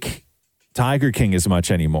like Tiger King as much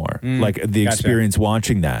anymore. Like the Gotcha. experience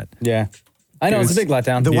watching that. Yeah. I know, it's a big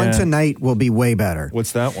letdown. The one Yeah. tonight will be way better.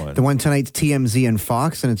 What's that one? The one tonight's TMZ and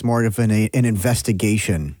Fox, and it's more of an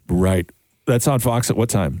investigation. Right. That's on Fox at what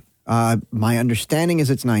time? My understanding is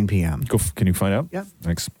it's 9 p.m. Can you find out? Yeah.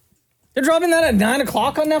 Thanks. They're dropping that at 9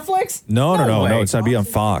 o'clock on Netflix? No. way. It's not be on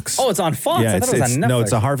Fox. Oh, it's on Fox? Yeah, I thought it was on Netflix. No,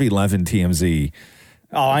 it's a Harvey Levin TMZ.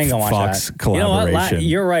 Oh, I ain't gonna watch Fox that. collaboration. You know what?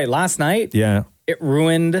 You're right. Last night, Yeah. it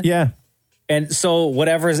ruined. Yeah. And so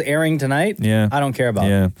whatever's airing tonight, Yeah. I don't care about.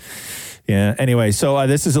 Yeah. Yeah. Anyway, so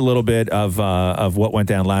this is a little bit of what went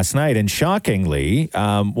down last night. And shockingly,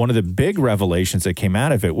 one of the big revelations that came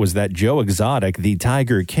out of it was that Joe Exotic, the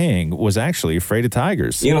Tiger King, was actually afraid of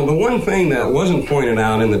tigers. You know, the one thing that wasn't pointed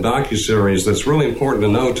out in the docuseries that's really important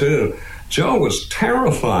to know, too, Joe was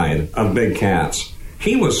terrified of big cats.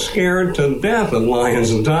 He was scared to death of lions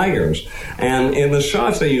and tigers. And in the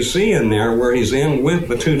shots that you see in there where he's in with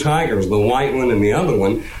the two tigers, the white one and the other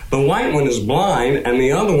one, the white one is blind and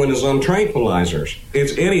the other one is on tranquilizers.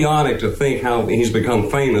 It's idiotic to think how he's become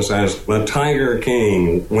famous as the Tiger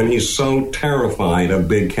King when he's so terrified of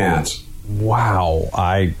big cats. Wow,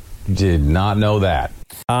 I did not know that.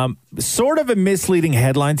 Sort of a misleading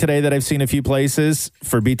headline today that I've seen a few places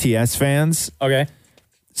for BTS fans. Okay.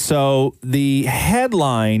 So the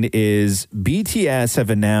headline is BTS have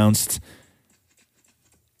announced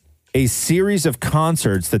a series of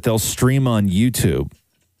concerts that they'll stream on YouTube.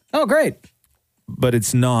 Oh, great. But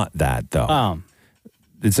it's not that, though.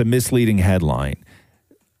 It's a misleading headline.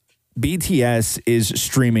 BTS is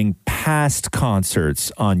streaming past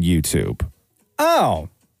concerts on YouTube. Oh.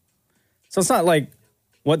 So it's not like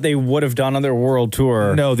what they would have done on their world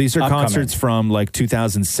tour. No, these are upcoming. concerts from like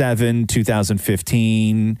 2007,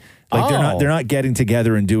 2015. Like they're not getting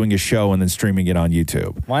together and doing a show and then streaming it on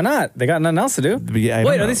YouTube. Why not? They got nothing else to do. Yeah, I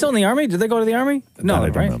don't Wait, know. are they still in the Army? Did they go to the Army? No, I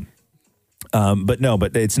don't right? know.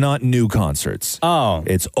 But it's not new concerts. Oh.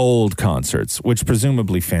 It's old concerts, which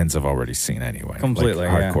presumably fans have already seen anyway. Completely,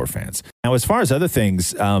 like yeah. hardcore fans. Now, as far as other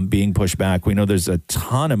things being pushed back, we know there's a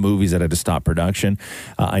ton of movies that had to stop production.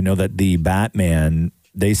 I know that the Batman,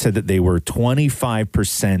 they said that they were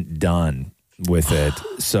 25% done with it,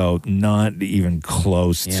 so not even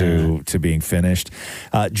close to being finished.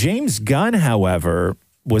 James Gunn, however,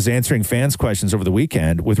 was answering fans' questions over the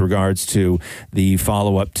weekend with regards to the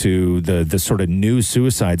follow-up to the sort of new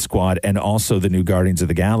Suicide Squad and also the new Guardians of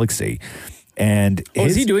the Galaxy. And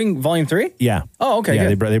is he doing Volume 3? Yeah. Oh, okay, Yeah,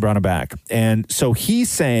 good. they brought him back. And so he's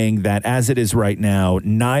saying that as it is right now,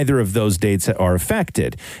 neither of those dates are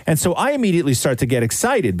affected. And so I immediately start to get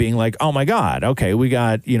excited, being like, oh my God, okay, we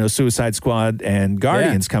got, Suicide Squad and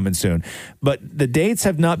Guardians coming soon. But the dates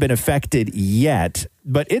have not been affected yet,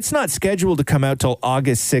 but it's not scheduled to come out till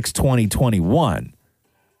August 6, 2021.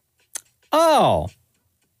 Oh.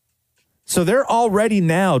 So they're already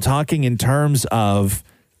now talking in terms of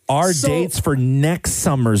our dates for next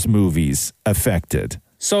summer's movies affected.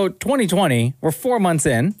 So 2020, we're 4 months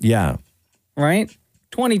in. Yeah. Right?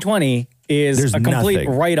 2020 is There's a complete nothing.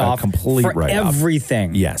 write-off A complete for write-off.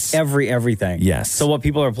 everything. Yes. Everything. Yes. So what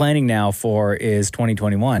people are planning now for is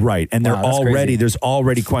 2021. Right. And they're Wow, that's already, crazy. there's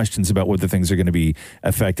already questions about whether things are going to be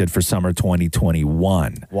affected for summer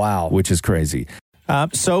 2021. Wow. Which is crazy.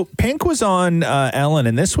 So Pink was on Ellen,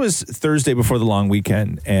 and this was Thursday before the long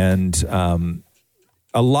weekend. And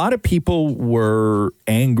a lot of people were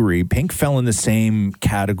angry. Pink fell in the same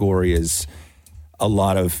category as a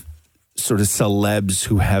lot of sort of celebs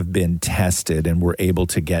who have been tested and were able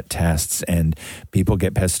to get tests, and people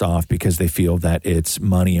get pissed off because they feel that it's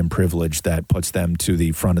money and privilege that puts them to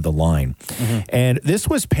the front of the line. And this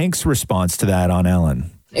was Pink's response to that on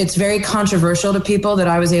Ellen. It's very controversial to people that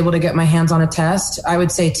I was able to get my hands on a test. I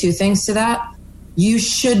would say two things to that. You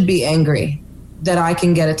should be angry that I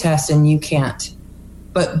can get a test and you can't.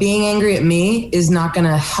 But being angry at me is not going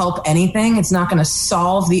to help anything. It's not going to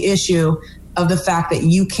solve the issue of the fact that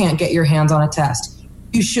you can't get your hands on a test.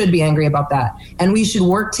 You should be angry about that. And we should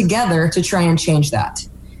work together to try and change that.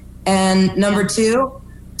 And number two,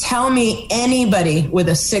 tell me anybody with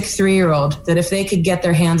a sick 3-year-old that if they could get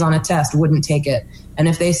their hands on a test wouldn't take it. And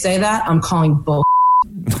if they say that, I'm calling bull.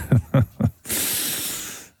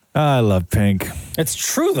 I love Pink. It's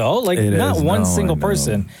true, though. Like, It not is. one No, single I know.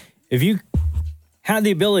 person. If you had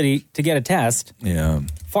the ability to get a test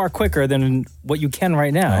far quicker than what you can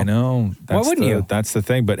right now. I know. Why wouldn't you? That's the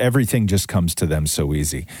thing. But everything just comes to them so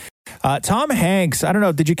easy. Tom Hanks, I don't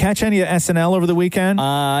know. Did you catch any of SNL over the weekend?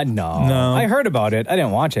 No. I heard about it. I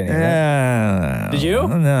didn't watch any of it. Did you?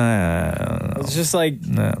 No. It's just like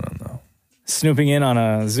snooping in on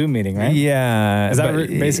a Zoom meeting, right? Yeah. Is that but-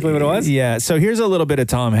 basically what it was? Yeah. So here's a little bit of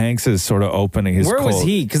Tom Hanks's sort of opening his Where was cold-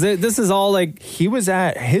 he? Because this is all like... He was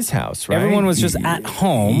at his house, right? Everyone was just at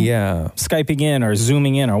home. Yeah. Skyping in or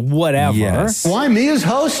Zooming in or whatever. Why me as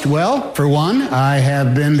host? Well, for one, I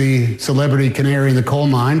have been the celebrity canary in the coal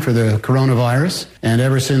mine for the coronavirus. And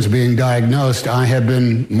ever since being diagnosed, I have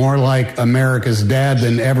been more like America's dad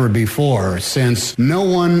than ever before, since no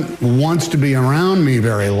one wants to be around me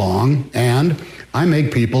very long, and I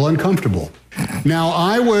make people uncomfortable. Now,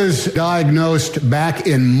 I was diagnosed back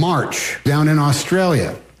in March down in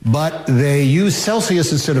Australia. But they use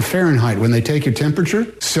Celsius instead of Fahrenheit when they take your temperature.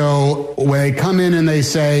 So when they come in and they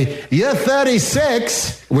say, you're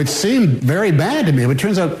 36, which seemed very bad to me, but it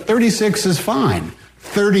turns out 36 is fine.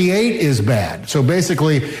 38 is bad. So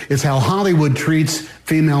basically, it's how Hollywood treats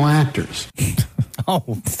female actors. Oh.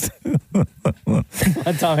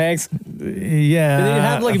 Tom Hanks. Yeah. Did they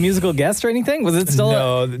have like a musical guest or anything? Was it still...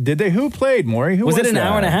 No. Did they? Who played, Maury? Who was it an that?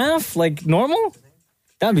 hour and a half? Like normal?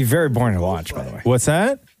 That'd be very boring to watch, by the way. What's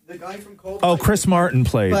that? The guy from Oh, Chris Martin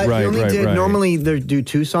played. But right, he only right, did, right. normally they do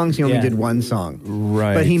 2 songs. He only Yeah. did 1 song.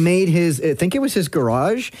 Right. But he made his, I think it was his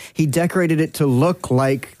garage. He decorated it to look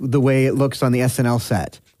like the way it looks on the SNL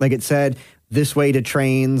set. Like it said, this way to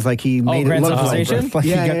trains. Like he made it Grand look Central like, Station? Like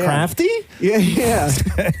he got crafty? Yeah, yeah.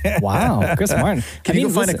 Wow, Chris Martin. Can you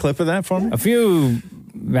go find a listen, clip of that for me? If you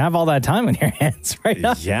have all that time on your hands right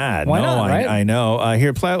now. Yeah, Why no, not, right? I know.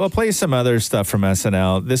 Here, we'll play some other stuff from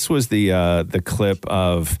SNL. This was the clip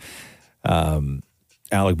of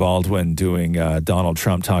Alec Baldwin doing Donald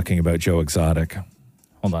Trump talking about Joe Exotic.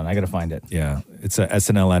 Hold on, I got to find it. Yeah, it's a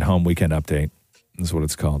SNL at Home Weekend Update. Is what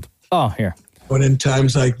it's called. Oh, here. But in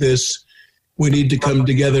times like this, we need to come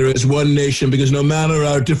together as one nation, because no matter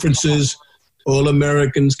our differences, all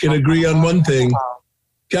Americans can agree on one thing.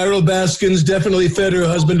 Carol Baskins definitely fed her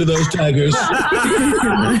husband to those tigers. I'm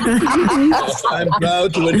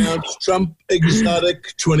proud to announce Trump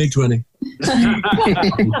Exotic 2020.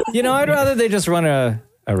 You know, I'd rather they just run a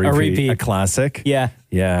repeat. A classic. Yeah.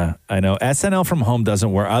 Yeah, I know. SNL from home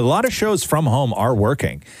doesn't work. A lot of shows from home are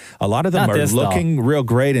working. A lot of them Not are this, looking real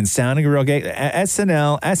great and sounding real great.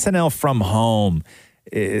 SNL from home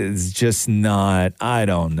is just not, I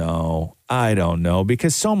don't know,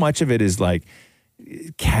 because so much of it is like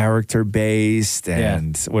character based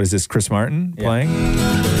and what is this, Chris Martin playing?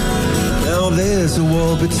 Now there's a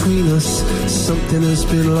wall between us, something has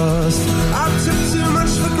been lost. I took too much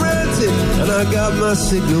for granted, and I got my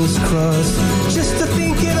signals crossed. Just to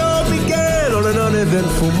think it all began on an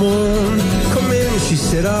uneventful morn. Come in, she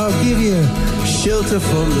said, I'll give you shelter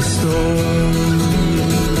from the storm.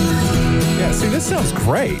 Yeah, see, this sounds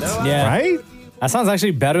great. Yeah. Right? That sounds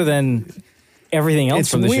actually better than everything else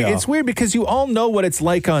from the weird, show. It's weird because you all know what it's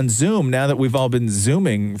like on Zoom now that we've all been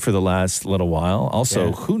Zooming for the last little while.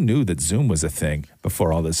 Also, who knew that Zoom was a thing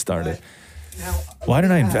before all this started? Now, Why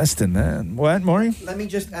did I invest in that? What, Maury? Let me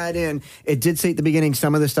just add in, it did say at the beginning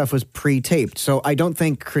some of the stuff was pre-taped. So I don't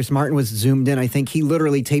think Chris Martin was zoomed in. I think he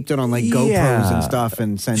literally taped it on like GoPros and stuff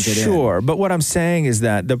and sent it in. Sure, but what I'm saying is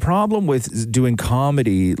that the problem with doing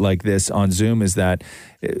comedy like this on Zoom is that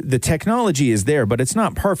the technology is there, but it's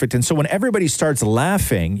not perfect. And so when everybody starts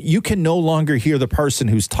laughing, you can no longer hear the person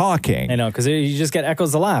who's talking. I know, because you just get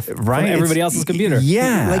echoes of laugh right? from everybody else's computer.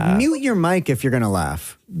 Yeah. Like mute your mic if you're going to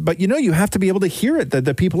laugh. But you have to be able to hear it,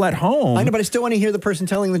 the people at home. I know, but I still want to hear the person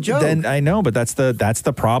telling the joke. Then I know, but that's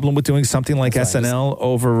the problem with doing something like SNL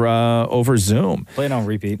over Zoom. Play it on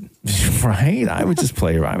repeat. Right? I would just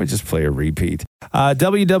play a repeat.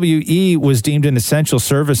 WWE was deemed an essential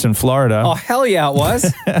service in Florida. Oh, hell yeah, it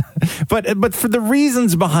was. but for the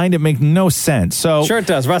reasons behind it make no sense. So sure it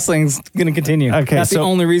does. Wrestling's going to continue. Okay, that's the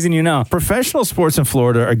only reason you know. Professional sports in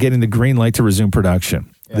Florida are getting the green light to resume production.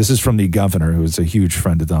 Yeah. This is from the governor, who is a huge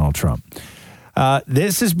friend of Donald Trump.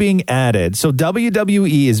 This is being added. So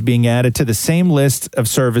WWE is being added to the same list of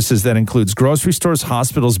services that includes grocery stores,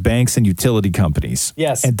 hospitals, banks, and utility companies.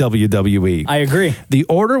 Yes. And WWE. I agree. The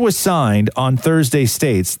order was signed on Thursday,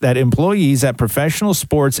 states that employees at professional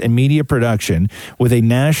sports and media production with a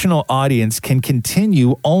national audience can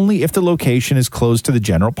continue only if the location is closed to the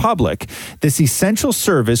general public. This essential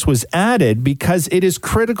service was added because it is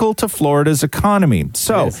critical to Florida's economy.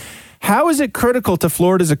 So, how is it critical to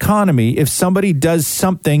Florida's economy if somebody does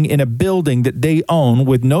something in a building that they own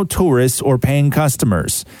with no tourists or paying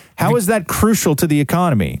customers? How is that crucial to the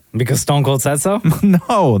economy? Because Stone Cold said so?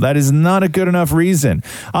 No, that is not a good enough reason.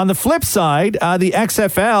 On the flip side, the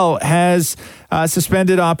XFL has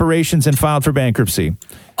suspended operations and filed for bankruptcy.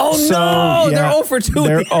 Oh, no, they're over 2.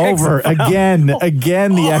 They're over. Again, the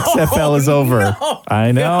XFL is over. No,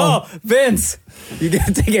 I know. No, Vince, you got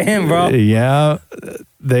to take a hint, bro. Yeah.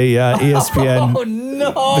 They ESPN,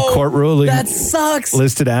 no. the court ruling That sucks.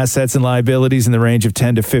 listed assets and liabilities in the range of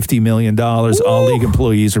 $10 to $50 million. All league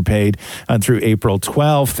employees were paid through April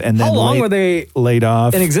 12th. And then how long were they laid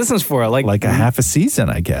off? In existence for? Like a half a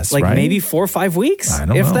season, I guess. Like right? maybe 4 or 5 weeks? I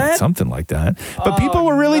don't if know. That? Something like that. But people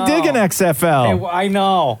were really digging XFL. I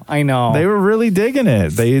know. They were really digging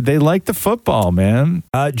it. They like the football, man.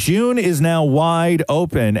 June is now wide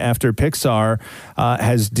open after Pixar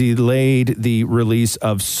has delayed the release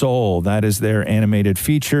of Soul. That is their animated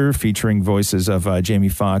feature featuring voices of Jamie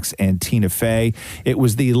Foxx and Tina Fey. It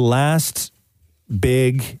was the last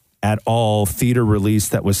big at all theater release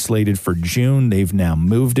that was slated for June. They've now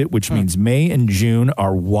moved it, which means May and June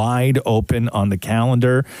are wide open on the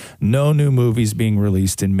calendar. No new movies being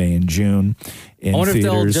released in May and June in I wonder theaters.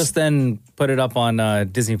 if they'll just then put it up on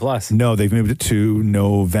Disney Plus. No, they've moved it to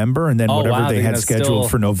November, and then whatever they had scheduled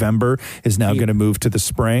for November is now going to move to the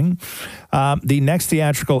spring. The next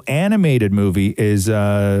theatrical animated movie is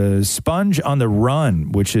Sponge on the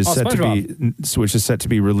Run, which is set to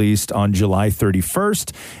be released on July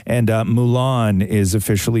 31st, and Mulan is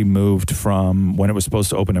officially moved from when it was supposed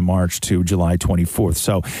to open in March to July 24th.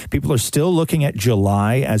 So people are still looking at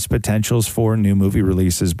July as potentials for new movie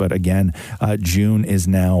releases, but again, June is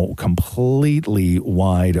now completely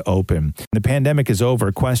wide open. The pandemic is over.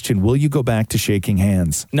 Question, will you go back to shaking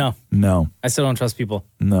hands? No. I still don't trust people.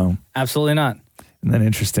 No. Absolutely not. Isn't that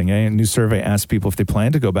interesting? A new survey asked people if they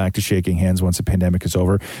plan to go back to shaking hands once the pandemic is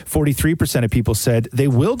over. 43% of people said they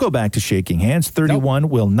will go back to shaking hands. 31%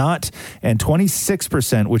 will not. And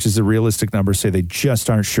 26%, which is a realistic number, say they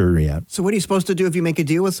just aren't sure yet. So what are you supposed to do if you make a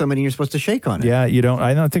deal with somebody and you're supposed to shake on it? Yeah,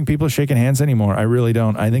 I don't think people are shaking hands anymore. I really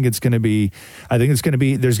don't. I think there's going to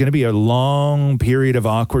be a long period of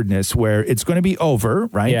awkwardness where it's going to be over,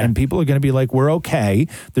 right? Yeah. And people are going to be like, we're okay.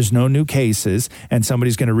 There's no new cases. And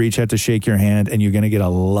somebody's going to reach out to shake your hand, and you're going to get a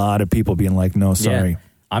lot of people being like, no, sorry. Yeah.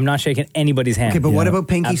 I'm not shaking anybody's hand. Okay, but what about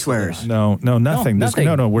pinky swears? No, nothing. No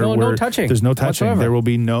Touching. touching. There's no touching. Whatsoever. There will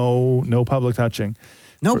be no public touching.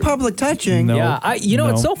 No public touching? No, yeah.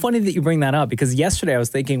 It's so funny that you bring that up, because yesterday I was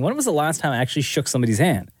thinking, when was the last time I actually shook somebody's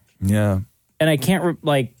hand? Yeah. And I can't,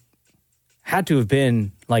 had to have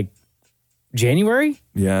been, January?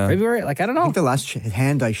 Yeah. February? I don't know. I think the last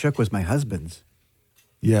hand I shook was my husband's.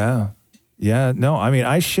 Yeah. Yeah. No, I mean,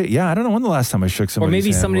 I don't know when the last time I shook somebody's hand. Or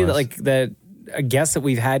maybe somebody was. that a guest that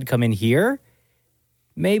we've had come in here,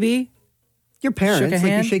 maybe. Your parents,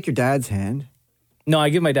 you shake your dad's hand. No, I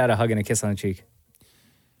give my dad a hug and a kiss on the cheek.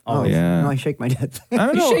 Oh, yeah. No, I shake my dad's I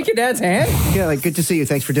don't know. You shake your dad's hand? Yeah, good to see you.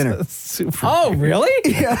 Thanks for dinner. Super. Oh, really?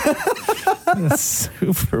 Yeah. That's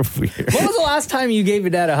super weird. When was the last time you gave your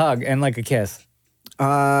dad a hug and a kiss?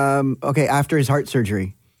 Okay, after his heart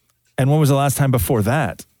surgery. And when was the last time before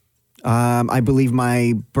that? I believe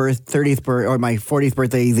my 30th birthday or my 40th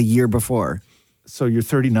birthday the year before. So your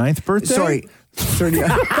 39th birthday? Sorry,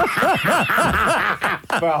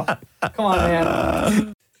 Bro, come on,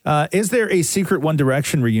 man. Is there a secret One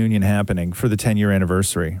Direction reunion happening for the 10-year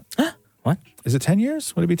anniversary? What? Is it 10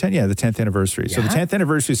 years? Would it be 10? Yeah, the 10th anniversary. So the 10th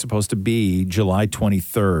anniversary is supposed to be July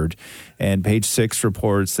 23rd. And Page Six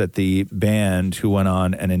reports that the band, who went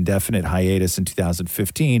on an indefinite hiatus in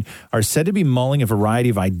 2015, are said to be mulling a variety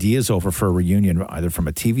of ideas over for a reunion, either from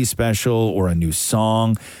a TV special or a new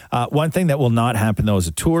song. One thing that will not happen, though, is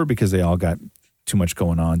a tour, because they all got too much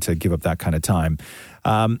going on to give up that kind of time.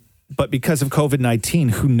 But because of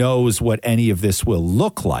COVID-19, who knows what any of this will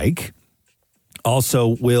look like?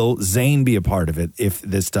 Also, will Zayn be a part of it if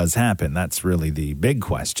this does happen? That's really the big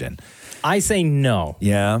question. I say no.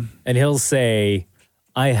 Yeah. And he'll say,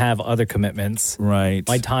 I have other commitments. Right.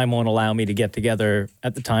 My time won't allow me to get together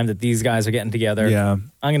at the time that these guys are getting together. Yeah.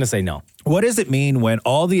 I'm going to say no. What does it mean when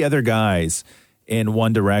all the other guys in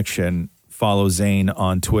One Direction follow Zayn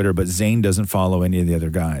on Twitter, but Zayn doesn't follow any of the other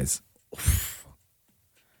guys?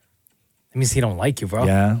 That means he don't like you, bro.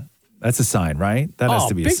 Yeah. That's a sign, right? That has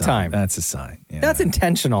to be a big sign. time. That's a sign. Yeah. That's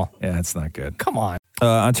intentional. Yeah, it's not good. Come on.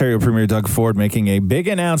 Ontario Premier Doug Ford making a big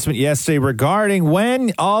announcement yesterday regarding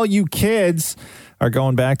when all you kids are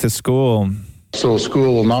going back to school. So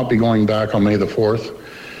school will not be going back on May the 4th,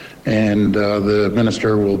 and the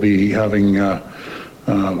minister will be having,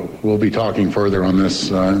 we'll be talking further on this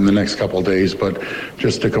in the next couple of days, but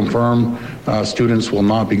just to confirm, students will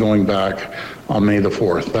not be going back on May the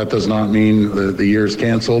 4th. That does not mean the year's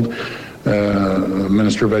canceled. The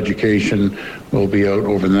Minister of Education will be out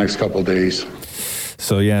over the next couple of days.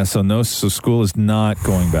 So school is not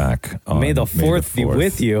going back on May the 4th be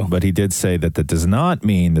with you. But he did say that does not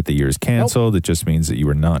mean that the year is canceled. Nope. It just means that you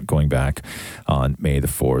are not going back on May the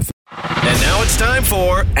 4th. And now it's time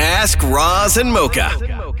for Ask Roz and Mocha.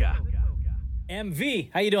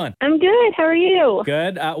 MV, how you doing? I'm good. How are you?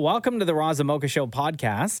 Good. Welcome to the Roz and Mocha Show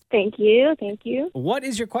podcast. Thank you. Thank you. What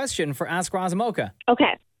is your question for Ask Roz and Mocha?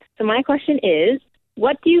 Okay. So my question is,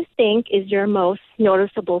 what do you think is your most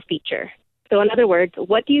noticeable feature? So in other words,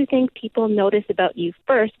 what do you think people notice about you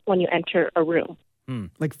first when you enter a room?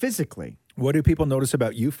 Like physically. What do people notice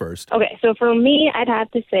about you first? Okay, so for me, I'd have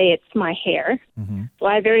to say it's my hair. Mm-hmm. So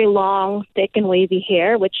I have very long, thick, and wavy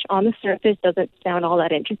hair, which on the surface doesn't sound all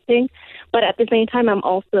that interesting. But at the same time, I'm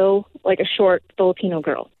also like a short Filipino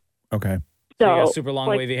girl. Okay. So So you got super long,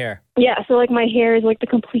 wavy hair. Yeah, so like my hair is like the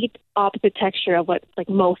complete opposite texture of what like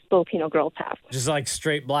most Filipino girls have. Just like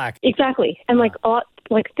straight black. Exactly, and like a lot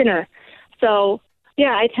like thinner. So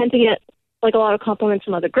yeah, I tend to get like a lot of compliments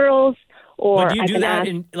from other girls. Or But do you I've do been that asked-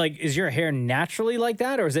 in, like, is your hair naturally like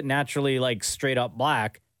that? Or is it naturally like straight up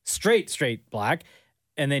black, straight black,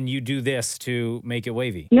 and then you do this to make it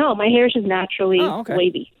wavy? No, my hair is just naturally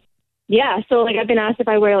wavy. Yeah, so like I've been asked if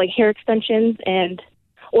I wear like hair extensions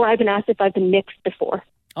or I've been asked if I've been mixed before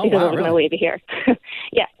because of my wavy hair.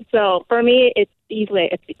 Yeah, so for me, it's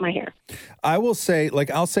my hair. I will say,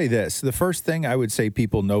 I'll say this. The first thing I would say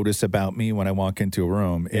people notice about me when I walk into a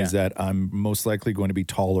room is that I'm most likely going to be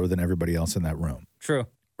taller than everybody else in that room. True.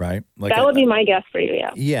 Right? That would be my guess for you,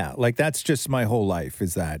 yeah. Yeah, that's just my whole life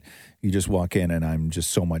is that you just walk in and I'm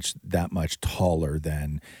just that much taller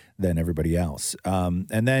than everybody else.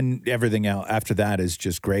 And then everything else after that is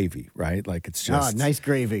just gravy, right? Like it's just... nice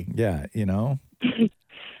gravy. Yeah, you know?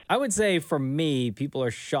 I would say for me, people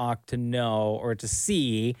are shocked to know or to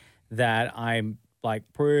see that I'm like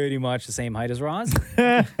pretty much the same height as Roz. You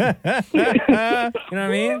know what I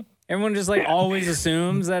mean? Everyone just like always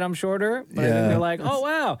assumes that I'm shorter, but then they're like, "Oh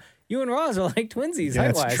wow, you and Roz are like twinsies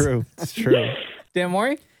height-wise." That's true. It's true. Dan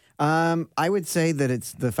Maury? I would say that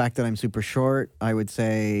it's the fact that I'm super short. I would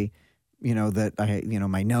say, that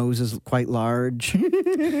my nose is quite large.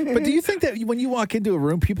 But do you think that when you walk into a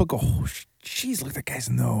room, people go, "Oh, jeez, look at that guy's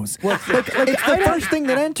nose"? It's the first thing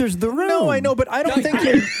that enters the room. No, I know, but I don't think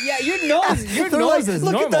your nose is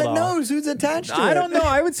look normal. at that though. nose. Who's attached to it? I don't know.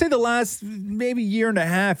 I would say the last maybe year and a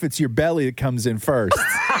half, it's your belly that comes in first.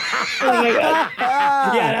 Oh my God.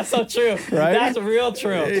 Yeah, that's so true. Right? That's real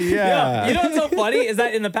true. Yeah. You know what's so funny is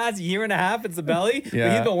that in the past year and a half, it's the belly. But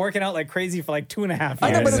Yeah. he's been working out like crazy for like 2.5 years.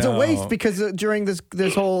 I know, but it's a waste because during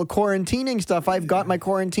this whole quarantining stuff, I've got my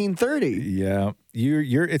quarantine 30. Yeah.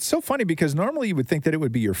 You're it's so funny because normally you would think that it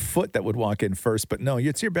would be your foot that would walk in first, but no,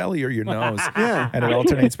 it's your belly or your nose. Yeah. And it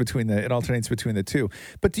alternates between the two.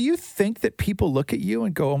 But do you think that people look at you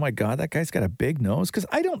and go, "Oh my God, that guy's got a big nose"? Because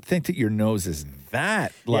I don't think that your nose is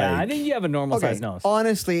that Yeah, I think you have a normal size nose.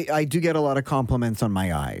 Honestly, I do get a lot of compliments on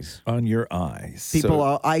my eyes. On your eyes.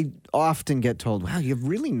 I often get told, "Wow, you have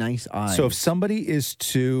really nice eyes." So if somebody is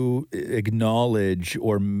to acknowledge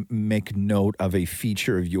or make note of a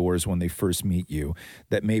feature of yours when they first meet you, you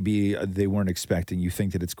that maybe they weren't expecting. You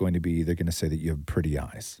think that it's going to be, they're going to say that you have pretty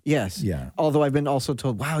eyes. Yes. Yeah. Although I've been also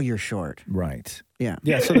told, wow, you're short. Right. Yeah.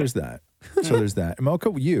 Yeah, so there's that.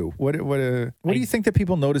 Mocha, you, what do you think that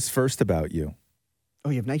people notice first about you? Oh,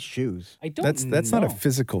 you have nice shoes. I don't That's not a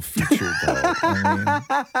physical feature, though.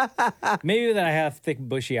 Maybe that I have thick,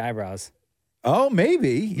 bushy eyebrows. Oh,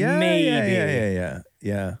 maybe. Yeah. Maybe.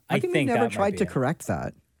 Yeah. I think we never tried to correct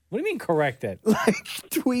that. What do you mean correct it? Like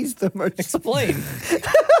tweeze them or explain.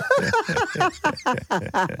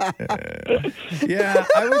 Yeah,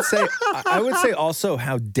 I would say also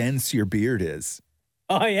how dense your beard is.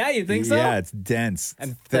 Oh yeah, you think so? Yeah, it's dense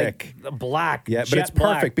and thick. Like black. Yeah, but jet it's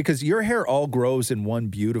perfect black. because your hair all grows in one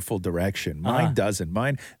beautiful direction. Mine doesn't.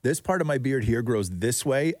 Mine, this part of my beard here grows this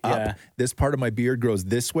way up. Yeah. This part of my beard grows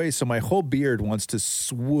this way. So my whole beard wants to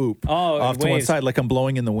swoop Oh, off to one waves. side like I'm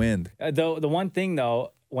blowing in the wind. The one thing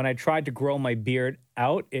though, when I tried to grow my beard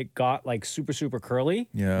out, it got like super, super curly.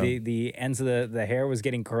 Yeah. The ends of the hair was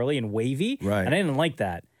getting curly and wavy. Right. And I didn't like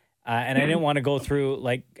that. And I didn't want to go through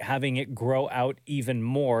like having it grow out even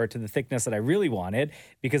more to the thickness that I really wanted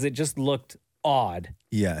because it just looked odd.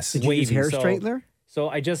 Yes. Did you use hair straightener? So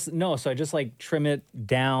I just like trim it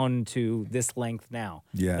down to this length now.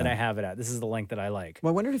 Yeah. That I have it at. This is the length that I like.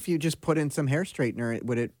 Well, I wondered if you just put in some hair straightener,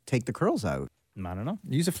 would it take the curls out? I don't know.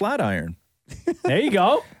 Use a flat iron. There you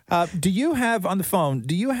go. Do you have on the phone,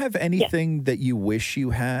 do you have anything that you wish you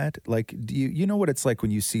had? Like, do you know what it's like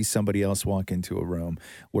when you see somebody else walk into a room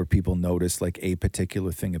where people notice like a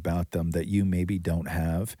particular thing about them that you maybe don't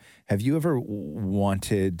have? Have you ever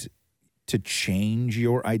wanted to change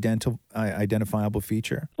your identifiable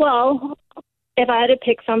feature? Well, if I had to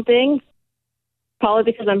pick something,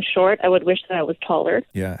 probably because I'm short, I would wish that I was taller.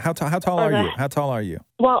 Yeah. How tall are you? How tall are you?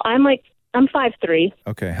 Well, I'm 5'3".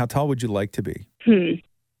 Okay. How tall would you like to be?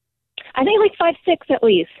 I think like 5'6" at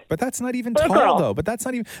least. But that's not even For a tall, girl. though. But that's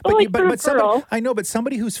not even. Well, like for a somebody, girl. I know, but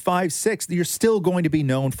somebody who's 5'6", you're still going to be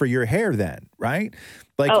known for your hair, then, right?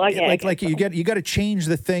 Like, Oh, okay, like you got to change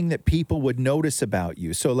the thing that people would notice about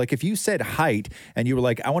you. So, like, if you said height and you were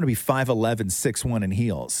like, I want to be 5'11", 6'1" in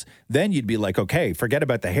heels, then you'd be like, okay, forget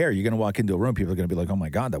about the hair. You're going to walk into a room, people are going to be like, oh my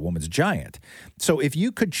God, that woman's giant. So, if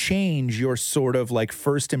you could change your sort of like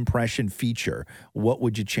first impression feature, what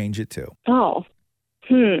would you change it to? Oh,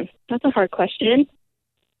 that's a hard question.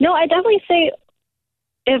 No, I definitely say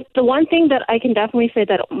if the one thing that I can definitely say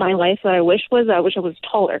that my life that I wish I was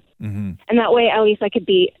taller. Mm-hmm. And that way, at least I could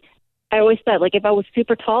be, I always said, like, if I was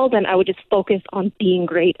super tall, then I would just focus on being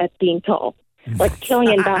great at being tall. Like killing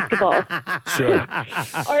in basketball. Sure.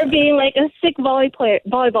 Or being like a sick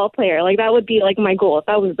volleyball player. Like that would be like my goal. If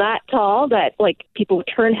I was that tall that like people would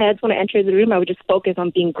turn heads when I entered the room, I would just focus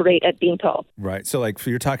on being great at being tall. Right. So like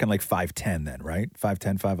you're talking like 5'10" then, right?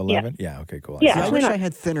 5'10", 5'11"? Yeah. Okay, cool. Yeah. I wish I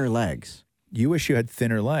had thinner legs. You wish you had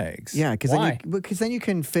thinner legs. Yeah, because then you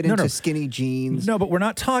can fit into skinny jeans. No, but we're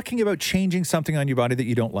not talking about changing something on your body that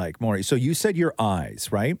you don't like, Maury. So you said your eyes,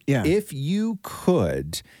 right? Yeah. If you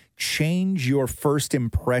could change your first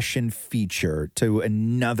impression feature to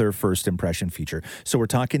another first impression feature. So we're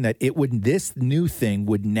talking that this new thing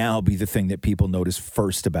would now be the thing that people notice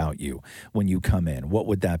first about you when you come in. What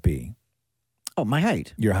would that be? Oh, my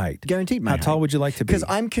height. Your height. Guaranteed my height. How tall would you like to be? Because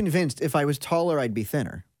I'm convinced if I was taller, I'd be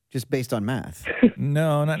thinner, just based on math.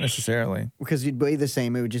 No, not necessarily. Because you'd weigh the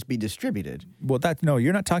same, it would just be distributed. Well, no,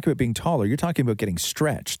 you're not talking about being taller. You're talking about getting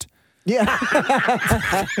stretched. Yeah.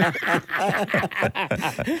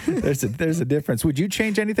 There's a difference. Would you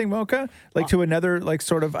change anything, Mocha? Like to another like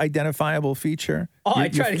sort of identifiable feature? Oh, I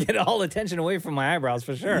try to get all attention away from my eyebrows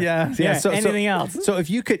for sure. Yeah. So, anything else? So if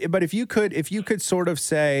you could sort of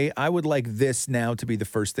say, I would like this now to be the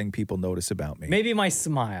first thing people notice about me. Maybe my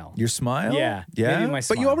smile. Your smile? Yeah. Yeah. Maybe my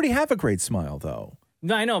smile. But you already have a great smile, though.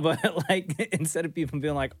 No, I know, but like instead of people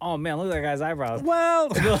being like, "Oh man, look at that guy's eyebrows," well,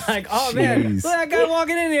 they're like, "Oh man, look at that guy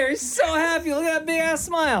walking in here. He's so happy. Look at that big ass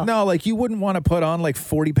smile." No, like you wouldn't want to put on like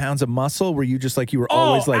 40 pounds of muscle where you just like you were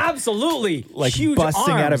always like absolutely like huge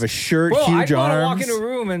busting arms. out of a shirt, Bro, huge I'd want to arms. walk in a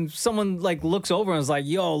room and someone like looks over and is like,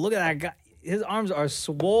 "Yo, look at that guy. His arms are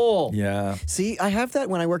swole." Yeah. See, I have that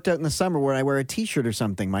when I worked out in the summer where I wear a t-shirt or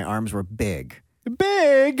something. My arms were big.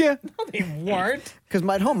 Big? No, they weren't. Because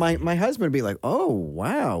at home, my husband would be like, "Oh,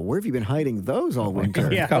 wow, where have you been hiding those all winter?"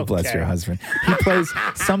 God bless your husband. He plays,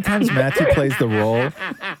 sometimes Matthew plays the role.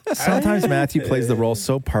 Sometimes Matthew plays the role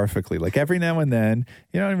so perfectly. Like every now and then,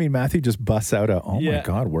 you know what I mean? Matthew just busts out my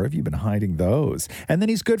God, where have you been hiding those? And then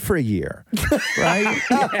he's good for a year, right?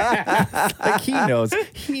 Like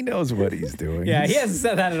he knows what he's doing. Yeah, he hasn't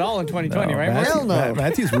said that at all in 2020, right? Hell no.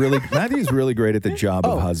 Matthew's really great at the job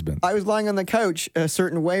of husband. I was lying on the couch a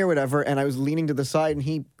certain way or whatever, and I was leaning to the side, and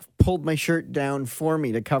he pulled my shirt down for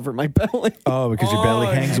me to cover my belly. Oh, because your belly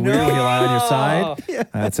hangs weird when you lie on your side? Yeah.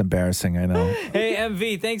 That's embarrassing, I know. Hey,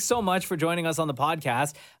 MV, thanks so much for joining us on the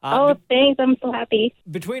podcast. Thanks. I'm so happy.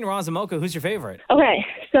 Between Roz and Mocha, who's your favorite? Okay,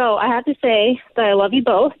 so I have to say that I love you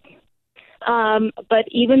both. But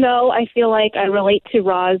even though I feel like I relate to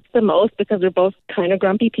Roz the most because we're both kind of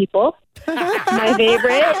grumpy people, my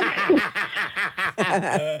favorite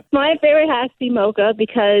has to be Mocha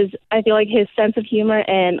because I feel like his sense of humor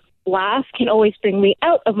and laugh can always bring me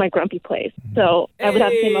out of my grumpy place. So I would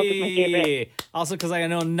have to say Mocha's my favorite. Also, because I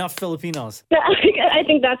know enough Filipinos. I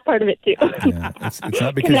think that's part of it too. Yeah, it's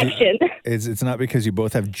not because Connection. it's not because you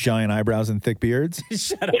both have giant eyebrows and thick beards.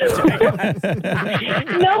 Shut up.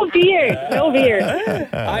 No beard. All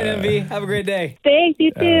right, MV. Have a great day. Thanks,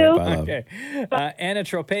 you too. Bye, love. Okay. Anna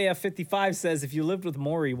Tropea 55 says, if you lived with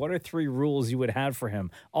Maury, what are 3 rules you would have for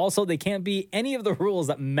him? Also, they can't be any of the rules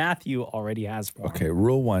that Matthew already has for him. Okay,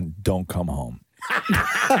 rule 1, don't come home.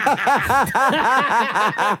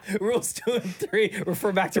 Rules 2 and 3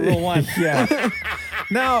 refer back to rule 1. Yeah.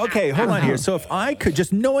 Now, okay, hold on here. So if I could,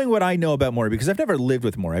 just knowing what I know about Maury, because I've never lived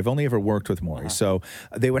with Maury, I've only ever worked with Maury. So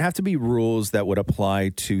they would have to be rules that would apply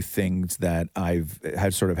to things that I've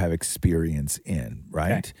had sort of have experience in,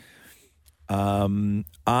 right? Okay.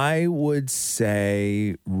 I would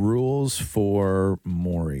say rules for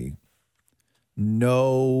Maury.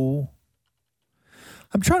 No.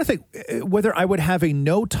 I'm trying to think whether I would have a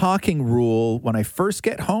no talking rule when I first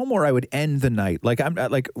get home, or I would end the night. Like I'm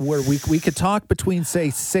like where we could talk between say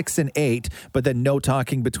 6 and 8, but then no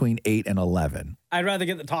talking between 8 and 11. I'd rather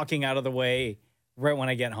get the talking out of the way right when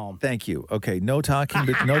I get home. Thank you. Okay, no talking.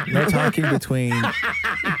 No talking between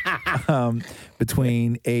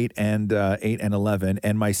between 8 and 11.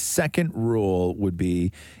 And my second rule would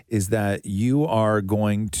be is that you are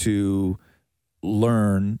going to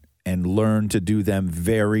learn to do them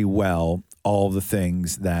very well, all the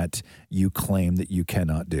things that you claim that you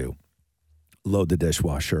cannot do. Load the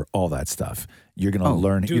dishwasher, all that stuff. You're going to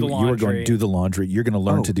learn. You are going to do the laundry. You're going to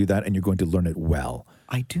learn to do that, and you're going to learn it well.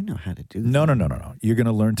 I do know how to do that. No. You're going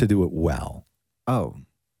to learn to do it well. Oh.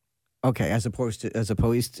 Okay, as opposed to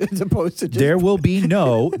just there will be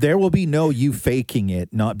no you faking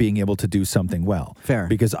it, not being able to do something well. Fair.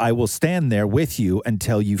 Because I will stand there with you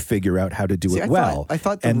until you figure out how to do it well. I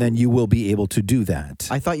thought and then you will be able to do that.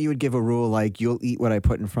 I thought you would give a rule like you'll eat what I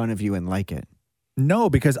put in front of you and like it. No,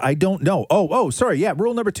 because I don't know. Oh, sorry. Yeah,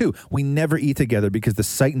 rule number 2. We never eat together because the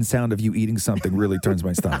sight and sound of you eating something really turns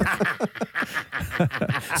my stomach.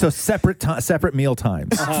 So separate meal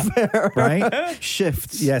times. Right?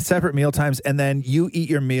 Shifts. Yeah, separate meal times. And then you eat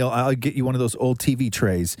your meal. I'll get you one of those old TV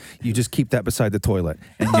trays. You just keep that beside the toilet.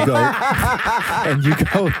 And you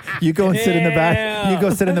go and sit in the bath. You go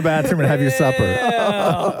sit in the bathroom and have your supper.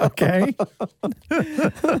 Okay?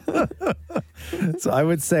 So I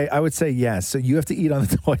would say yes. So you have to eat on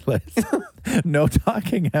the toilet. No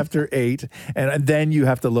talking after 8, and then you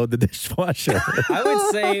have to load the dishwasher. I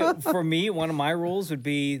would say for me, one of my rules would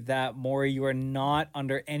be that, Maury, you are not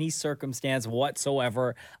under any circumstance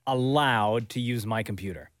whatsoever allowed to use my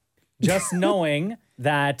computer. Just knowing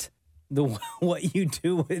that what you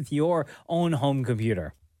do with your own home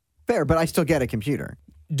computer. Fair, but I still get a computer.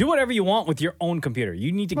 Do whatever you want with your own computer.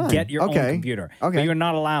 You need to get your own computer. Okay. But you're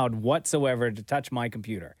not allowed whatsoever to touch my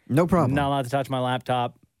computer. No problem. Not allowed to touch my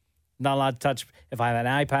laptop. Not allowed to touch, if I have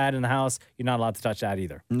an iPad in the house, you're not allowed to touch that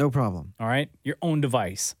either. No problem. All right? Your own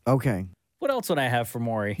device. Okay. What else would I have for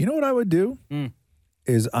Maury? You know what I would do?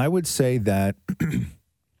 Is I would say that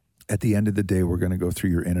at the end of the day, we're going to go through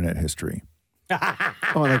your internet history.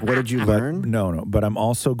 Like what did you learn? No. But I'm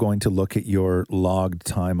also going to look at your logged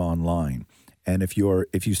time online. And if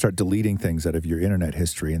you start deleting things out of your internet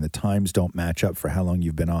history and the times don't match up for how long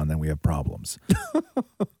you've been on, then we have problems.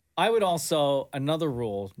 I would also, another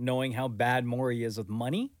rule, knowing how bad Maury is with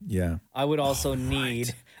money. Yeah. I would also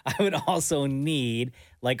need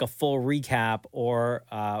like a full recap or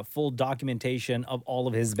full documentation of all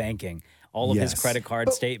of his banking, all of his credit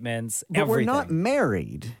card statements, but everything. We're not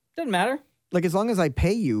married. Doesn't matter. Like as long as I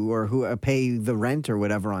pay you or who pay the rent or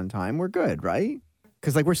whatever on time, we're good, right?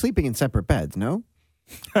 Because like we're sleeping in separate beds, no?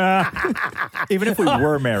 Even if we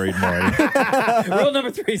were married, Maury. Rule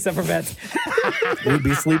number 3, separate beds. We'd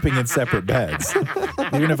be sleeping in separate beds.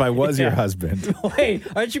 Even if I was your husband. Wait,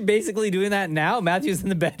 aren't you basically doing that now? Matthew's in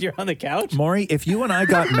the bed, you're on the couch? Maury, if you and I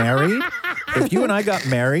got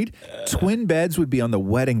married, twin beds would be on the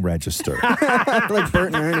wedding register. Like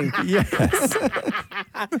Bert and Ernie. Yes.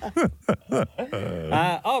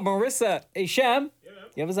 Marissa. Hey, Shem.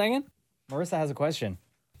 You have a second? Marissa has a question.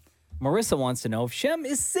 Marissa wants to know if Shem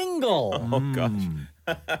is single. Oh, gosh.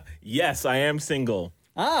 Yes, I am single.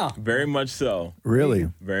 Oh. Very much so. Really?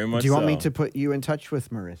 Very much so. Do you want me to put you in touch with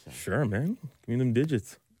Marissa? Sure, man. Give me them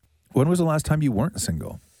digits. When was the last time you weren't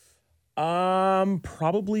single?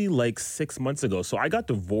 Probably like 6 months ago. So I got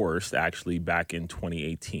divorced actually back in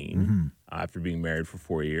 2018 after being married for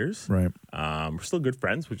 4 years. Right. We're still good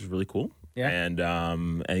friends, which is really cool. Yeah. And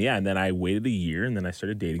then I waited a year, and then I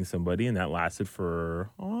started dating somebody, and that lasted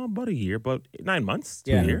for about a year, about 9 months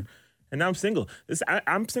to a year. And now I'm single.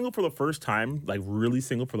 I'm single for the first time, like really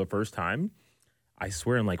single for the first time. I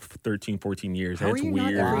swear in like 13, 14 years. How and are it's you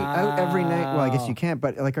weird. not out every night? Well, I guess you can't,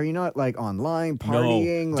 but like, are you not like online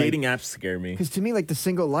partying? No, dating apps scare me. Because to me, like the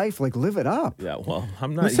single life, like live it up. Yeah, well,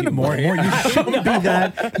 I'm not. Listen to more. You shouldn't be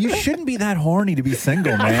that. You shouldn't be that horny to be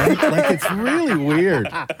single, man. Like it's really weird.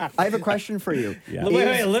 I have a question for you. Yeah.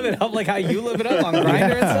 Wait, live it up like how you live it up on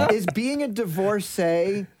Grindr and stuff? Is being a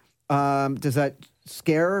divorcee, does that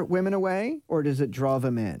scare women away or does it draw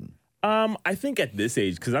them in? I think at this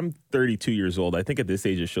age, because I'm 32 years old, I think at this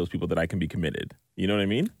age it shows people that I can be committed. You know what I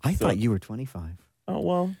mean? I thought you were 25. Oh,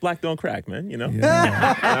 well, black don't crack, man, you know?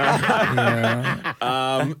 Yeah.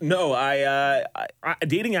 No, I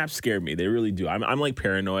dating apps scare me. They really do. I'm like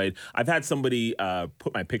paranoid. I've had somebody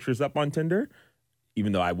put my pictures up on Tinder.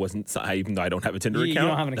 Even though I don't have a Tinder account,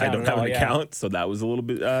 don't have an account I don't have an account, so that was a little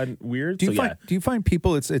bit weird. Do you find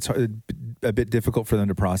people it's a bit difficult for them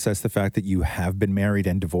to process the fact that you have been married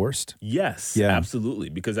and divorced? Yes, absolutely.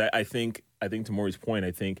 Because I think to Maury's point,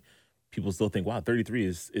 I think people still think, wow, 33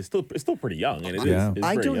 is still pretty young, and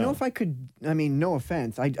I don't know if I could. I mean, no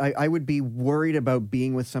offense, I would be worried about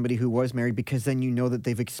being with somebody who was married because then you know that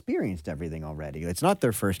they've experienced everything already. It's not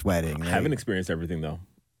their first wedding. I haven't experienced everything though.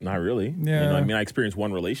 Not really. Yeah. You know, I mean, I experienced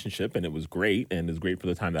one relationship and it was great, and it was great for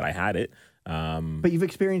the time that I had it. But you've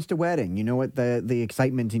experienced a wedding. You know what the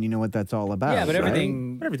excitement, and you know what that's all about. Yeah, but right?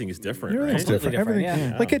 everything is different. Everything's Right? different. Everything,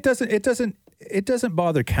 yeah. Like it doesn't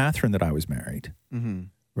bother Catherine that I was married. Mm-hmm.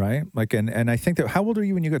 Right? Like, and I think that, how old are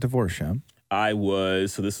you when you got divorced, Sham?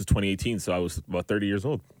 This is 2018, so I was about 30 years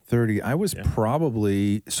old. 30. I was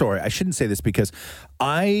probably, sorry, I shouldn't say this because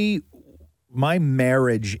my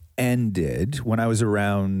marriage ended when I was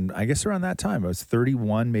around that time. I was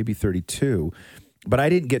 31, maybe 32, but I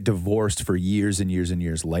didn't get divorced for years and years and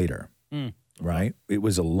years later. Right? It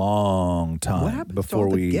was a long time What happened before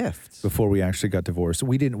to all the gifts? before we actually got divorced.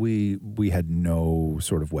 We had no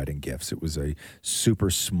sort of wedding gifts. It was a super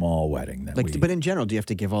small wedding But in general, do you have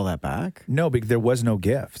to give all that back? No, because there was no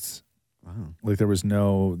gifts. Wow. Like there was.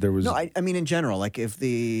 No, I mean in general, like if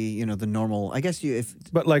the normal, I guess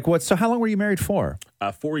But like what? So how long were you married for?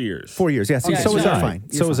 4 years. 4 years. Yeah. See, so was I.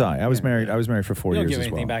 Fine. So was I. I was married. I was married for 4 You don't years give as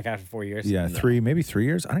anything well. back after 4 years. Yeah, maybe 3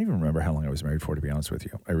 years. I don't even remember how long I was married for, to be honest with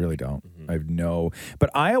you. I really don't. Mm-hmm. I have no. But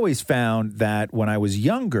I always found that when I was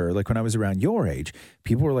younger, like when I was around your age,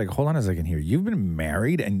 people were like, "Hold on a second here. You've been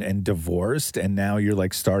married and divorced, and now you're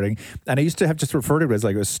like starting." And I used to have just referred to it as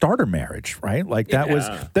like a starter marriage, right? Like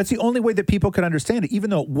that's the only way that people could understand it, even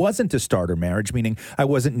though it wasn't a starter marriage, meaning I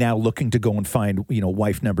wasn't now looking to go and find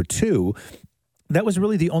wife number 2. That was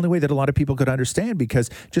really the only way that a lot of people could understand, because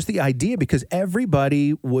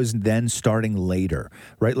everybody was then starting later,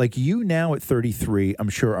 right? Like you now at 33, I'm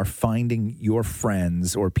sure are finding your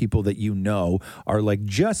friends or people that you know are like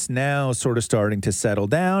just now sort of starting to settle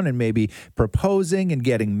down and maybe proposing and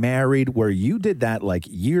getting married, where you did that like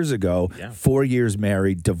years ago, 4 years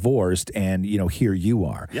married, divorced, and here you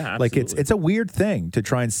are. Yeah, like absolutely. it's a weird thing to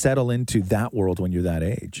try and settle into that world when you're that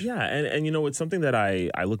age. Yeah, and it's something that I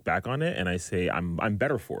look back on it and I say I'm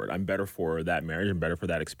better for it. I'm better for that marriage. I'm better for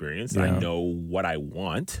that experience. Yeah. I know what I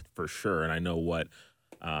want for sure, and I know what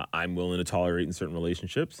I'm willing to tolerate in certain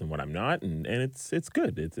relationships and what I'm not, and it's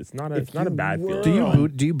good. It's not a bad feeling.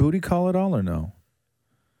 Do you booty call at all or no?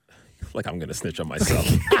 Like I'm gonna snitch on myself.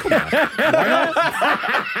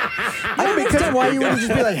 I don't understand why you wouldn't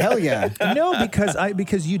just be like, hell yeah. No,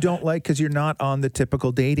 because you don't because you're not on the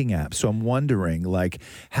typical dating app. So I'm wondering, like,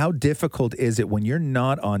 how difficult is it when you're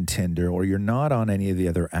not on Tinder or you're not on any of the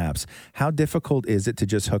other apps? How difficult is it to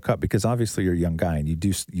just hook up? Because obviously you're a young guy and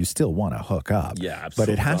you still want to hook up. Yeah,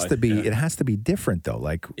 absolutely. But it has to be different though.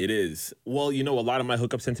 Like it is. Well, a lot of my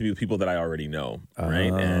hookups tend to be with people that I already know,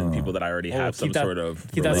 right? And people that I already have some sort of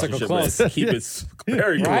relationship with. Keep it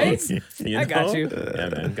very close. I got you. Yeah,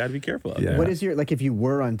 man, got to be careful out there. What is your, like, if you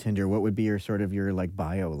were on Tinder, what would be your sort of your like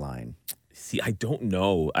bio line? See, I don't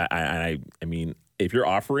know. I mean, if you're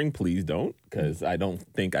offering, please don't, because I don't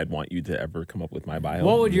think I'd want you to ever come up with my bio.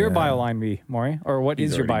 What would your bio line be, Maury? Or what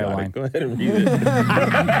is your bio line? Go ahead and read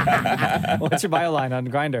it. What's your bio line on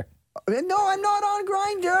Grindr? No, I'm not on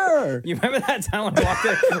Grindr. You remember that time when I walked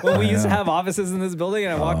in, when we used to have offices in this building,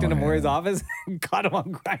 and I walked into Maury's office and got him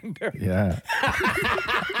on Grindr. Yeah.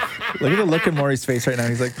 Look at the look in Maury's face right now.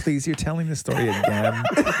 He's like, please, you're telling the story again.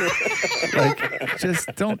 Like, just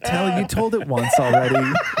don't tell it. You told it once already.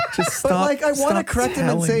 Just stop. But like, I want to stop correct him and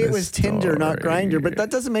telling say it this was Tinder, not story. Grindr, but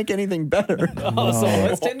that doesn't make anything better. Oh, so it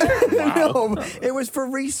was Tinder? No, it was for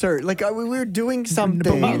research. Like we were doing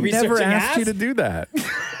something. I never asked you to do that.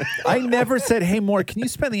 I never said, hey, Maury, can you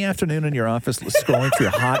spend the afternoon in your office scrolling through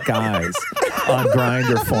hot guys on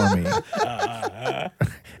Grindr for me?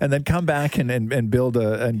 And then come back and build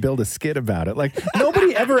a skit about it. Like,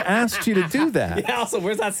 nobody ever asked you to do that. Yeah, also,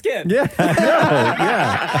 where's that skit? Yeah, I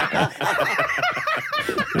know.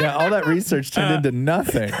 Yeah. Yeah, all that research turned into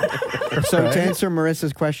nothing. So to answer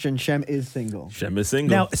Marissa's question, Shem is single. Shem is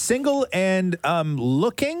single. Now, single and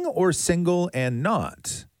looking or single and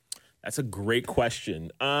not? That's a great question.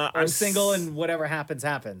 I'm single and whatever happens,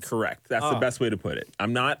 happens. Correct. That's the best way to put it.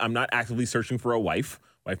 I'm not actively searching for a wife.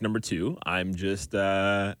 Wife number 2. I'm just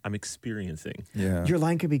I'm experiencing. Yeah. Your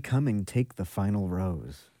line could be coming. Take the final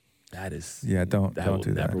rose. That is. Yeah, don't will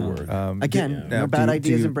do that. never work. Again, no bad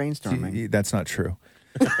ideas in brainstorming. That's not true.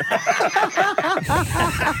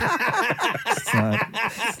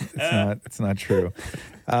 It's not true.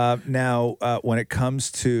 Now, when it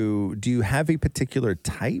comes to, do you have a particular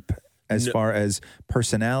type as far as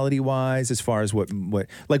personality wise, as far as what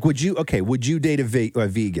like would you date a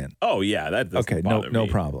vegan? Oh yeah, that doesn't okay, bother no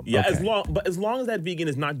me. problem. Yeah, okay. as long as that vegan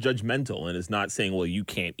is not judgmental and is not saying, well, you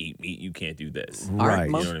can't eat meat, you can't do this. Right.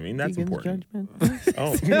 You know what I mean? That's important. Judgmental?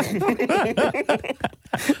 Oh.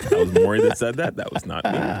 That was Maury that said that. That was not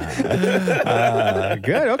me.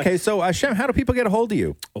 Good. Okay. So, Shem, how do people get a hold of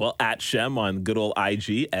you? Well, at Shem on good old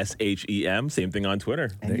IG, SHEM. Same thing on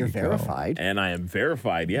Twitter. And you're verified. And I am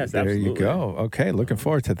verified. Yes, There absolutely. you go. Okay. Looking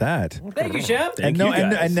forward to that. Thank you, Shem. Thank you,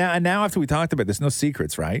 guys. And now after we talked about it, there's no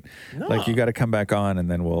secrets, right? No. Like you got to come back on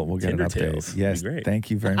and then we'll get Tinder an update. tales. Yes. Be great.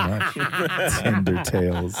 Thank you very much. Tinder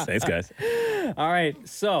tales. Thanks, guys. All right.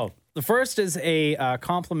 So the first is a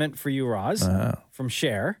compliment for you, Roz, from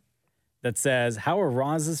Cher that says, how are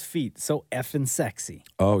Roz's feet so effing sexy?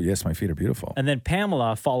 Oh, yes. My feet are beautiful. And then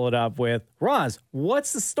Pamela followed up with, Roz,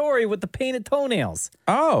 what's the story with the painted toenails?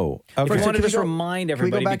 Oh, okay. If you want to Can we just go- remind Can we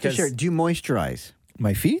everybody go back to because Cher? Do you moisturize?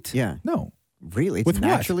 My feet? Yeah. No. Really? It's With what?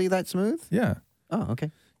 naturally that smooth? Yeah. Oh,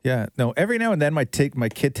 okay. Yeah. No, every now and then my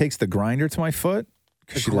kid takes the grinder to my foot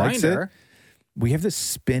because The she likes it. grinder? We have this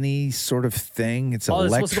spinny sort of thing. It's Oh, it's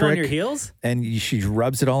electric. supposed to go on your heels? And she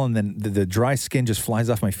rubs it all, and then the dry skin just flies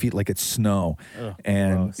off my feet like it's snow. Ugh,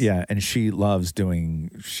 and gross. yeah, and she loves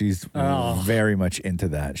she's Oh. very much into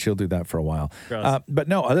that. She'll do that for a while. Gross. But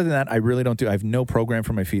no, other than that, I really don't I have no program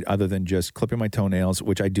for my feet other than just clipping my toenails,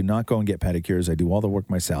 which I do not go and get pedicures. I do all the work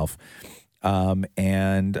myself.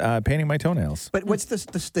 And painting my toenails. But what's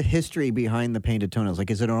the history behind the painted toenails? Like,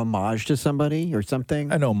 is it an homage to somebody or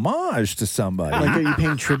something? An homage to somebody. Like, are you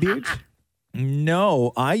paying tribute?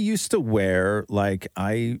 No, I used to wear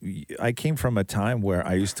I came from a time where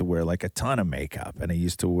I used to wear like a ton of makeup, and I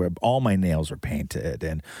used to wear all my nails were painted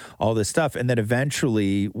and all this stuff. And then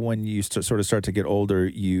eventually, when you sort of start to get older,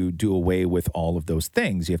 you do away with all of those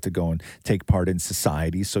things. You have to go and take part in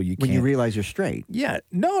society, so you When can't. you realize you're straight. Yeah,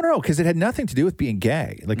 no, because it had nothing to do with being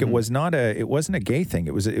gay. Like it wasn't a gay thing.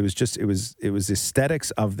 It was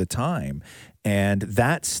aesthetics of the time. And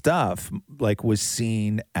that stuff like was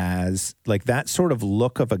seen as like that sort of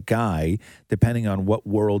look of a guy, depending on what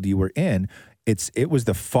world you were in. It was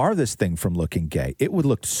the farthest thing from looking gay. It would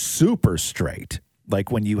look super straight,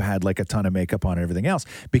 like when you had like a ton of makeup on and everything else,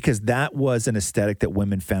 because that was an aesthetic that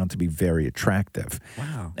women found to be very attractive.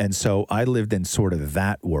 Wow. And so I lived in sort of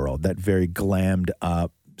that world, that very glammed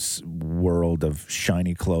up world of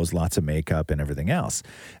shiny clothes, lots of makeup and everything else.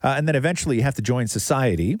 And then eventually you have to join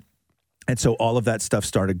society. And so all of that stuff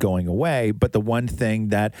started going away. But the one thing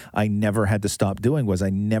that I never had to stop doing was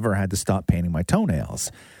I never had to stop painting my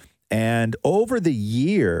toenails. And over the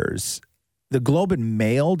years, the Globe and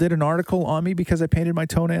Mail did an article on me because I painted my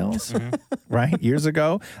toenails, right? Years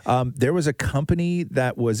ago. There was a company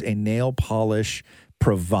that was a nail polish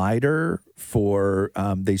provider for,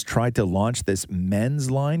 they tried to launch this men's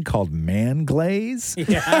line called Man Glaze.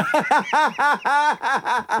 Yeah.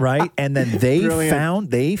 Right? And then they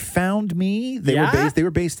Brilliant. found me. They were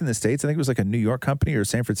based in the States. I think it was like a New York company or a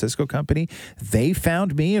San Francisco company. They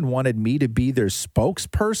found me and wanted me to be their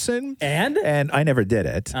spokesperson. And I never did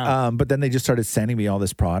it. But then they just started sending me all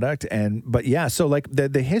this product. But yeah, so like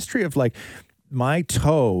the history of like my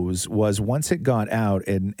toes was once it got out,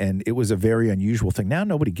 and it was a very unusual thing. Now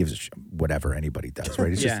nobody gives a whatever anybody does,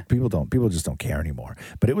 right? It's just people just don't care anymore.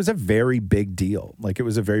 But it was a very big deal. Like it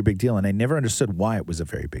was a very big deal, and I never understood why it was a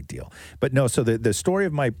very big deal. But no, so the story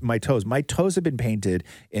of my toes have been painted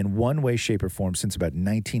in one way, shape, or form since about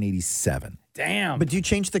 1987. Damn. But do you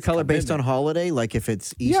change the color based on holiday? Like if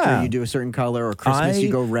it's Easter, you do a certain color, or Christmas, you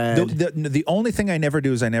go red? The only thing I never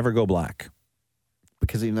do is I never go black.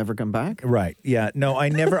 Because you never come back? Right. Yeah. No, I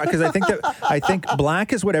never, because I think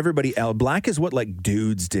black is what everybody else, black is what like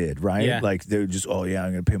dudes did, right? Yeah. Like they're just, oh yeah,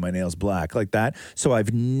 I'm going to paint my nails black like that. So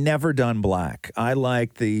I've never done black. I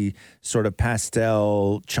like the sort of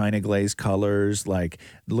pastel China glaze colors, like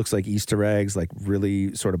it looks like Easter eggs, like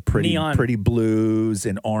really sort of pretty, Neon. pretty blues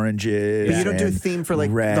and oranges. But you don't do a theme for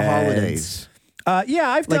like the holidays. Yeah,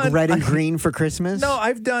 I've done like red and green for Christmas. No,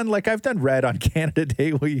 I've done red on Canada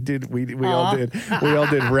Day. We all did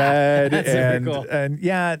red. That's and very cool. and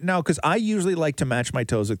yeah, no, because I usually like to match my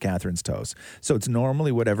toes with Catherine's toes. So it's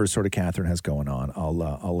normally whatever sort of Catherine has going on.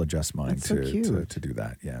 I'll adjust mine to do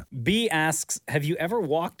that. Yeah. B asks, have you ever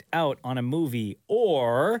walked out on a movie,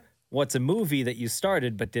 or what's a movie that you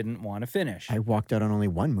started but didn't want to finish? I walked out on only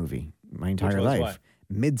one movie my entire was life. what?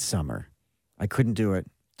 Midsummer. I couldn't do it.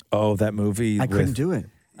 Oh, that movie. I couldn't do it.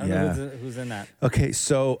 I don't know who's in that. Okay,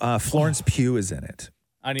 so Florence Pugh is in it.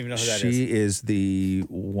 I don't even know who that is. She is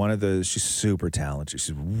she's super talented.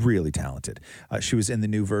 She's really talented. She was in the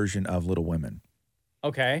new version of Little Women.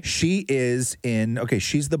 Okay. She's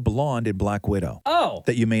the blonde in Black Widow. Oh.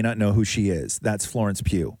 That you may not know who she is. That's Florence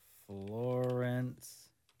Pugh. Florence.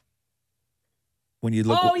 When you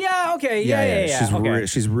look. Oh, yeah, okay. Yeah.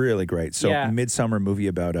 She's really great. So, Yeah. Midsummer movie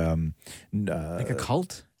about like a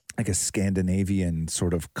cult? Like a Scandinavian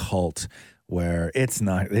sort of cult where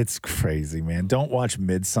it's crazy, man. Don't watch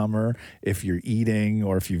Midsummer if you're eating,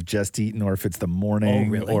 or if you've just eaten, or if it's the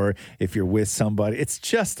morning, or if you're with somebody. It's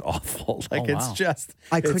just awful. Like it's just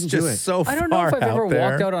I couldn't do it. So I don't know if I've ever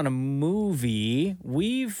there. walked out on a movie.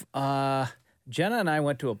 We've Jenna and I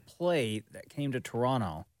went to a play that came to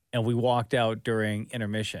Toronto, and we walked out during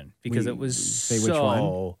intermission because it was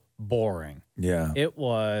so boring. Yeah. It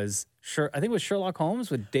was I think it was Sherlock Holmes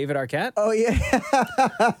with David Arquette. Oh yeah.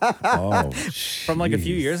 From like a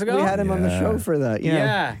few years ago. We had him on the show for that.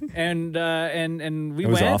 Yeah. And we It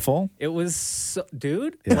was went. awful? It was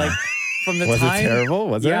dude, Yeah. like from the Was it time terrible?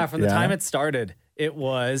 Was it? Yeah, from the Yeah. time it started. It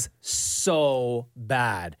was so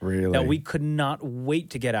bad Really? that we could not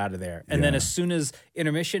wait to get out of there. And then as soon as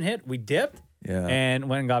intermission hit, we dipped and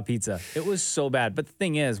went and got pizza. It was so bad. But the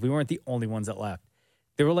thing is, we weren't the only ones that left.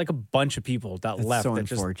 There were like a bunch of people that left so that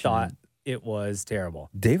just unfortunate. thought it was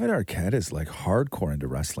terrible. David Arquette is like hardcore into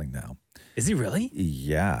wrestling now. Is he really?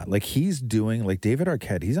 Yeah. Like he's doing, like David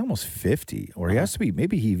Arquette, he's almost 50, or he has to be,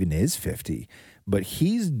 maybe he even is 50, but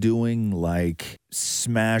he's doing like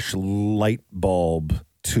smash light bulb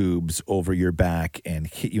tubes over your back and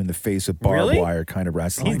hit you in the face with barbed Really? wire kind of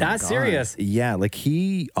wrestling. He's that serious? Yeah. Like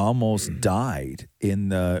he almost died in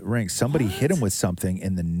the ring. Somebody hit him with something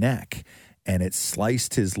in the neck, and it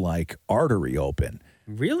sliced his like artery open.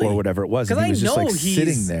 Really? Or whatever it was. Because And he I was just know like he's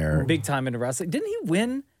sitting there. big time into wrestling. Didn't he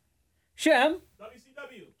win? Shem?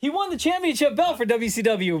 WCW. He won the championship belt for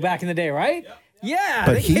WCW back in the day, right? Yeah.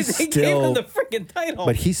 But they he's gave him still the freaking title.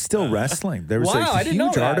 But he's still wrestling. There was Wow, I a didn't know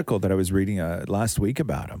huge that. article that I was reading last week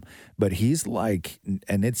about him. But he's like,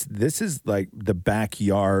 and this is like the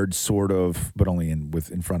backyard sort of, but only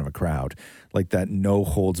in front of a crowd, like that no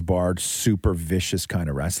holds barred, super vicious kind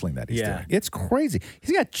of wrestling that he's doing. It's crazy.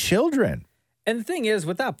 He's got children. And the thing is,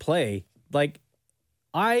 with that play, like,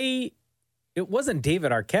 it wasn't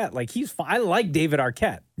David Arquette. Like, I like David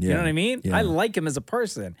Arquette. You know what I mean? Yeah. I like him as a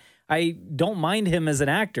person. I don't mind him as an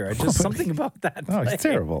actor. It's just something about that play. Oh, he's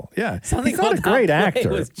terrible. Yeah. Something He's not a about that great play actor.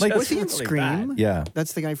 was Like, just was he in really Scream? bad. Yeah.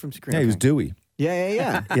 That's the guy from Scream. Yeah, he was Dewey.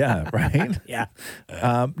 Yeah. Yeah, right? Yeah.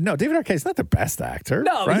 No, David Arquette's not the best actor.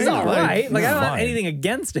 No, right? he's all right. Like, I don't have fine. anything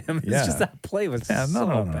against him. It's Yeah. just that play was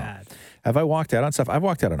so bad. Have I walked out on stuff? I've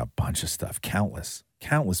walked out on a bunch of stuff. Countless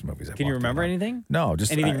movies. Can you remember anything? No,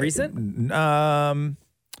 just anything recent?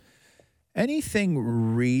 Anything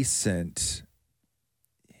recent?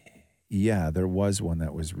 Yeah, there was one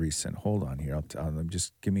that was recent. Hold on here.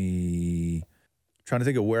 Just give me. Trying to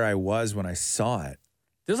think of where I was when I saw it.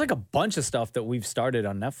 There's like a bunch of stuff that we've started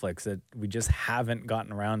on Netflix that we just haven't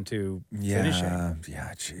gotten around to finishing.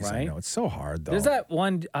 Yeah, jeez. Right? I know. It's so hard, though. There's that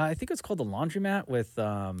one, I think it's called The Laundromat with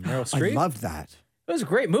Meryl Streep. I loved that. It was a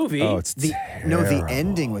great movie. Oh, it's the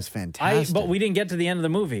ending was fantastic. But we didn't get to the end of the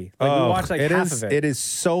movie. Like we watched half of it. It is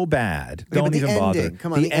so bad. Okay, Don't but the even bother. ending,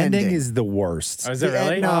 come on, the the ending ending. is the worst. Oh, is it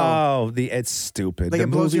really? No. It's stupid. Like The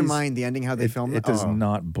it blows your movies- mind, the ending, how they filmed It does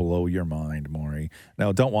not blow your mind, Maury.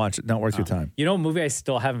 No, don't watch it. Not worth your time. You know, a movie I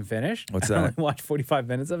still haven't finished. What's I only that? watched 45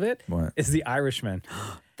 minutes of it. What? Is The Irishman.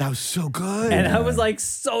 That was so good. And I was like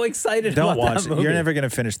so excited Don't about watch that it. movie. You're never going to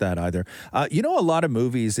finish that either. You know, a lot of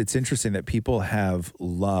movies, it's interesting that people have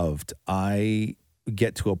loved. I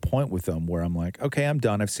get to a point with them where I'm like, okay, I'm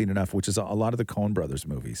done. I've seen enough, which is a lot of the Coen Brothers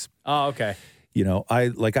movies. Oh, okay. You know, I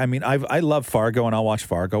love Fargo and I'll watch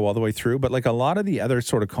Fargo all the way through. But like a lot of the other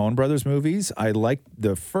sort of Coen Brothers movies, I like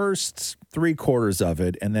the first 3/4 of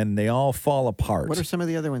it and then they all fall apart. What are some of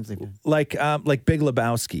the other ones they've done? Like Big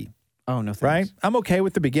Lebowski. Oh, no thanks. Right? I'm okay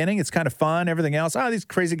with the beginning. It's kind of fun. Everything else, these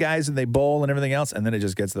crazy guys and they bowl and everything else. And then it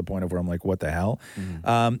just gets to the point of where I'm like, what the hell?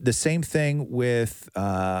 The same thing with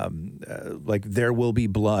like There Will Be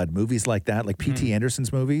Blood, movies like that, like P.T.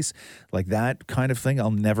 Anderson's movies, like that kind of thing.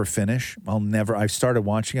 I'll never finish. I've started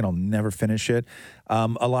watching it. I'll never finish it.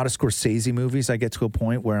 A lot of Scorsese movies, I get to a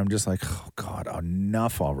point where I'm just like, oh God,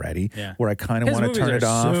 enough already. Yeah. Where I kind of want to turn it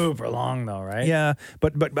off. Super long though, right? Yeah,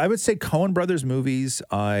 but I would say Coen Brothers movies.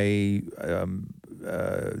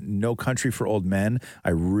 No Country for Old Men. I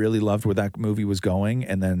really loved where that movie was going,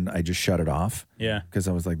 and then I just shut it off. Yeah. because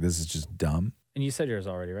I was like, this is just dumb. And you said yours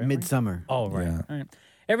already, right? Midsummer. Oh, right. Yeah. All right.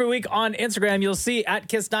 Every week on Instagram, you'll see at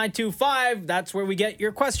Kiss925. That's where we get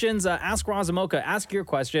your questions. Ask Roz and Mocha. Ask your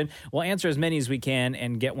question. We'll answer as many as we can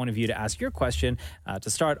and get one of you to ask your question to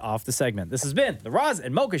start off the segment. This has been the Roz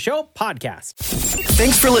and Mocha Show podcast.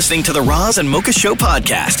 Thanks for listening to the Roz and Mocha Show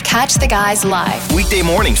podcast. Catch the guys live Weekday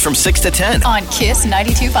mornings from 6 to 10 on Kiss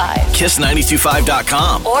 92.5.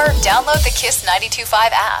 Kiss925.com. Or download the Kiss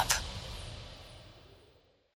 92.5 app.